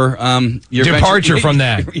about your departure from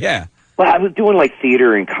that? Yeah. Well, I was doing like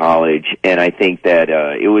theater in college, and I think that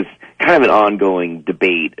it was kind of an ongoing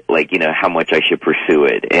debate, like, how much I should pursue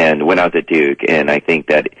it. And when I was at Duke, and I think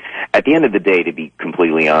that at the end of the day, to be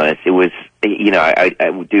completely honest, it was,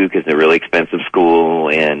 Duke is a really expensive school,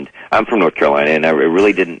 and I'm from North Carolina, and I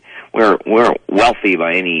really didn't, we weren't wealthy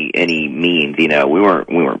by any means, we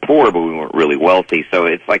weren't poor, but we weren't really wealthy. So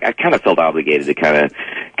it's like, I kind of felt obligated to kind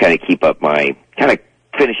of keep up my, kind of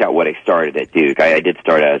finish out what I started at Duke. I did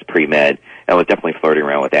start out as pre-med. I was definitely flirting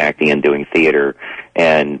around with acting and doing theater,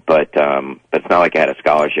 but it's not like I had a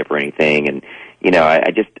scholarship or anything. And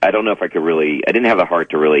I don't know if I could really. I didn't have the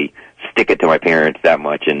heart to really stick it to my parents that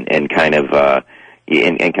much and kind of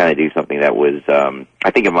do something that was,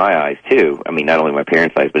 I think in my eyes too. I mean, not only my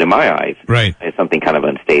parents' eyes, but in my eyes, right? It's something kind of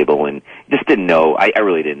unstable, and just didn't know. I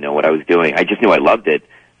really didn't know what I was doing. I just knew I loved it.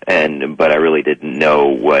 But I really didn't know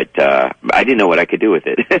what I didn't know what I could do with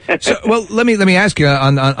it. So, well, let me ask you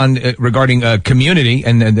on regarding Community,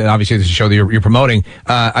 and obviously this is a show that you're promoting.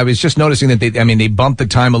 I was just noticing that they bumped the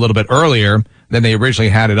time a little bit earlier than they originally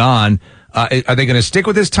had it on. Are they going to stick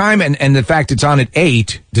with this time? And the fact it's on at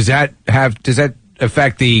 8, does that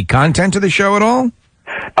affect the content of the show at all?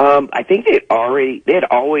 I think they had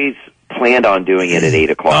always planned on doing it at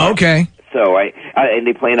 8:00. Oh, okay. So and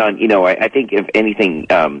they plan on, I think if anything,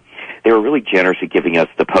 they were really generous at giving us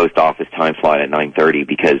the post office time slot at 9:30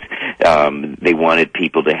 because they wanted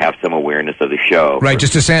people to have some awareness of the show. Right,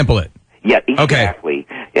 just to sample it. Yeah, exactly.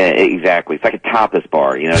 Okay. Exactly. It's like a tapas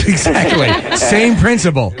bar, Exactly. Same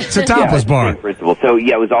principle. It's a tapas bar. Same principle. So,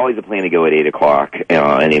 it was always a plan to go at 8:00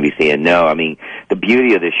 on ABC. And no, I mean, the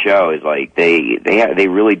beauty of this show is like they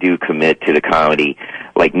really do commit to the comedy.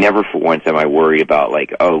 Like, never for once am I worried about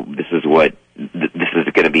like, oh, this is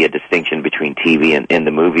going to be a distinction between TV and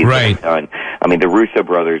the movies. Right. I mean, the Russo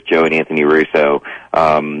brothers, Joe and Anthony Russo,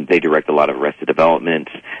 they direct a lot of Arrested Development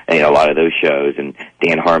and a lot of those shows. And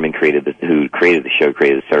Dan Harmon who created the show,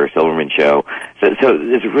 created the Sarah Silverman show. So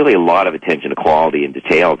there's really a lot of attention to quality and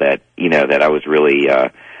detail that I was really.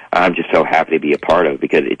 I'm just so happy to be a part of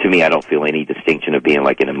because to me, I don't feel any distinction of being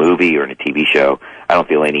like in a movie or in a TV show. I don't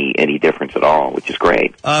feel any difference at all, which is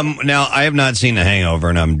great. Now, I have not seen The Hangover,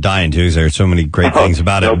 and I'm dying to because there are so many great things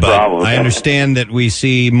about no it. But problem. I understand that we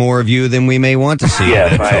see more of you than we may want to see.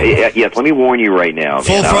 Yes, yes. Let me warn you right now.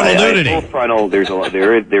 Full frontal nudity. Full frontal.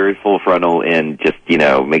 There is full frontal, and just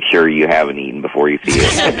make sure you haven't eaten before you see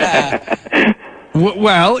it.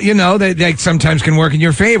 Well, they sometimes can work in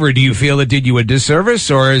your favor. Do you feel it did you a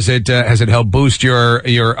disservice, or has it helped boost your?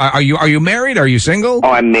 Are you married? Are you single? Oh,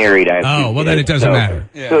 I'm married. I have well, then it doesn't matter.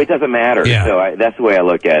 So it doesn't matter. Yeah. So that's the way I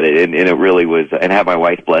look at it, and it really was. And I have my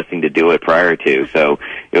wife's blessing to do it prior to, so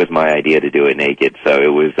it was my idea to do it naked. So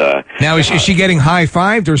it was. Now is she getting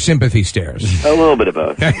high-fived or sympathy stares? A little bit of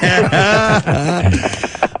both.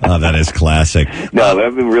 Oh, that is classic. No, but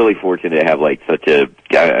I've been really fortunate to have like such a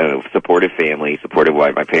supportive family, supportive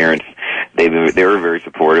wife. My parents, they were very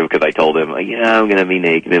supportive because I told them, I'm going to be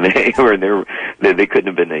naked in the Hangover, and they couldn't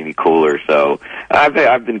have been any cooler. So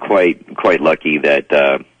I've been quite lucky that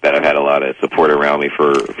I've had a lot of support around me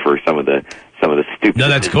for some of the stupid. No,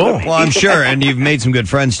 that's cool. Well, I'm sure, and you've made some good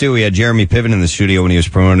friends too. We had Jeremy Piven in the studio when he was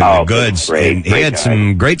promoting The Goods, and he had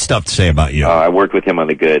some great stuff to say about you. I worked with him on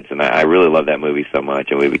The Goods, and I really love that movie so much,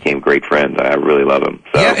 and we became great friends. I really love him.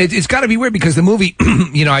 So. Yeah, it's got to be weird because the movie,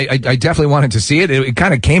 I definitely wanted to see it. It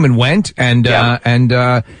kind of came and went, and it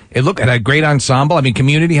had a great ensemble. I mean,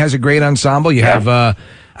 Community has a great ensemble. You have. I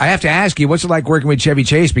have to ask you, what's it like working with Chevy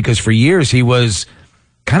Chase? Because for years he was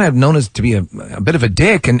kind of known as to be a bit of a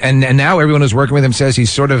dick, and now everyone who's working with him says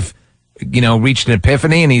he's sort of, reached an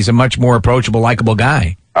epiphany, and he's a much more approachable, likable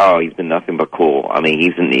guy. Oh, he's been nothing but cool. I mean,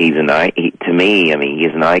 to me, I mean,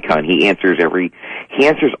 he's an icon. He answers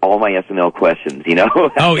all my SNL questions,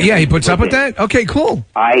 Oh, yeah, he puts up with that? Okay, cool.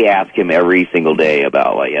 I ask him every single day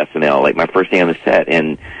about, like, SNL, like my first day on the set,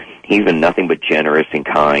 and he's been nothing but generous and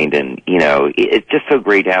kind, and, it's just so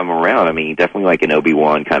great to have him around. I mean, definitely like an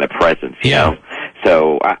Obi-Wan kind of presence, you know?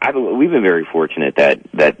 So we've been very fortunate that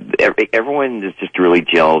everyone is just really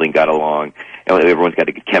gelled and got along, and everyone's got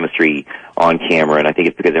a good chemistry on camera, and I think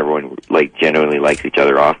it's because everyone genuinely likes each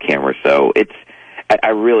other off camera. So I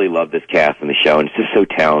really love this cast in the show, and it's just so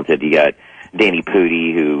talented. You got Danny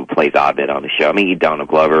Pudi, who plays Abed on the show. I mean, you have Donald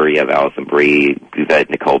Glover, you have Allison Brie, you've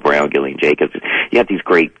got Nicole Brown, Gillian Jacobs. You have these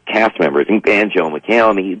great cast members, and Joe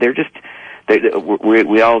McHale. I mean,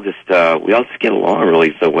 we all just get along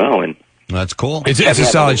really so well, and. That's cool. It's a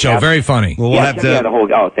solid show. Very funny. Well, we'll have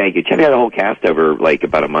to. Thank you. Chevy had the whole cast over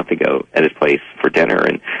about a month ago at his place for dinner,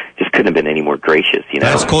 and just couldn't have been any more gracious.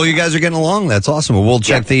 That's cool. You guys are getting along. That's awesome. Well, we'll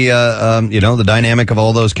check the the dynamic of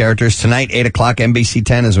all those characters tonight. 8:00 NBC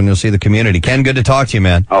 10 is when you'll see The Community. Ken, good to talk to you,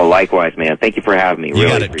 man. Oh, likewise, man. Thank you for having me. You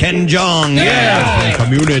got it, Ken Jeong. Yeah.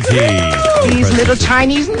 Community. These little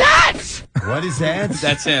Chinese nuts. What is that?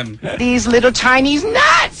 That's him. These little Chinese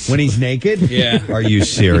nuts. When he's naked? Yeah. Are you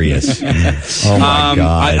serious? Oh my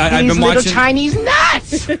God! I've These been little watching Chinese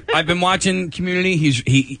nuts. I've been watching Community.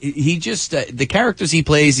 He just the characters he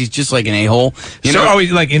plays. He's just like an a-hole. You know,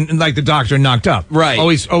 always like the Doctor Knocked Up. Right.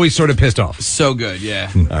 Always sort of pissed off. So good. Yeah.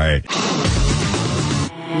 All right.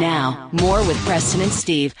 Now, more with Preston and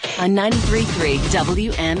Steve on 93.3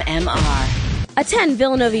 WMMR. Attend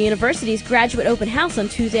Villanova University's Graduate Open House on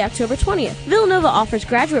Tuesday, October 20th. Villanova offers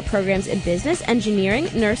graduate programs in business, engineering,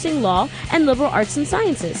 nursing, law, and liberal arts and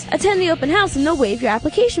sciences. Attend the open house and they'll waive your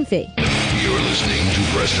application fee. You're listening to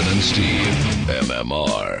Preston and Steve.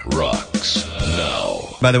 MMR rocks now.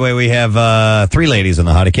 By the way, we have 3 ladies on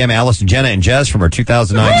the hottie cam: Allison, Jenna, and Jess from our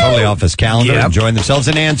 2009 Totally Office calendar, enjoying themselves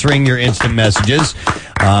and answering your instant messages,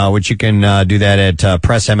 which you can do that at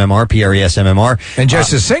Press MMR, PRESMMR. And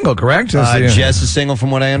Jess is single, correct? Jess is single,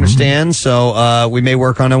 from what I understand. So we may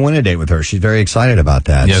work on a win-a-date with her. She's very excited about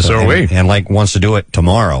that. Yes, so are we. And wants to do it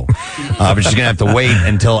tomorrow, but she's gonna have to wait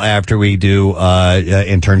until after we do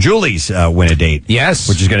intern Julie's win-a-date. Yes,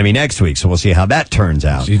 which is going to be next week. So we'll see how that turns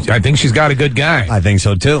out. I think she's got a good guy. I think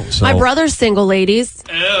so too. So. My brother's single, ladies.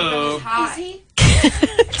 Is he?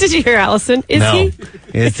 Did you hear Allison? Is No. he?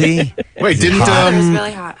 Is he? Wait, He's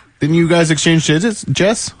really hot. Didn't you guys exchange digits,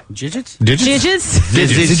 Jess? Digits? Digits?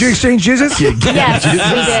 Did you exchange jizzes? Yes, we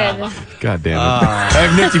did. God damn it. I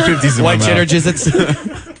have nifty 50s in White my cheddar mouth. jizzits.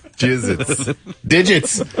 Jizzits.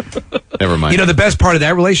 Digits. Never mind. You know, the best part of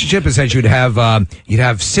that relationship is that you'd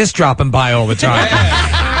have sis dropping by all the time.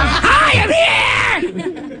 I am here.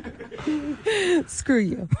 Screw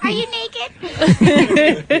you. Are you naked?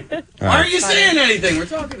 Why aren't you saying anything? We're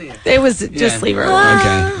talking to you. It was just leave her alone.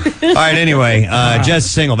 Okay. All right. Anyway, Jess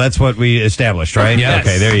is single. That's what we established, right? Yes.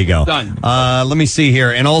 Okay. There you go. Done. Let me see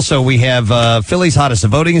here. And also, we have Philly's Hottest. The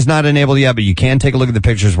voting is not enabled yet, but you can take a look at the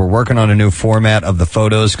pictures. We're working on a new format of the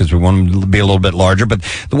photos because we want them to be a little bit larger. But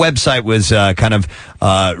the website was kind of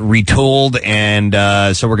retooled, and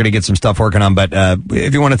so we're going to get some stuff working on. But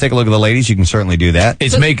if you want to take a look at the ladies, you can certainly do that.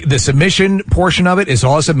 It's the submission portion of it is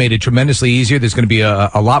also made it tremendously easier. There's going to be a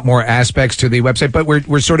lot more aspects to the website, but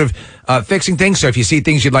we're sort of fixing things. So if you see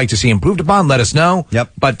things you'd like to see improved upon, let us know.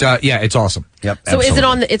 Yep. But yeah, it's awesome. Yep. So absolutely. is it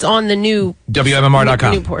on the? It's on the new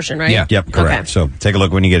WMMR.com. new portion, right? Yeah. Yep, correct. Okay. So take a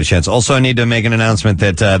look when you get a chance. Also, I need to make an announcement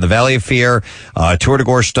that the Valley of Fear Tour de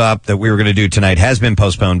Gore stop that we were going to do tonight has been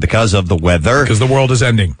postponed because of the weather. Because the world is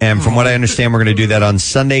ending. And from what I understand, we're going to do that on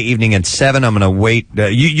Sunday evening at 7. I'm going to wait.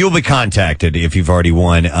 You'll be contacted if you've already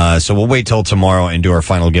won. So we'll wait till tomorrow and do our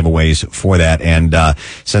final giveaways for that. And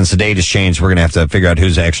since the date has changed, we're going to have to figure out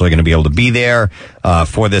who's actually going to be able to be there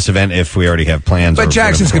for this event if we already have plans. But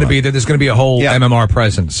Jackson's going to be there. There's going to be a whole MMR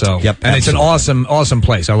presence. So, yep, and it's an awesome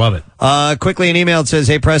place. I love it. Quickly, an email that says,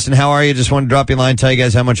 "Hey Preston, how are you? Just wanted to drop you a line, tell you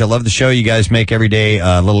guys how much I love the show. You guys make every day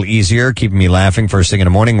a little easier, keeping me laughing first thing in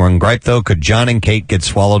the morning. One gripe though, could John and Kate get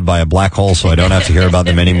swallowed by a black hole so I don't have to hear about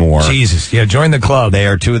them anymore? Jesus, yeah, join the club. They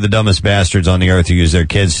are two of the dumbest bastards on the earth who use their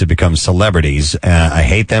kids to become celebrities. I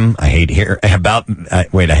hate them. I hate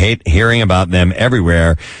hearing about them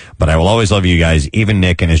everywhere. But I will always love you guys, even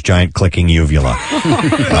Nick and his giant clicking uvula.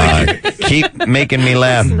 Keep making me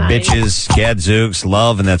laugh, bitches. Gadzooks,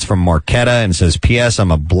 love, and that's from Marquetta, and says, P.S.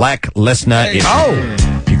 I'm a black listener.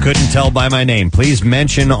 If you couldn't tell by my name, please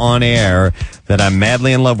mention on air that I'm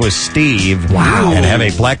madly in love with Steve. Wow. And have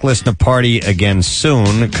a black listener party again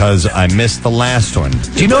soon because I missed the last one.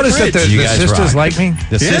 Do you notice that the sisters like me?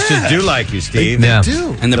 The sisters do like you, Steve. They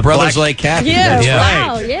do. And the brothers like Kathy. Yeah. That's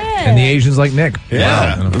Wow. right. Yeah. And the Asians like Nick.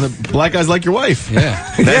 Yeah. And the black guys like your wife.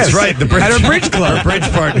 Yeah. That's right. The bridge, At our bridge club. Our bridge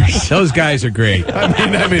partners. Those guys are great.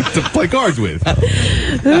 I mean, to play cards with.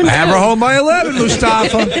 Have her home by 11,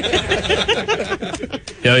 Mustafa.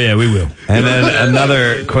 Oh, yeah, we will. And then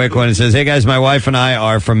another quick one. It says, hey, guys, my wife and I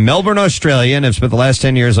are from Melbourne, Australia, and have spent the last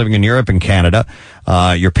 10 years living in Europe and Canada.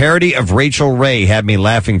 Your parody of Rachel Ray had me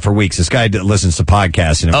laughing for weeks. This guy listens to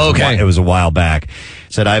podcasts, and it was a while back.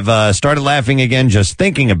 Said, I've started laughing again just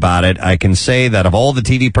thinking about it. I can say that of all the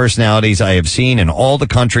TV personalities I have seen in all the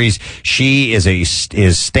countries, she is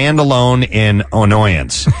standalone in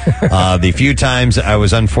annoyance. The few times I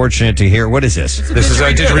was unfortunate to hear, what is this? This is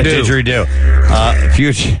a didgeridoo.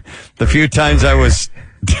 The few times I was,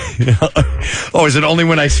 oh, is it only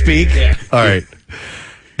when I speak? Yeah. All right.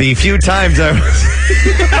 The few times I was...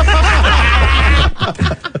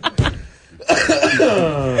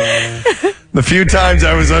 The few times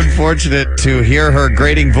I was unfortunate to hear her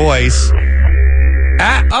grating voice.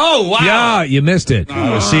 Oh, wow. Yeah, you missed it.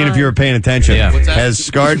 I was seeing if you were paying attention. Yeah. What's that? Has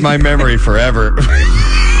scarred my memory forever.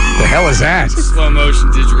 The hell is that? Slow motion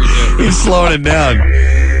didgeridoo. He's slowing it down.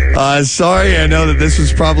 Sorry, I know that this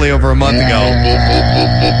was probably over a month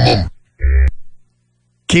ago.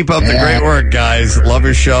 Keep up the great work, guys. Love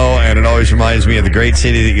your show, and it always reminds me of the great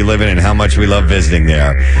city that you live in and how much we love visiting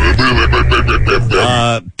there.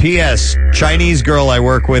 P.S. Chinese girl I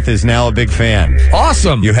work with is now a big fan.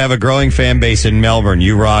 Awesome. You have a growing fan base in Melbourne.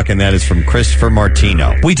 You rock, and that is from Christopher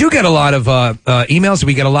Martino. We do get a lot of emails.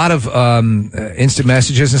 We get a lot of instant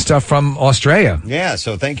messages and stuff from Australia. Yeah,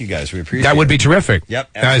 so thank you guys. We appreciate it. That would be terrific.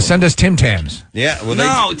 Yep. Send us Tim Tams. Yeah. Well,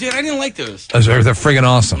 no, dude, I didn't like those. They're friggin'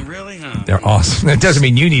 awesome. Really? They're awesome. That doesn't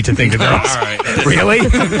mean you need to think that they're awesome. All right. Really?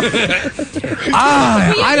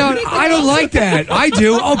 I don't like that. I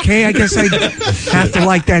do. Okay, I guess I have to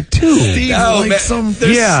like that too.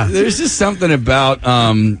 There's just something about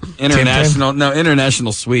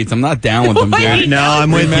international sweets. I'm not down with them, dude. No,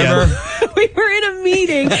 I'm with you. We were in a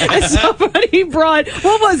meeting and somebody brought,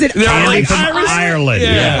 what was it? Candy from Ireland.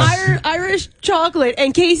 Yeah. Irish chocolate.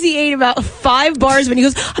 And Casey ate about 5 bars and he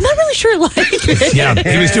goes, I'm not really sure I like it. Yeah,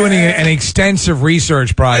 he was doing an extensive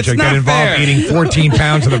research project that involved eating 14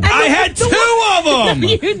 pounds of them. I had 2 of them. No,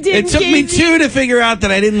 you didn't, it took me 2 to figure out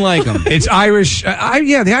that I didn't like them. It's Irish.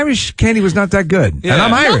 The Irish candy was not that good. Yeah. And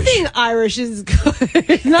I'm Irish. Nothing Irish is good.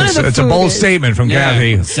 None of the It's a food bold is. statement from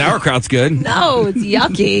Kathy. Sauerkraut's good. No, it's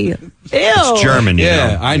yucky. Ew. It's German, you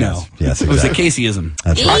know. I know. Yes, It was a exactly. Caseyism.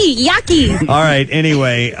 That's right. Yucky. All right,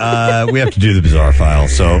 anyway, we have to do the bizarre file.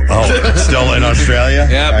 So, it's still in Australia?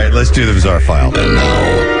 Yep. All right, let's do the bizarre file. And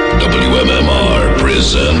now, WMMR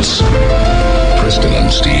presents Preston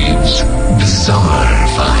and Steve's Bizarre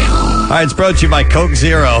File. All right, it's brought to you by Coke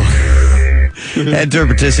Zero. Head to a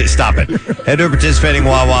participating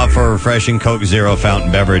Wawa for a refreshing Coke Zero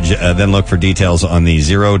fountain beverage. Then look for details on the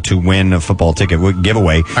Zero to Win football ticket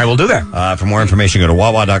giveaway. I will do that. For more information, go to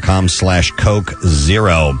wawa.com/Coke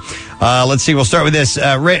Zero. Let's see. We'll start with this.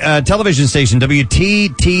 Television station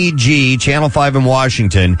WTTG, Channel 5 in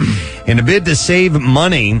Washington. In a bid to save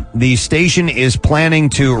money, the station is planning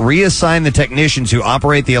to reassign the technicians who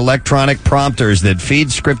operate the electronic prompters that feed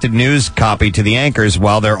scripted news copy to the anchors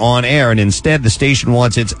while they're on air. And instead, the station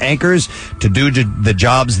wants its anchors to do the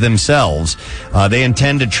jobs themselves. They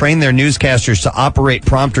intend to train their newscasters to operate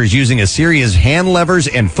prompters using a series of hand levers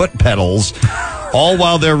and foot pedals, all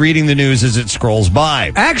while they're reading the news as it scrolls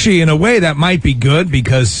by. Actually, in a way, that might be good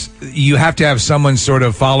because you have to have someone sort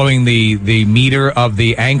of following the meter of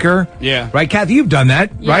the anchor. Yeah. Right, Kathy? You've done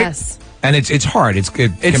that, right? Yes. And it's hard. It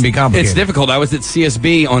can be complicated. It's difficult. I was at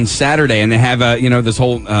CSB on Saturday, and they have this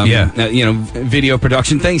whole video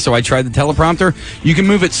production thing. So I tried the teleprompter. You can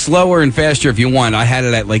move it slower and faster if you want. I had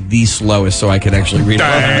it at like the slowest, so I could actually read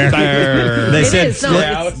it. They said,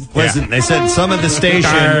 they said some of the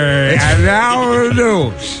station. And now the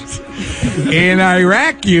news. In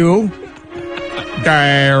Iraq,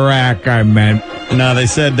 Iraq, I meant. No, they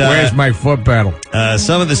said... where's my foot pedal?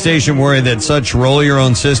 Some of the station worried that such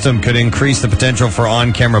roll-your-own system could increase the potential for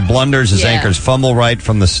on-camera blunders as anchors fumble right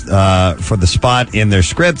from for the spot in their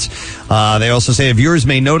scripts. They also say viewers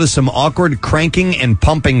may notice some awkward cranking and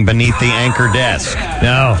pumping beneath the anchor desk.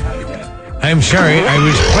 No. I'm sorry. I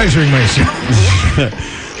was pleasuring myself.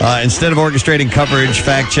 Instead of orchestrating coverage,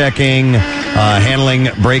 fact-checking, handling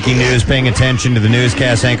breaking news, paying attention to the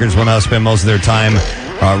newscast, anchors will now spend most of their time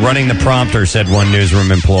running the prompter, said one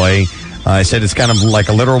newsroom employee. I said it's kind of like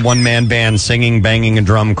a literal one-man band singing, banging a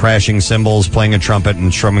drum, crashing cymbles, playing a trumpet,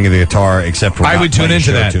 and strumming the guitar, except for I would tune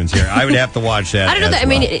into that. Tunes here. I would have to watch that. I don't know that. I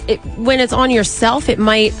mean, when it's on yourself, it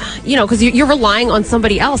might, because you're relying on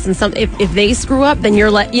somebody else, and if they screw up, then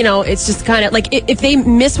you're it's just kind of like if they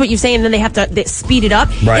miss what you say and then they have to speed it up,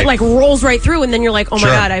 right. It like rolls right through, and then you're like, oh my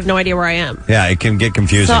Sure. God, I have no idea where I am. Yeah, it can get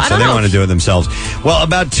confusing, So, so they want to do it themselves. Well,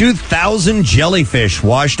 about 2,000 jellyfish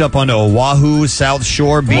washed up onto Oahu South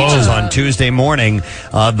Shore beaches on Tuesday morning.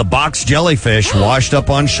 The box jellyfish washed up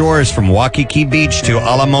on shores from Waikiki Beach to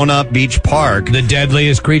Alamona Beach Park. The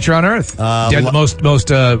deadliest creature on Earth. Most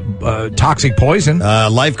toxic poison.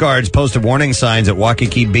 Lifeguards posted warning signs at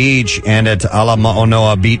Waikiki Beach and at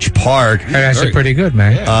Alamona Beach Park. That's pretty good,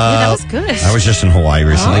 man. That was good. I was just in Hawaii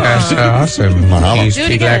recently. That's awesome. Mahalo. You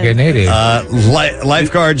speak like a native.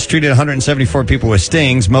 Lifeguards treated 174 people with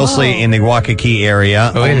stings, mostly in the Waikiki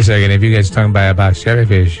area. Oh, wait a second. If you get stung by a box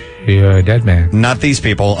jellyfish, you're a dead man. Not these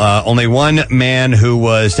people. Only one man who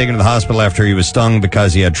was taken to the hospital after he was stung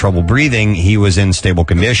because he had trouble breathing. He was in stable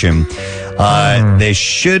condition. It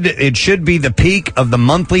should be the peak of the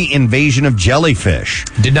monthly invasion of jellyfish.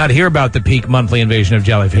 Did not hear about the peak monthly invasion of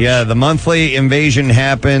jellyfish. Yeah, the monthly invasion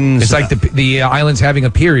happens. It's like the island's having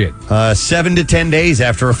a period. 7 to 10 days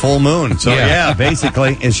after a full moon. So yeah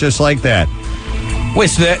basically, it's just like that. Wait,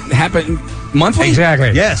 so that happened monthly?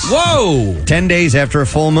 Exactly. Yes. Whoa! 10 days after a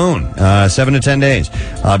full moon. 7 to 10 days.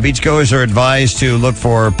 Beachgoers are advised to look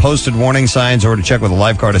for posted warning signs or to check with a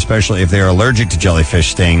lifeguard, especially if they are allergic to jellyfish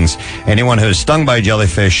stings. Anyone who is stung by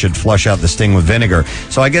jellyfish should flush out the sting with vinegar.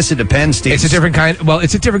 So I guess it depends, Steve. It's a different kind. Well,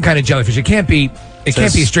 it's a different kind of jellyfish. It can't be. It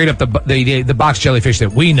can't be straight up the box jellyfish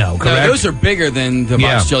that we know, correct? No, those are bigger than the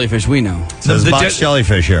box jellyfish we know. There's box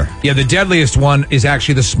jellyfish here. Yeah, the deadliest one is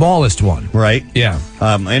actually the smallest one. Right. Yeah.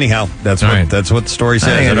 Anyhow, that's what the story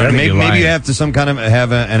says. Maybe you have to some kind of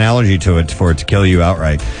have an allergy to it for it to kill you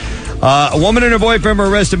outright. A woman and her boyfriend were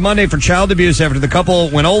arrested Monday for child abuse after the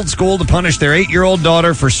couple went old school to punish their 8-year-old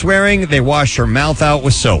daughter for swearing. They washed her mouth out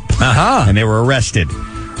with soap. And they were arrested.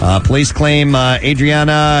 Police claim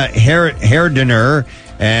Adriana Herdener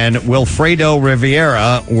and Wilfredo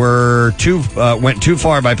Rivera went too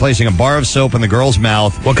far by placing a bar of soap in the girl's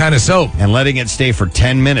mouth. What kind of soap? And letting it stay for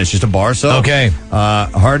 10 minutes. Just a bar of soap. Okay.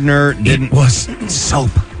 Hardner did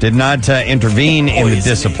not intervene in the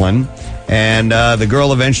discipline. And the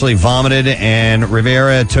girl eventually vomited, and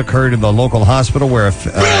Rivera took her to the local hospital where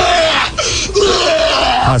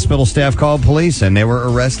hospital staff called police, and they were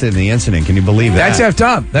arrested in the incident. Can you believe that? That's effed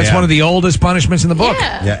up. That's one of the oldest punishments in the book.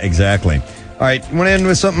 Yeah, exactly. All right, went in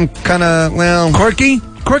with something kind of, quirky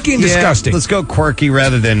and disgusting. Let's go quirky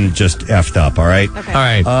rather than just effed up, all right? Okay. All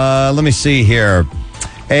right. Let me see here.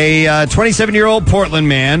 A 27-year-old Portland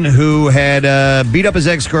man who had beat up his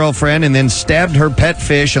ex-girlfriend and then stabbed her pet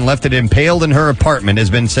fish and left it impaled in her apartment has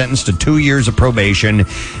been sentenced to 2 years of probation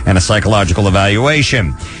and a psychological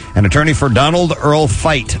evaluation. An attorney for Donald Earl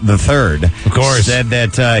Fite III said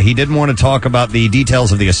that he didn't want to talk about the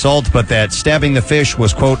details of the assault, but that stabbing the fish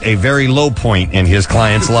was, quote, a very low point in his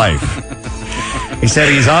client's life. He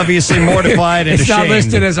said he's obviously mortified and it's ashamed. It's not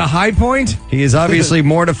listed as a high point? He is obviously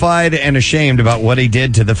mortified and ashamed about what he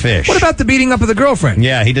did to the fish. What about the beating up of the girlfriend?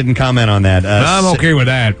 Yeah, he didn't comment on that. I'm okay with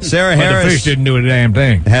that. Sarah but Harris the fish didn't do a damn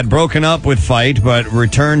thing. Had broken up with Fite, but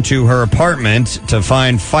returned to her apartment to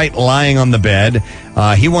find Fite lying on the bed.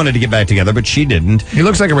 He wanted to get back together, but she didn't. He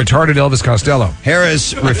looks like a retarded Elvis Costello.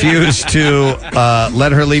 Harris refused to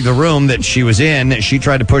let her leave the room that she was in. She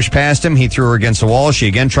tried to push past him. He threw her against the wall. She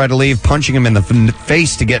again tried to leave, punching him in the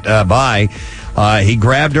face to get by. He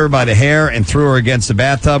grabbed her by the hair and threw her against the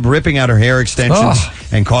bathtub, ripping out her hair extensions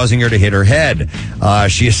and causing her to hit her head.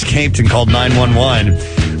 She escaped and called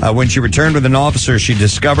 911. When she returned with an officer, she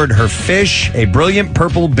discovered her fish, a brilliant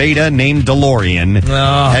purple beta named DeLorean,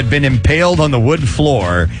 had been impaled on the wood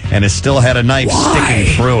floor and has still had a knife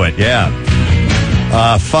sticking through it. Yeah.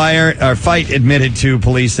 Fite admitted to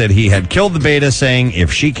police that he had killed the beta, saying,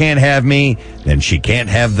 if she can't have me, then she can't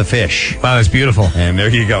have the fish. Wow, that's beautiful. And there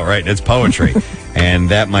you go, right? It's poetry. And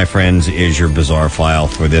that, my friends, is your bizarre file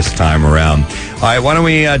for this time around. All right, why don't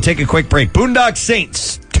we take a quick break? Boondock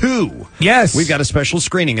Saints 2. Yes. We've got a special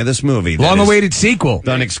screening of this movie. Long-awaited sequel.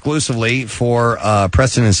 Done exclusively for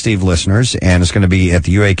Preston and Steve listeners, and it's going to be at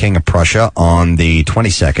the UA King of Prussia on the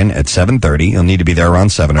 22nd at 7:30. You'll need to be there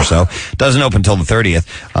around 7 or so. Doesn't open until the 30th.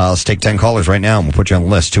 Let's take 10 callers right now, and we'll put you on the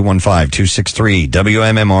list.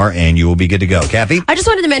 215-263-WMMR, and you will be good to go. Kathy? I just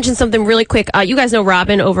wanted to mention something really quick. You guys know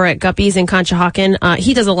Robin over at Guppies in Conshohocken.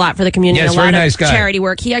 He does a lot for the community. Yes, a lot very nice of guy. Charity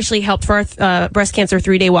work. He actually helped for our breast cancer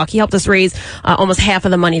 3-day walk. He helped us raise almost half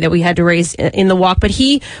of the money that we had to raise in the walk. But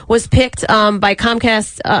he was picked by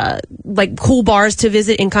Comcast, like cool bars to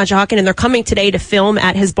visit in Conshohocken, and they're coming today to film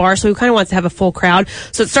at his bar. So he kind of wants to have a full crowd.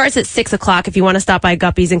 So it starts at 6 o'clock. If you want to stop by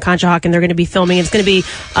Guppies in Conshohocken, they're going to be filming. It's going to be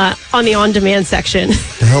on the on-demand section.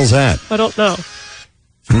 The hell's that? I don't know.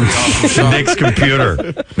 Nick's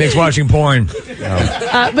computer. Nick's watching porn.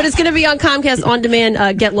 But it's going to be on Comcast On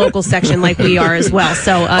Demand Get Local section like we are as well.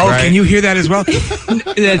 So, can you hear that as well?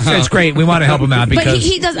 That's great. We want to help him out because but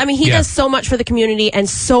he does. I mean, he does so much for the community and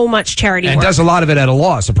so much charity and work. does a lot of it at a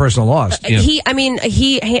loss, a personal loss. He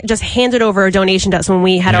just handed over a donation to us when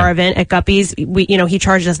we had our event at Guppies. He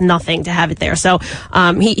charged us nothing to have it there. So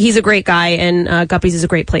he's a great guy, and Guppies is a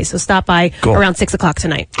great place. So stop by around 6 o'clock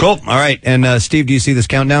tonight. Cool. All right. And Steve, do you see this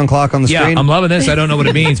countdown clock on the screen? Yeah, I'm loving this. I don't know what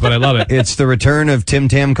it means, but I love it. It's the return of Tim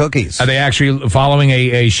Tam cookies. Are they actually following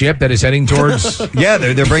a ship that is heading towards? Yeah,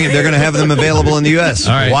 they're going to have them available in the U.S.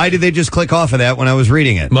 All right. Why did they just click off of that when I was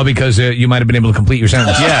reading it? Well, because you might have been able to complete your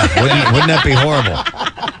sentence. Yeah, wouldn't that be horrible?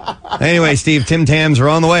 Anyway, Steve, Tim Tams are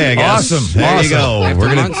on the way, I guess. Awesome. There you go. After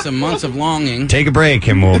We're going some months of longing. to take a break,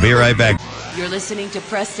 and we'll be right back. You're listening to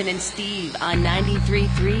Preston and Steve on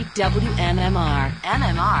 93.3 WMMR.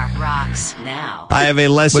 MMR rocks now. I have a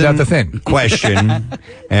lesson Without the thin. question,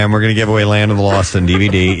 and we're going to give away Land of the Lost on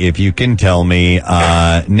DVD. If you can tell me,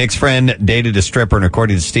 Nick's friend dated a stripper, and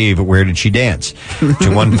according to Steve, where did she dance?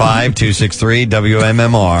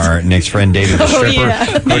 215-263-WMMR. Nick's friend dated a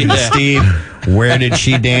stripper. According to Steve, where did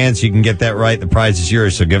she dance? You can get that right. The prize is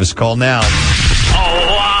yours, so give us a call now.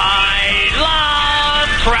 Oh, I love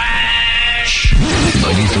trash.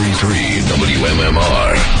 93.3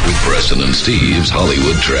 WMMR with Preston and Steve's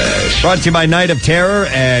Hollywood Trash. Brought to you by Night of Terror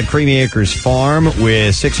at Creamy Acres Farm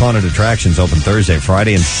with 6 haunted attractions open Thursday,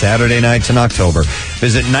 Friday, and Saturday nights in October.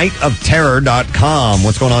 Visit nightofterror.com.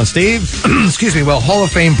 What's going on, Steve? Excuse me. Well, Hall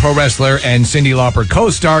of Fame pro wrestler and Cyndi Lauper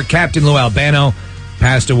co-star Captain Lou Albano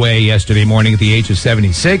passed away yesterday morning at the age of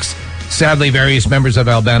 76. Sadly, various members of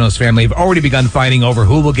Albano's family have already begun fighting over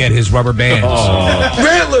who will get his rubber bands.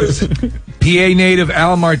 Rattlers! PA native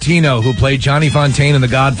Al Martino, who played Johnny Fontane in The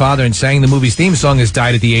Godfather and sang the movie's theme song, has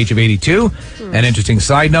died at the age of 82. An interesting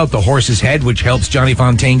side note, the horse's head, which helps Johnny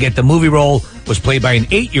Fontane get the movie role, was played by an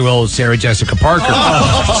 8-year-old Sarah Jessica Parker.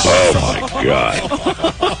 Oh, my God.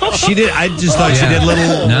 She did. I just thought she did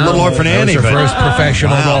Little Orphan Annie. That was her first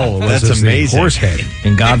professional role. That's was amazing. The horse head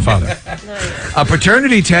in Godfather. A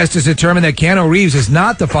paternity test has determined that Keanu Reeves is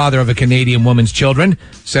not the father of a Canadian woman's children.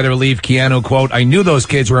 Said a relieved Keanu, quote, "I knew those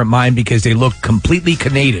kids weren't mine because they look completely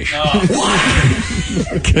Canadish."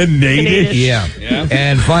 Canadish? Yeah.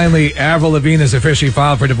 And finally, Avril Lavigne has officially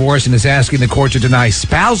filed for divorce and is asking the court to deny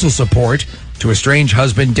spousal support to estranged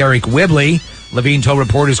husband Derek Whibley. Lavigne told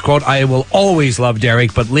reporters, quote, "I will always love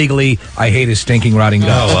Derek, but legally, I hate his stinking, rotting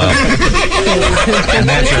guts." Oh, wow. And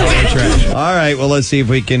that's your trash. All right, well, let's see if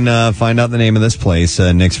we can find out the name of this place.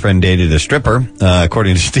 Nick's friend dated a stripper.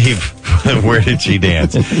 According to Steve, where did she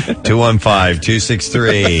dance?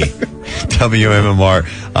 215-263-WMMR.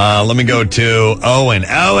 Let me go to Owen.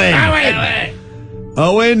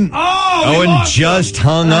 Owen just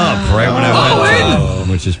hung up right when I went to him,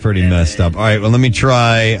 which is pretty messed up. All right, well, let me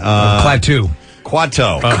try...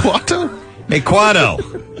 Quato. Hey, Quato.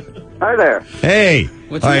 Hi there. Hey.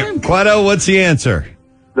 What's All your right, name? Quato, what's the answer?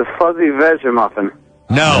 The fuzzy Vegemuffin.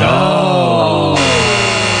 No.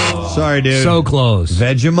 Sorry, dude. So close.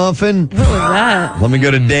 Vegemuffin? What was that? Let me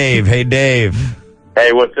go to Dave. Hey, Dave.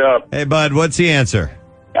 Hey, what's up? Hey, bud, what's the answer?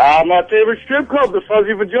 My favorite strip club, the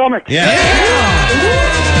Fuzzy Vajomic. Yeah.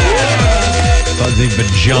 Fuzzy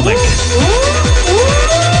Vajomic.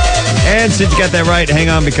 And since you got that right, hang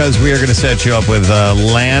on, because we are going to set you up with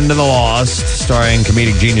Land of the Lost, starring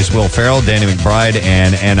comedic genius Will Ferrell, Danny McBride,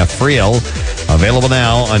 and Anna Friel. Available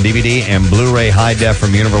now on DVD and Blu-ray high def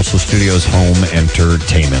from Universal Studios Home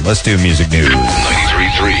Entertainment. Let's do music news.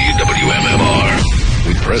 93.3 WMMR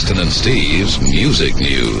with Preston and Steve's Music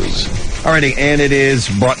News. Alrighty, and it is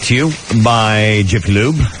brought to you by Jiffy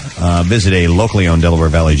Lube. Visit a locally owned Delaware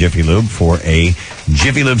Valley Jiffy Lube for a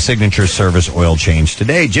Jiffy Lube signature service oil change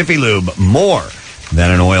today. Jiffy Lube, more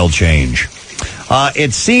than an oil change.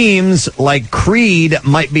 It seems like Creed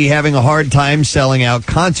might be having a hard time selling out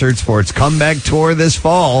concerts for its comeback tour this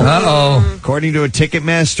fall. Uh-oh. According to a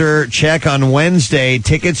Ticketmaster check on Wednesday,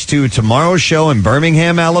 tickets to tomorrow's show in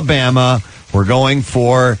Birmingham, Alabama were going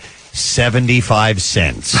for 75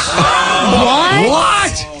 cents.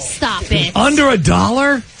 What? Stop it. Under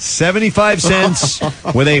 $1? 75 cents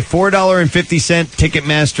with a $4.50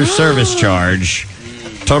 Ticketmaster service charge,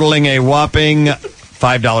 totaling a whopping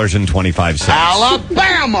 $5.25.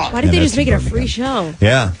 Alabama! Why did they just make it a free show?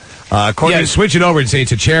 Yeah. Switch it over and say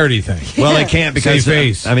it's a charity thing. Well, they can't because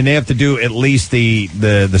they have to do at least the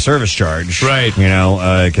service charge, right? You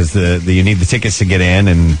know, because you need the tickets to get in,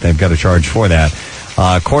 and they've got to charge for that.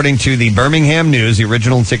 According to the Birmingham News, the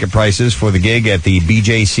original ticket prices for the gig at the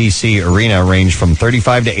BJCC Arena ranged from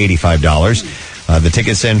 $35 to $85. The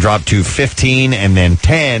tickets then dropped to $15 and then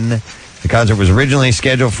 $10. The concert was originally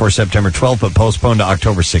scheduled for September 12th, but postponed to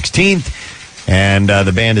October 16th. And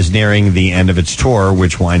the band is nearing the end of its tour,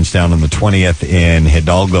 which winds down on the 20th in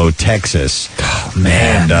Hidalgo, Texas. Oh,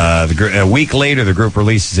 man. And a week later, the group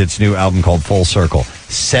releases its new album called Full Circle.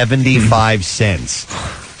 75 cents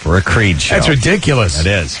for a Creed show. That's ridiculous.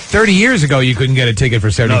 That is. 30 years ago, you couldn't get a ticket for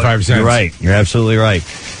 75 cents. You're right. You're absolutely right.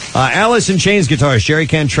 Alice in Chains guitarist Jerry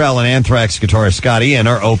Cantrell and Anthrax guitarist Scott Ian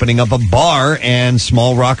are opening up a bar and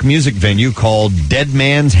small rock music venue called Dead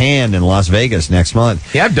Man's Hand in Las Vegas next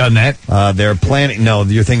month. Yeah, I've done that. They're planning... No,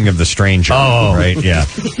 you're thinking of The Stranger. Oh. Right? Yeah.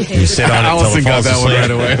 You sit on it until it falls asleep. One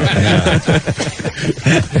right away.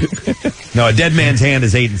 No, a Dead Man's Hand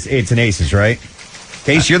is eights and aces, right?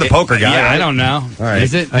 Case, you're the poker guy. Yeah, right? I don't know. All right.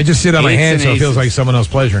 Is it? I just sit on my Eights hand and so it aces. feels like someone else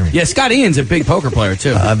pleasuring me. Yeah, Scott Ian's a big poker player,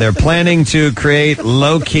 too. They're planning to create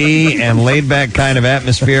low-key and laid-back kind of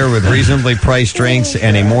atmosphere with reasonably priced drinks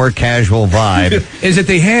and a more casual vibe. Is it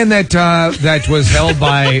the hand that was held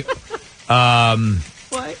by Wild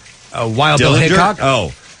Bill Dillinger? Hickok?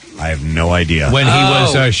 Oh, I have no idea. When he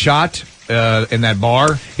was shot in that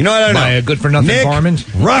bar? You know what? I don't by know. a good-for-nothing Nick, barman?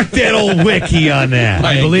 rock that old wiki on that.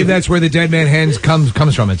 I believe that's where the Dead Man Hands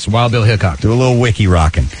comes from. It's Wild Bill Hickok. Do a little wiki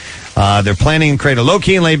rocking. They're planning to create a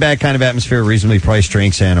low-key and laid-back kind of atmosphere, reasonably priced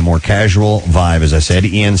drinks, and a more casual vibe. As I said,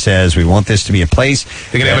 Ian says we want this to be a place.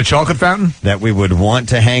 They're going to have a chocolate fountain? That we would want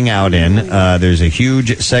to hang out in. There's a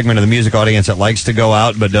huge segment of the music audience that likes to go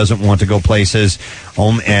out but doesn't want to go places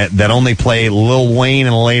that only play Lil Wayne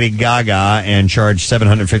and Lady Gaga and charge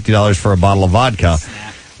 $750 for a bottle of vodka.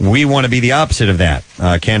 We want to be the opposite of that.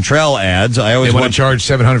 Cantrell adds, I always They want to charge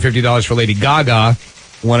 $750 for Lady Gaga.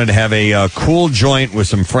 Wanted to have a cool joint with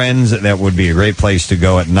some friends. That would be a great place to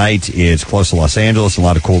go at night. It's close to Los Angeles. A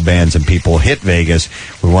lot of cool bands and people hit Vegas.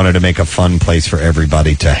 We wanted to make a fun place for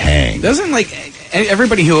everybody to hang. Doesn't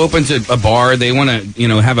everybody who opens a bar, they want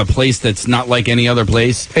to have a place that's not like any other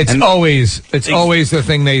place. It's always the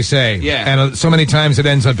thing they say. Yeah. And so many times it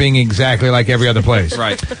ends up being exactly like every other place.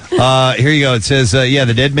 Right. Here you go. It says,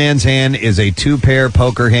 the Dead Man's Hand is a two-pair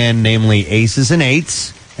poker hand, namely aces and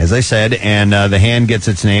eights, as I said, and the hand gets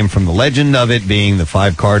its name from the legend of it being the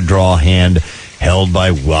 5-card draw hand held by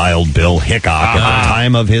Wild Bill Hickok at the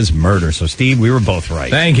time of his murder. So, Steve, we were both right.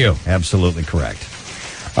 Thank you. Absolutely correct.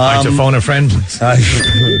 Like to phone a friend?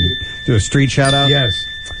 Do a street shout-out? Yes.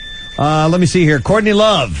 Let me see here. Courtney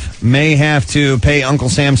Love may have to pay Uncle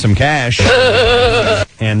Sam some cash.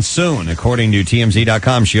 And soon, according to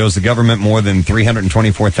TMZ.com, she owes the government more than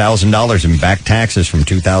 $324,000 in back taxes from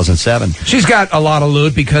 2007. She's got a lot of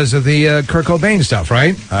loot because of the Kurt Cobain stuff,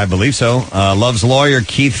 right? I believe so. Love's lawyer,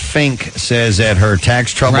 Keith Fink, says that her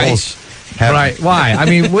tax troubles... Right. Why? I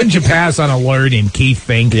mean, wouldn't you pass on a lawyer named Keith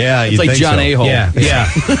Fink? Yeah, it's like John A-hole. Yeah.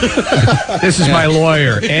 This is my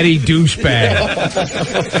lawyer, Eddie Douchebag.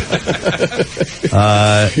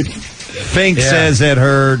 Fink says that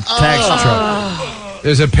her tax trouble...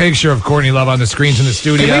 There's a picture of Courtney Love on the screens in the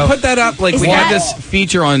studio. Can we put that up? Like, we have this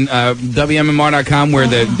feature on WMMR.com where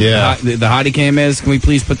the hottie cam is. Can we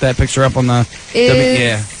please put that picture up on the...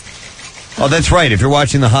 Oh, that's right. If you're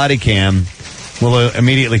watching the hottie cam... We'll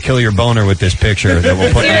immediately kill your boner with this picture that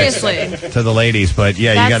we'll put next to the ladies. But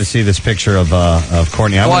yeah, you got to see this picture of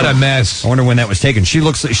Courtney. What a mess! I wonder when that was taken. She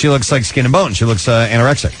looks like skin and bone. She looks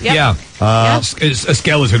anorexic. Yep. Yeah, a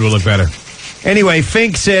skeleton would look better. Anyway,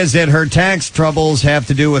 Fink says that her tax troubles have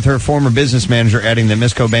to do with her former business manager, adding that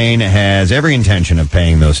Miss Cobain has every intention of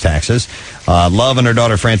paying those taxes. Love and her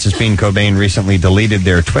daughter, Frances Bean Cobain, recently deleted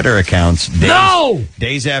their Twitter accounts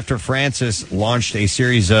days after Frances launched a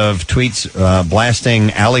series of tweets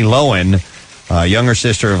blasting Allie Lowen, younger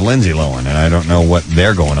sister of Lindsay Lohan, and I don't know what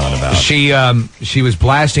they're going on about. She was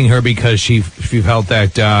blasting her because she felt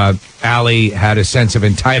that Allie had a sense of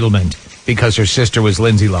entitlement because her sister was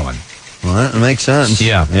Lindsay Lohan. Well, that makes sense.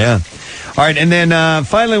 Yeah. All right, and then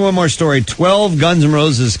finally one more story. 12 Guns N'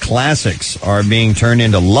 Roses classics are being turned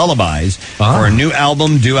into lullabies for a new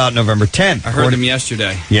album due out November 10th. I heard them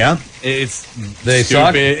yesterday. Yeah? It's they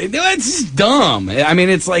stupid. No, it's dumb. I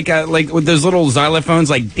mean, it's like with those little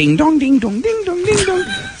xylophones, like ding dong, ding dong, ding dong, ding dong.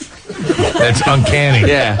 That's uncanny.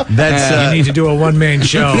 Yeah, that's you need to do a one-man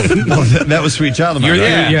show. That was Sweet Child of Mine.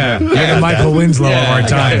 You're the Michael Winslow of our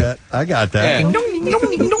time. I got that.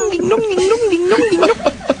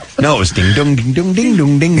 No, it was ding dong, ding dong, ding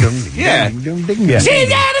dong, ding dong. Yeah. Ding dong, ding dong. She's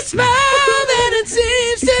got a smile that it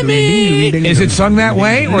seems to me. Is it sung that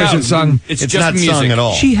way, or is it sung? It's just not music. Sung at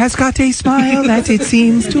all. She has got a smile that it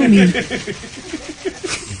seems to me.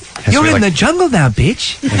 You're in the jungle now,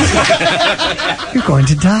 bitch. You're going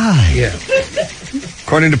to die. Yeah.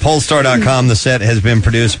 According to Polestar.com, the set has been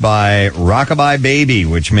produced by Rockabye Baby,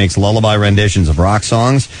 which makes lullaby renditions of rock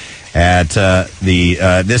songs. At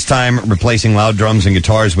this time, replacing loud drums and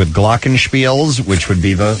guitars with glockenspiels, which would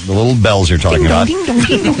be the little bells you're talking about.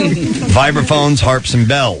 Vibraphones, harps, and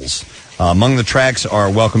bells. Among the tracks are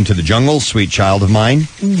Welcome to the Jungle, Sweet Child of Mine,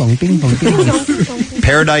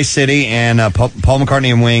 Paradise City, and Paul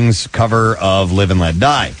McCartney and Wings' cover of Live and Let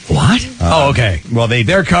Die. What? Okay. Well,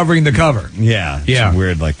 they're covering the cover. Yeah. It's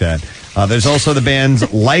weird like that. There's also the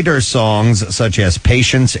band's lighter songs, such as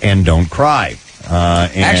Patience and Don't Cry.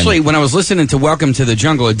 Actually, when I was listening to Welcome to the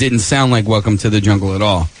Jungle, it didn't sound like Welcome to the Jungle at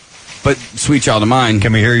all. But Sweet Child of Mine.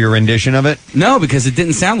 Can we hear your rendition of it? No, because it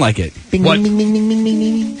didn't sound like it. What?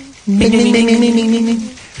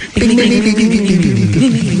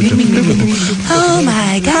 Oh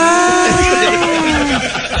my God.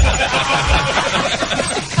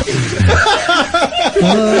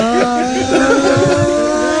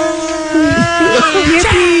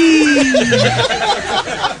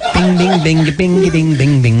 Bing, bing, bing, bing, bing,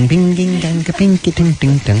 bing, bing, bing, bing, ding, ding, ding,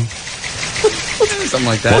 ding, ding. Something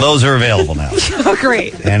like that. Well, those are available now. Oh,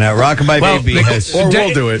 great. And Rockabye Baby has... Or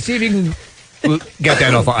we'll do it. See if you can get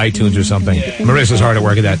that off of iTunes or something. Marissa's hard at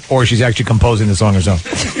work at that. Or she's actually composing the song herself.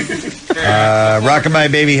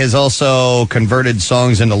 Rockabye Baby has also converted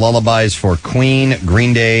songs into lullabies for Queen,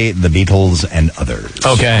 Green Day, The Beatles, and others.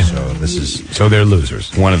 Okay. So they're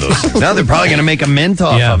losers. One of those things. Now they're probably going to make a mint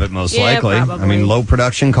off of it, most likely. Probably. I mean, low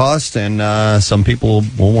production cost, and some people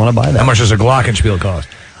will want to buy that. How much does a Glockenspiel cost?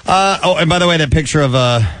 And by the way, that picture of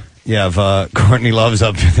Courtney Love's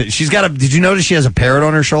up. She's got a. Did you notice she has a parrot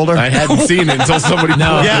on her shoulder? I hadn't seen it until somebody.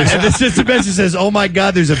 No. Yeah, and the sister message says, "Oh my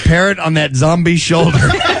God, there's a parrot on that zombie shoulder."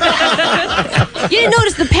 You didn't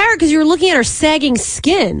notice the parrot because you were looking at her sagging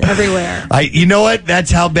skin everywhere. You know what?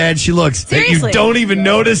 That's how bad she looks. Seriously. That you don't even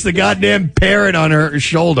notice the goddamn parrot on her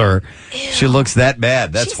shoulder. Ew. She looks that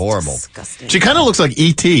bad. That's horrible. Disgusting. She kind of looks like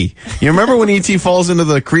E.T. You remember when E.T. falls into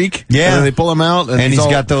the creek? Yeah. And they pull him out? And he's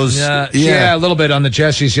got those... Yeah, a little bit on the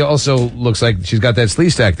chest. She also looks like she's got that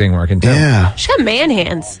sleeve stack thing working, too. Yeah. She's got man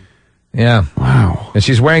hands. Yeah. Wow. And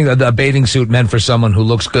she's wearing a bathing suit meant for someone who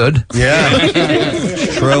looks good. Yeah.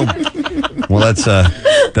 True. Well, that's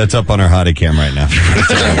up on her hottie cam right now.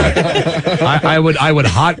 I would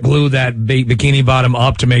hot glue that bikini bottom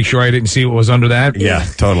up to make sure I didn't see what was under that. Yeah,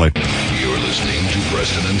 totally. You're listening to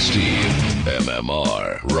Preston and Steve.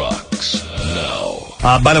 MMR rocks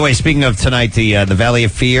now. By the way, speaking of tonight, the Valley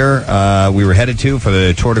of Fear we were headed to for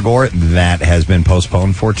the Tour de Gore, that has been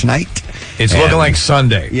postponed for tonight. It's looking like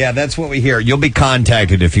Sunday. Yeah, that's what we hear. You'll be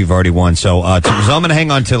contacted if you've already won. So I'm going to hang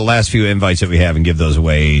on to the last few invites that we have and give those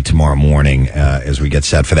away tomorrow morning as we get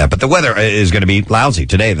set for that. But the weather is going to be lousy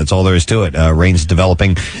today. That's all there is to it. Rain's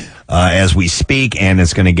developing as we speak, and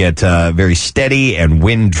it's going to get very steady and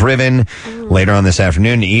wind-driven later on this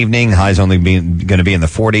afternoon, evening. Highs only going to be in the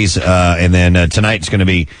 40s. And then tonight it's going to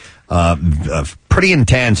be pretty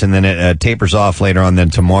intense, and then it tapers off later on. Then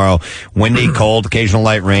tomorrow, windy, cold, occasional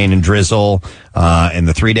light rain and drizzle, and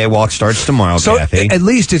the 3-day walk starts tomorrow, so Kathy. At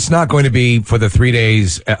least it's not going to be, for the 3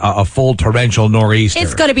 days, a full torrential nor'easter.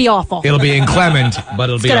 It's going to be awful. It'll be inclement, but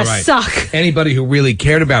it'll be all right. It's going to suck. Anybody who really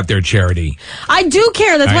cared about their charity. I do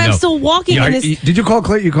care. That's why I'm still walking in this. Did you call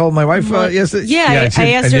Claire? You called my wife yesterday? Yeah,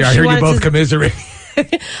 I asked her if she I heard you wanted both to... commiserate.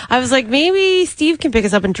 I was like, maybe Steve can pick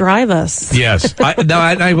us up and drive us. Yes.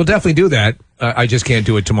 I will definitely do that. I just can't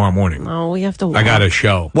do it tomorrow morning. Oh, we have to walk. I got a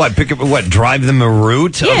show. What? Drive them a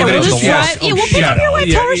route? Yeah, we'll just drive. Yeah, we'll pick up your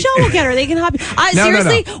wife. Tell her show. We'll get her. They can hop.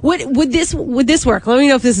 Seriously, would this work? Let me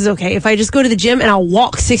know if this is okay. If I just go to the gym and I'll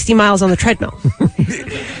walk 60 miles on the treadmill.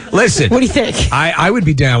 Listen. What do you think? I would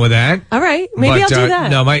be down with that. All right. Maybe I'll do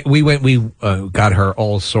that. No, we got her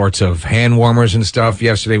all sorts of hand warmers and stuff.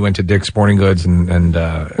 Yesterday went to Dick's Sporting Goods and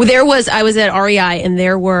well, I was at REI and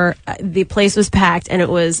the place was packed, and it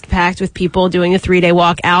was packed with people doing a 3-day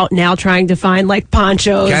walk out now trying to find like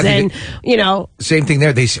ponchos. Kathy, and same thing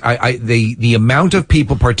there. The amount of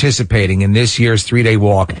people participating in this year's 3-day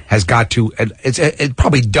walk has got to it's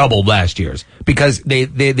probably doubled last year's, because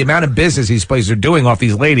the amount of business these places are doing off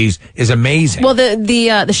these ladies is amazing. Well,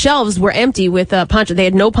 the shelves were empty with ponchos. They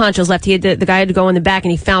had no ponchos left. The guy had to go in the back,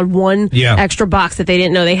 and he found one extra box that they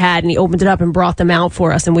didn't know they had, and he opened it up and brought them out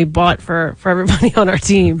for us, and we bought for everybody on our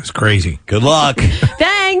team. It's crazy. Good luck.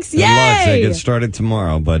 Thanks. Good Yay. luck. They get started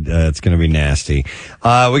tomorrow, but it's going to be nasty.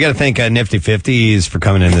 We got to thank Nifty 50s for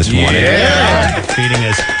coming in this morning. Feeding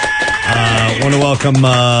us. Want to welcome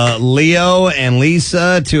Leo and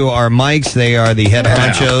Lisa to our mics. They are the head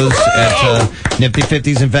honchos at Nifty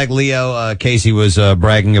 50s. In fact, Leo, Casey was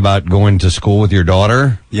bragging about going to school with your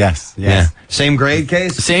daughter. Yes. Yeah. Same grade,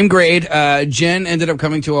 Case? Same grade. Jen ended up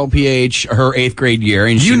coming to LPH her 8th grade year.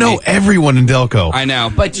 And you know everyone in Delco. I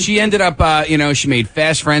know. But she ended up, she made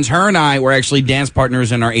fast friends. Her and I were actually dance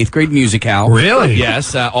partners in our 8th grade musicale. Really?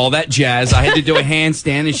 Yes. All that jazz. I had to do a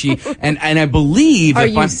handstand, and I believe,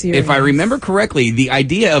 if I remember correctly, the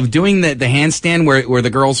idea of doing the handstand where the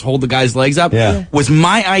girls hold the guy's legs up was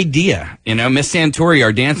my idea. Miss Santori,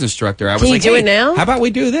 our dance instructor. I was like, do it now? How about we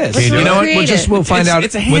do this? You know what? We'll find out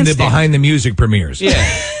it's a when the behind the music premieres. Yeah.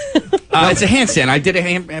 It's a handstand. I did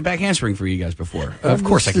a back handspring for you guys before. Of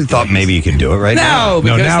course I thought maybe you could do it right now.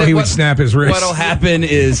 No, now he would snap his wrist. What'll happen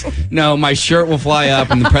is, my shirt will fly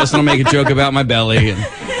up and the Preston will make a joke about my belly. And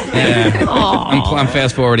I'm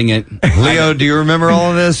fast forwarding it. Leo, do you remember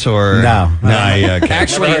all of this or no?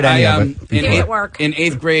 Actually, in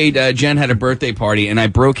 8th grade, Jen had a birthday party, and I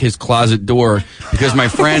broke his closet door because my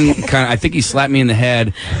friend I think he slapped me in the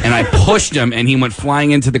head, and I pushed him, and he went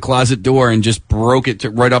flying into the closet door and just broke it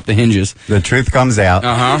right off the hinges. The truth comes out.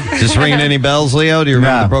 Is this ringing any bells, Leo? Do you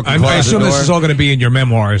remember the broken closet door? I assume this is all going to be in your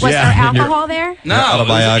memoirs. Was there alcohol there? No,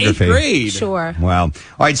 autobiography. It was 8th grade. Sure. Wow. All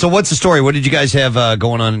right, so what's the story? What did you guys have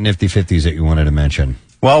going on at Nifty 50s that you wanted to mention?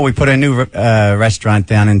 Well, we put a new restaurant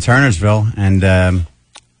down in Turnersville, and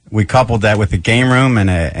we coupled that with a game room and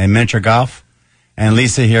a miniature golf. And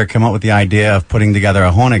Lisa here came up with the idea of putting together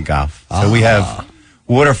a haunted golf. So we have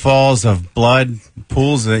waterfalls of blood,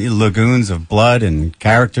 pools, lagoons of blood, and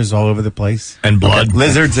characters all over the place. And blood.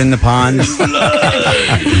 Lizards in the ponds.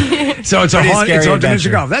 So it's a haunted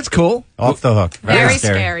miniature golf. That's cool. Off the hook. Very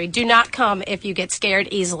scary. Do not come if you get scared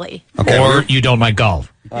easily. Okay. Or you don't like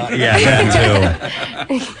golf. Yeah, that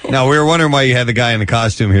too. Now, we were wondering why you had the guy in the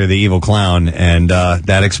costume here, the evil clown, and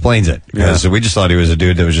that explains it. Because we just thought he was a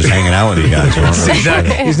dude that was just hanging out with you guys.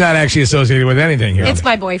 He's not actually associated with anything here. It's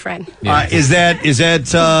my boyfriend. Is that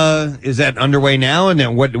underway now? And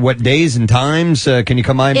then what days and times can you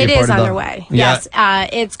come by and be It a part is of the... underway. Yes.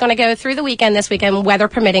 It's going to go through the weekend this weekend, weather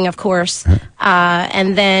permitting, of course.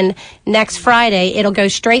 And then next Friday, it'll go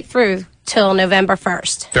straight through till November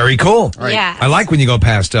 1st. Very cool. Yeah. I like when you go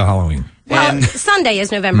past Halloween. Well, Sunday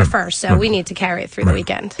is November 1st, so we need to carry it through the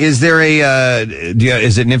weekend. Is there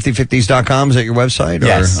is it nifty50s.com? Is that your website?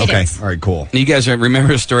 Yes. Or? It Okay. is. All right, cool. You guys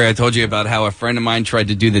remember a story I told you about how a friend of mine tried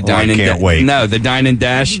to do the I can't wait. No, the dine and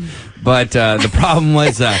dash. But the problem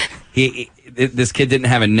was this kid didn't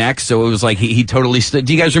have a neck, so it was like he totally stood.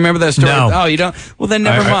 Do you guys remember that story? No. Oh, you don't? Well, then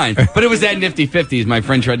never mind. But it was at Nifty 50s. My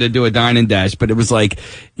friend tried to do a dine and dash, but it was like,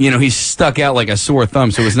 he stuck out like a sore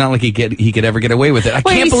thumb, so it's not like he could ever get away with it. I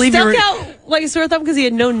can't believe he stuck out like a sore thumb because he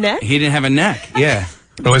had no neck? He didn't have a neck, yeah.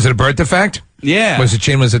 Was it a birth defect? Yeah. Was the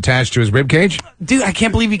chin was attached to his rib cage? Dude, I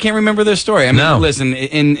can't believe you can't remember this story. I mean, listen,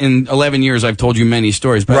 in 11 years, I've told you many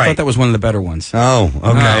stories, but I thought that was one of the better ones. Oh,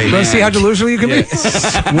 okay. Let's see how delusional you can be.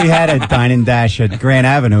 We had a dine and dash at Grand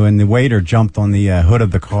Avenue, and the waiter jumped on the hood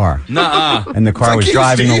of the car. Nuh-uh. And the car was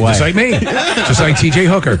driving away. Just like me. Just like TJ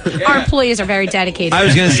Hooker. Our employees are very dedicated. I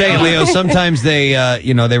was going to say, Leo, sometimes they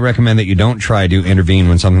recommend that you don't try to intervene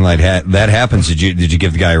when something like that happens. Did you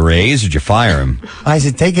give the guy a raise? Or did you fire him? I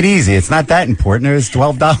said, take it easy. It's not that important. It was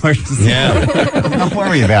 $12. Yeah. Don't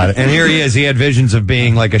worry about it. And here he is. He had visions of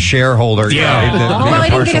being like a shareholder. Yeah. Well, he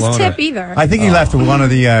didn't get his tip either. I think he left with one of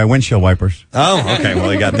the windshield wipers. Oh, okay. Well,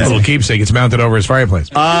 he got A that. little keepsake. It's mounted over his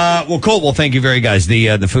fireplace. Well, cool. Well, thank you very guys.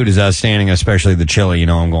 The food is outstanding, especially the chili.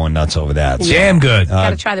 I'm going nuts over that. So, damn good. Got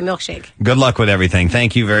to try the milkshake. good luck with everything.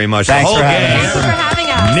 Thank you very much. Thanks the for whole having gang. us. Thanks for having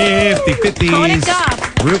us. Nifty 50s. Haunted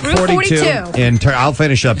Golf. Route 42. I'll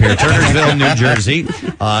finish up here. Turnersville, New Jersey.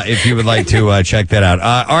 If you would like to check that out.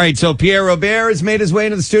 All right. So Pierre Robert has made his way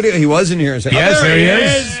into the studio. He was in here. So, Yes, there he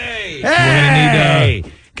is. Hey.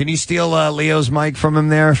 Can you steal Leo's mic from him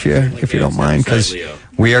there if you don't mind? Because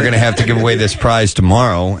we are going to have to give away this prize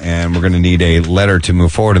tomorrow, and we're going to need a letter to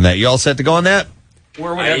move forward on that. You all set to go on that?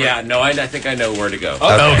 I think I know where to go. Okay.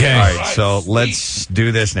 All right, so let's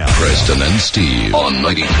do this now. Preston and Steve on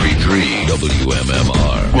 93.3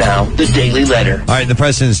 WMMR. Now, the Daily Letter. All right, the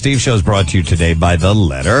Preston and Steve show is brought to you today by The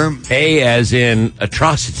Letter. A as in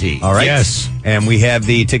atrocity. All right. Yes. And we have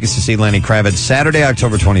the tickets to see Lenny Kravitz Saturday,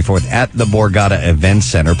 October 24th at the Borgata Event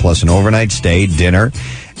Center, plus an overnight stay, dinner,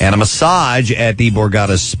 and a massage at the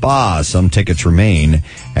Borgata Spa. Some tickets remain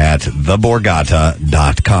at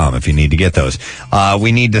theborgata.com if you need to get those.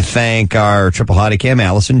 We need to thank our triple hottie cam,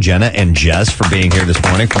 Allison, Jenna, and Jess for being here this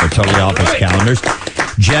morning from our Totally Office calendars.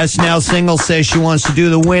 Jess, now single, says she wants to do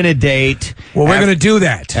the win-a-date. Well, we're going to do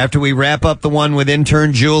that. After we wrap up the one with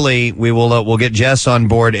intern Julie, we'll get Jess on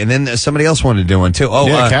board, and then somebody else wanted to do one, too. Oh,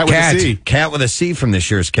 yeah, Cat with a C. Cat with a C from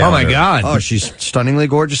this year's calendar. Oh, my God. Oh, she's stunningly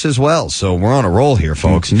gorgeous as well, so we're on a roll here,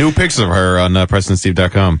 folks. New pics of her on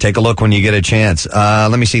PrestonSteve.com. Take a look when you get a chance.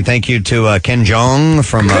 Let me see. Thank you to Ken Jeong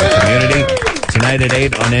from Community. Tonight at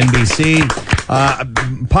 8 on NBC.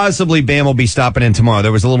 Possibly Bam will be stopping in tomorrow.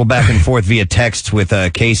 There was a little back and forth via text with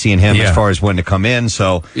Casey and him as far as when to come in,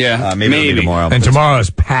 so maybe it'll be tomorrow. And tomorrow is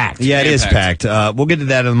packed. Yeah, it is packed. We'll get to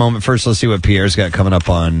that in a moment. First, let's see what Pierre's got coming up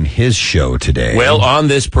on his show today. Well, on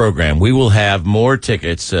this program, we will have more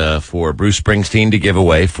tickets for Bruce Springsteen to give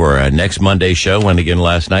away for our next Monday show. Went again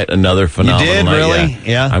last night. Another phenomenal You did, night. really?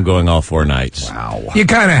 Yeah. I'm going all 4 nights. Wow. You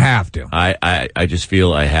kind of have to. I just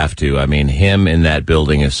feel I have to. I mean, him in that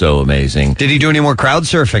building is so amazing. Did he do any more crowd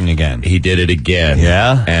surfing again? He did it again.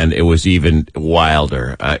 Yeah? And it was even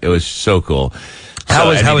wilder. It was so cool.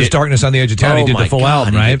 How was Darkness on the Edge of Town? He did the full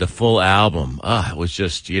album, right? He did the full album. It was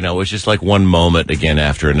just, it was just like one moment again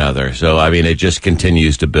after another. So, I mean, it just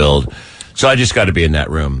continues to build. So I just got to be in that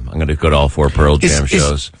room. I'm going to go to all 4 Pearl Jam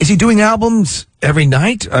shows. Is he doing albums every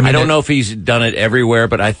night? I don't know if he's done it everywhere,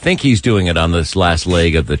 but I think he's doing it on this last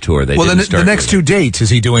leg of the tour. The next 2 dates, is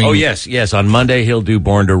he doing? Oh, yes. On Monday, he'll do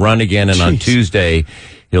Born to Run again, and on Tuesday,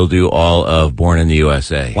 he'll do all of Born in the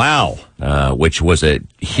USA. Wow. Which was a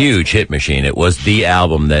huge hit machine. It was the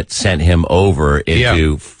album that sent him over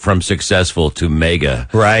into from successful to mega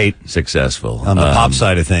successful. On the pop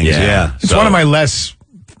side of things, yeah. It's one of my less...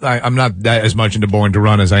 I'm not that as much into Born to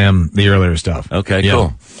Run as I am the earlier stuff. Okay,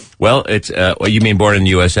 cool. Well, it's you mean Born in the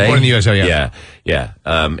USA? Born in the USA, yeah.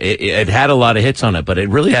 It had a lot of hits on it, but it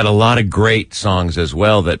really had a lot of great songs as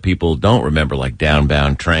well that people don't remember, like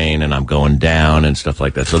Downbound Train and I'm Going Down and stuff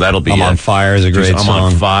like that. So that'll be I'm on Fire is a great song. I'm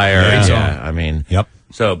on Fire. Great song. Yeah, I mean, yep.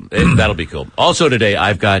 So that'll be cool. Also today,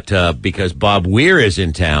 I've got, because Bob Weir is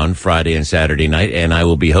in town Friday and Saturday night, and I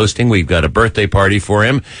will be hosting. We've got a birthday party for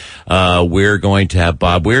him. We're going to have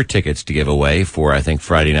Bob Weir tickets to give away for, I think,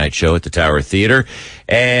 Friday night show at the Tower Theater.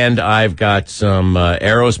 And I've got some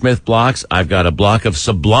Aerosmith blocks. I've got a block of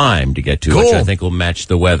Sublime to get to, which I think will match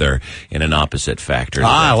the weather in an opposite factor.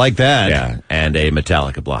 I like that. Yeah, and a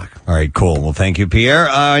Metallica block. All right, cool. Well, thank you, Pierre.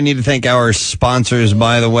 I need to thank our sponsors,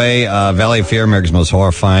 by the way. Valley of Fear, America's most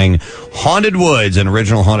horrifying haunted woods, an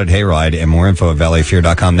original haunted hayride, and more info at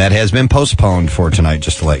valleyfear.com. That has been postponed for tonight,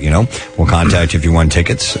 just to let you know. We'll contact you if you want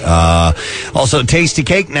tickets. Also, Tasty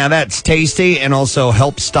Cake. Now that's tasty. And also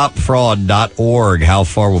helpstopfraud.org. How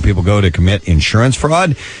far will people go to commit insurance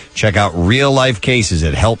fraud? Check out real life cases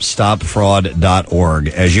at helpstopfraud.org.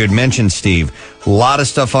 As you had mentioned, Steve, a lot of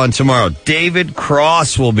stuff on tomorrow. David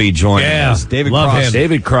Cross will be joining us. David Cross. Him.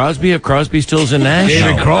 David Crosby of Crosby, Stills and Nash.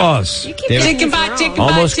 David Cross. You keep chicken pot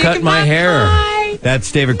almost cut my hair. Pie.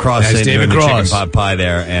 That's David Cross. That's David Cross. The chicken pot pie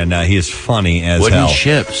there, and he is funny as Wooden hell.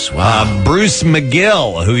 Chips. Wow. Bruce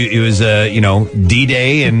McGill, who was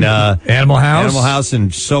D-Day and Animal House,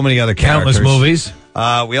 and so many other characters. Countless movies.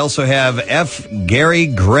 We also have F. Gary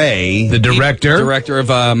Gray, the director of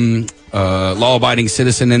Law Abiding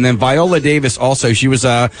Citizen, and then Viola Davis also. She's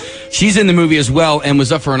in the movie as well and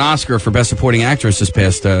was up for an Oscar for Best Supporting Actress this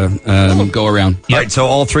past go around. All right, so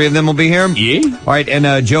all 3 of them will be here? Yeah. All right,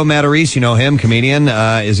 and Joe Matarese, you know him, comedian,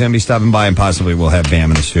 is going to be stopping by, and possibly we'll have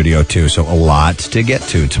Bam in the studio too, so a lot to get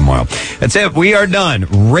to tomorrow. That's it. We are done.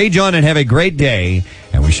 Rage on and have a great day,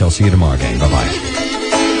 and we shall see you tomorrow, gang. Bye-bye.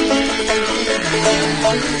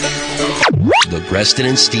 The Preston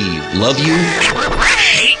and Steve love you,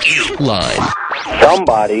 hate you line.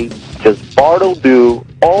 Somebody just bartled do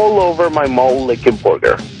all over my mole licking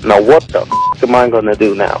burger. Now what the am I going to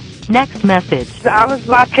do now? Next message. I was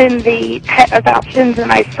watching the pet adoptions and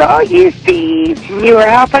I saw you, Steve. You were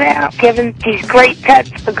helping out, giving these great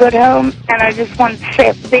pets a good home, and I just wanted to say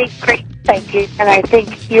a big, great thank you, and I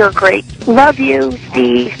think you're great. Love you,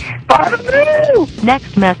 Steve. Bartloo!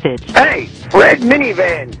 Next message. Hey, red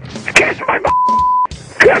minivan. Kiss my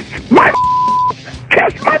Kiss my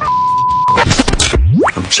Kiss my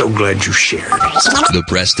I'm so glad you shared. The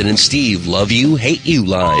Preston and Steve love you, hate you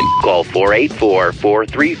line. Call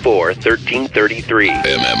 484-434-1333.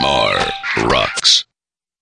 MMR Rock.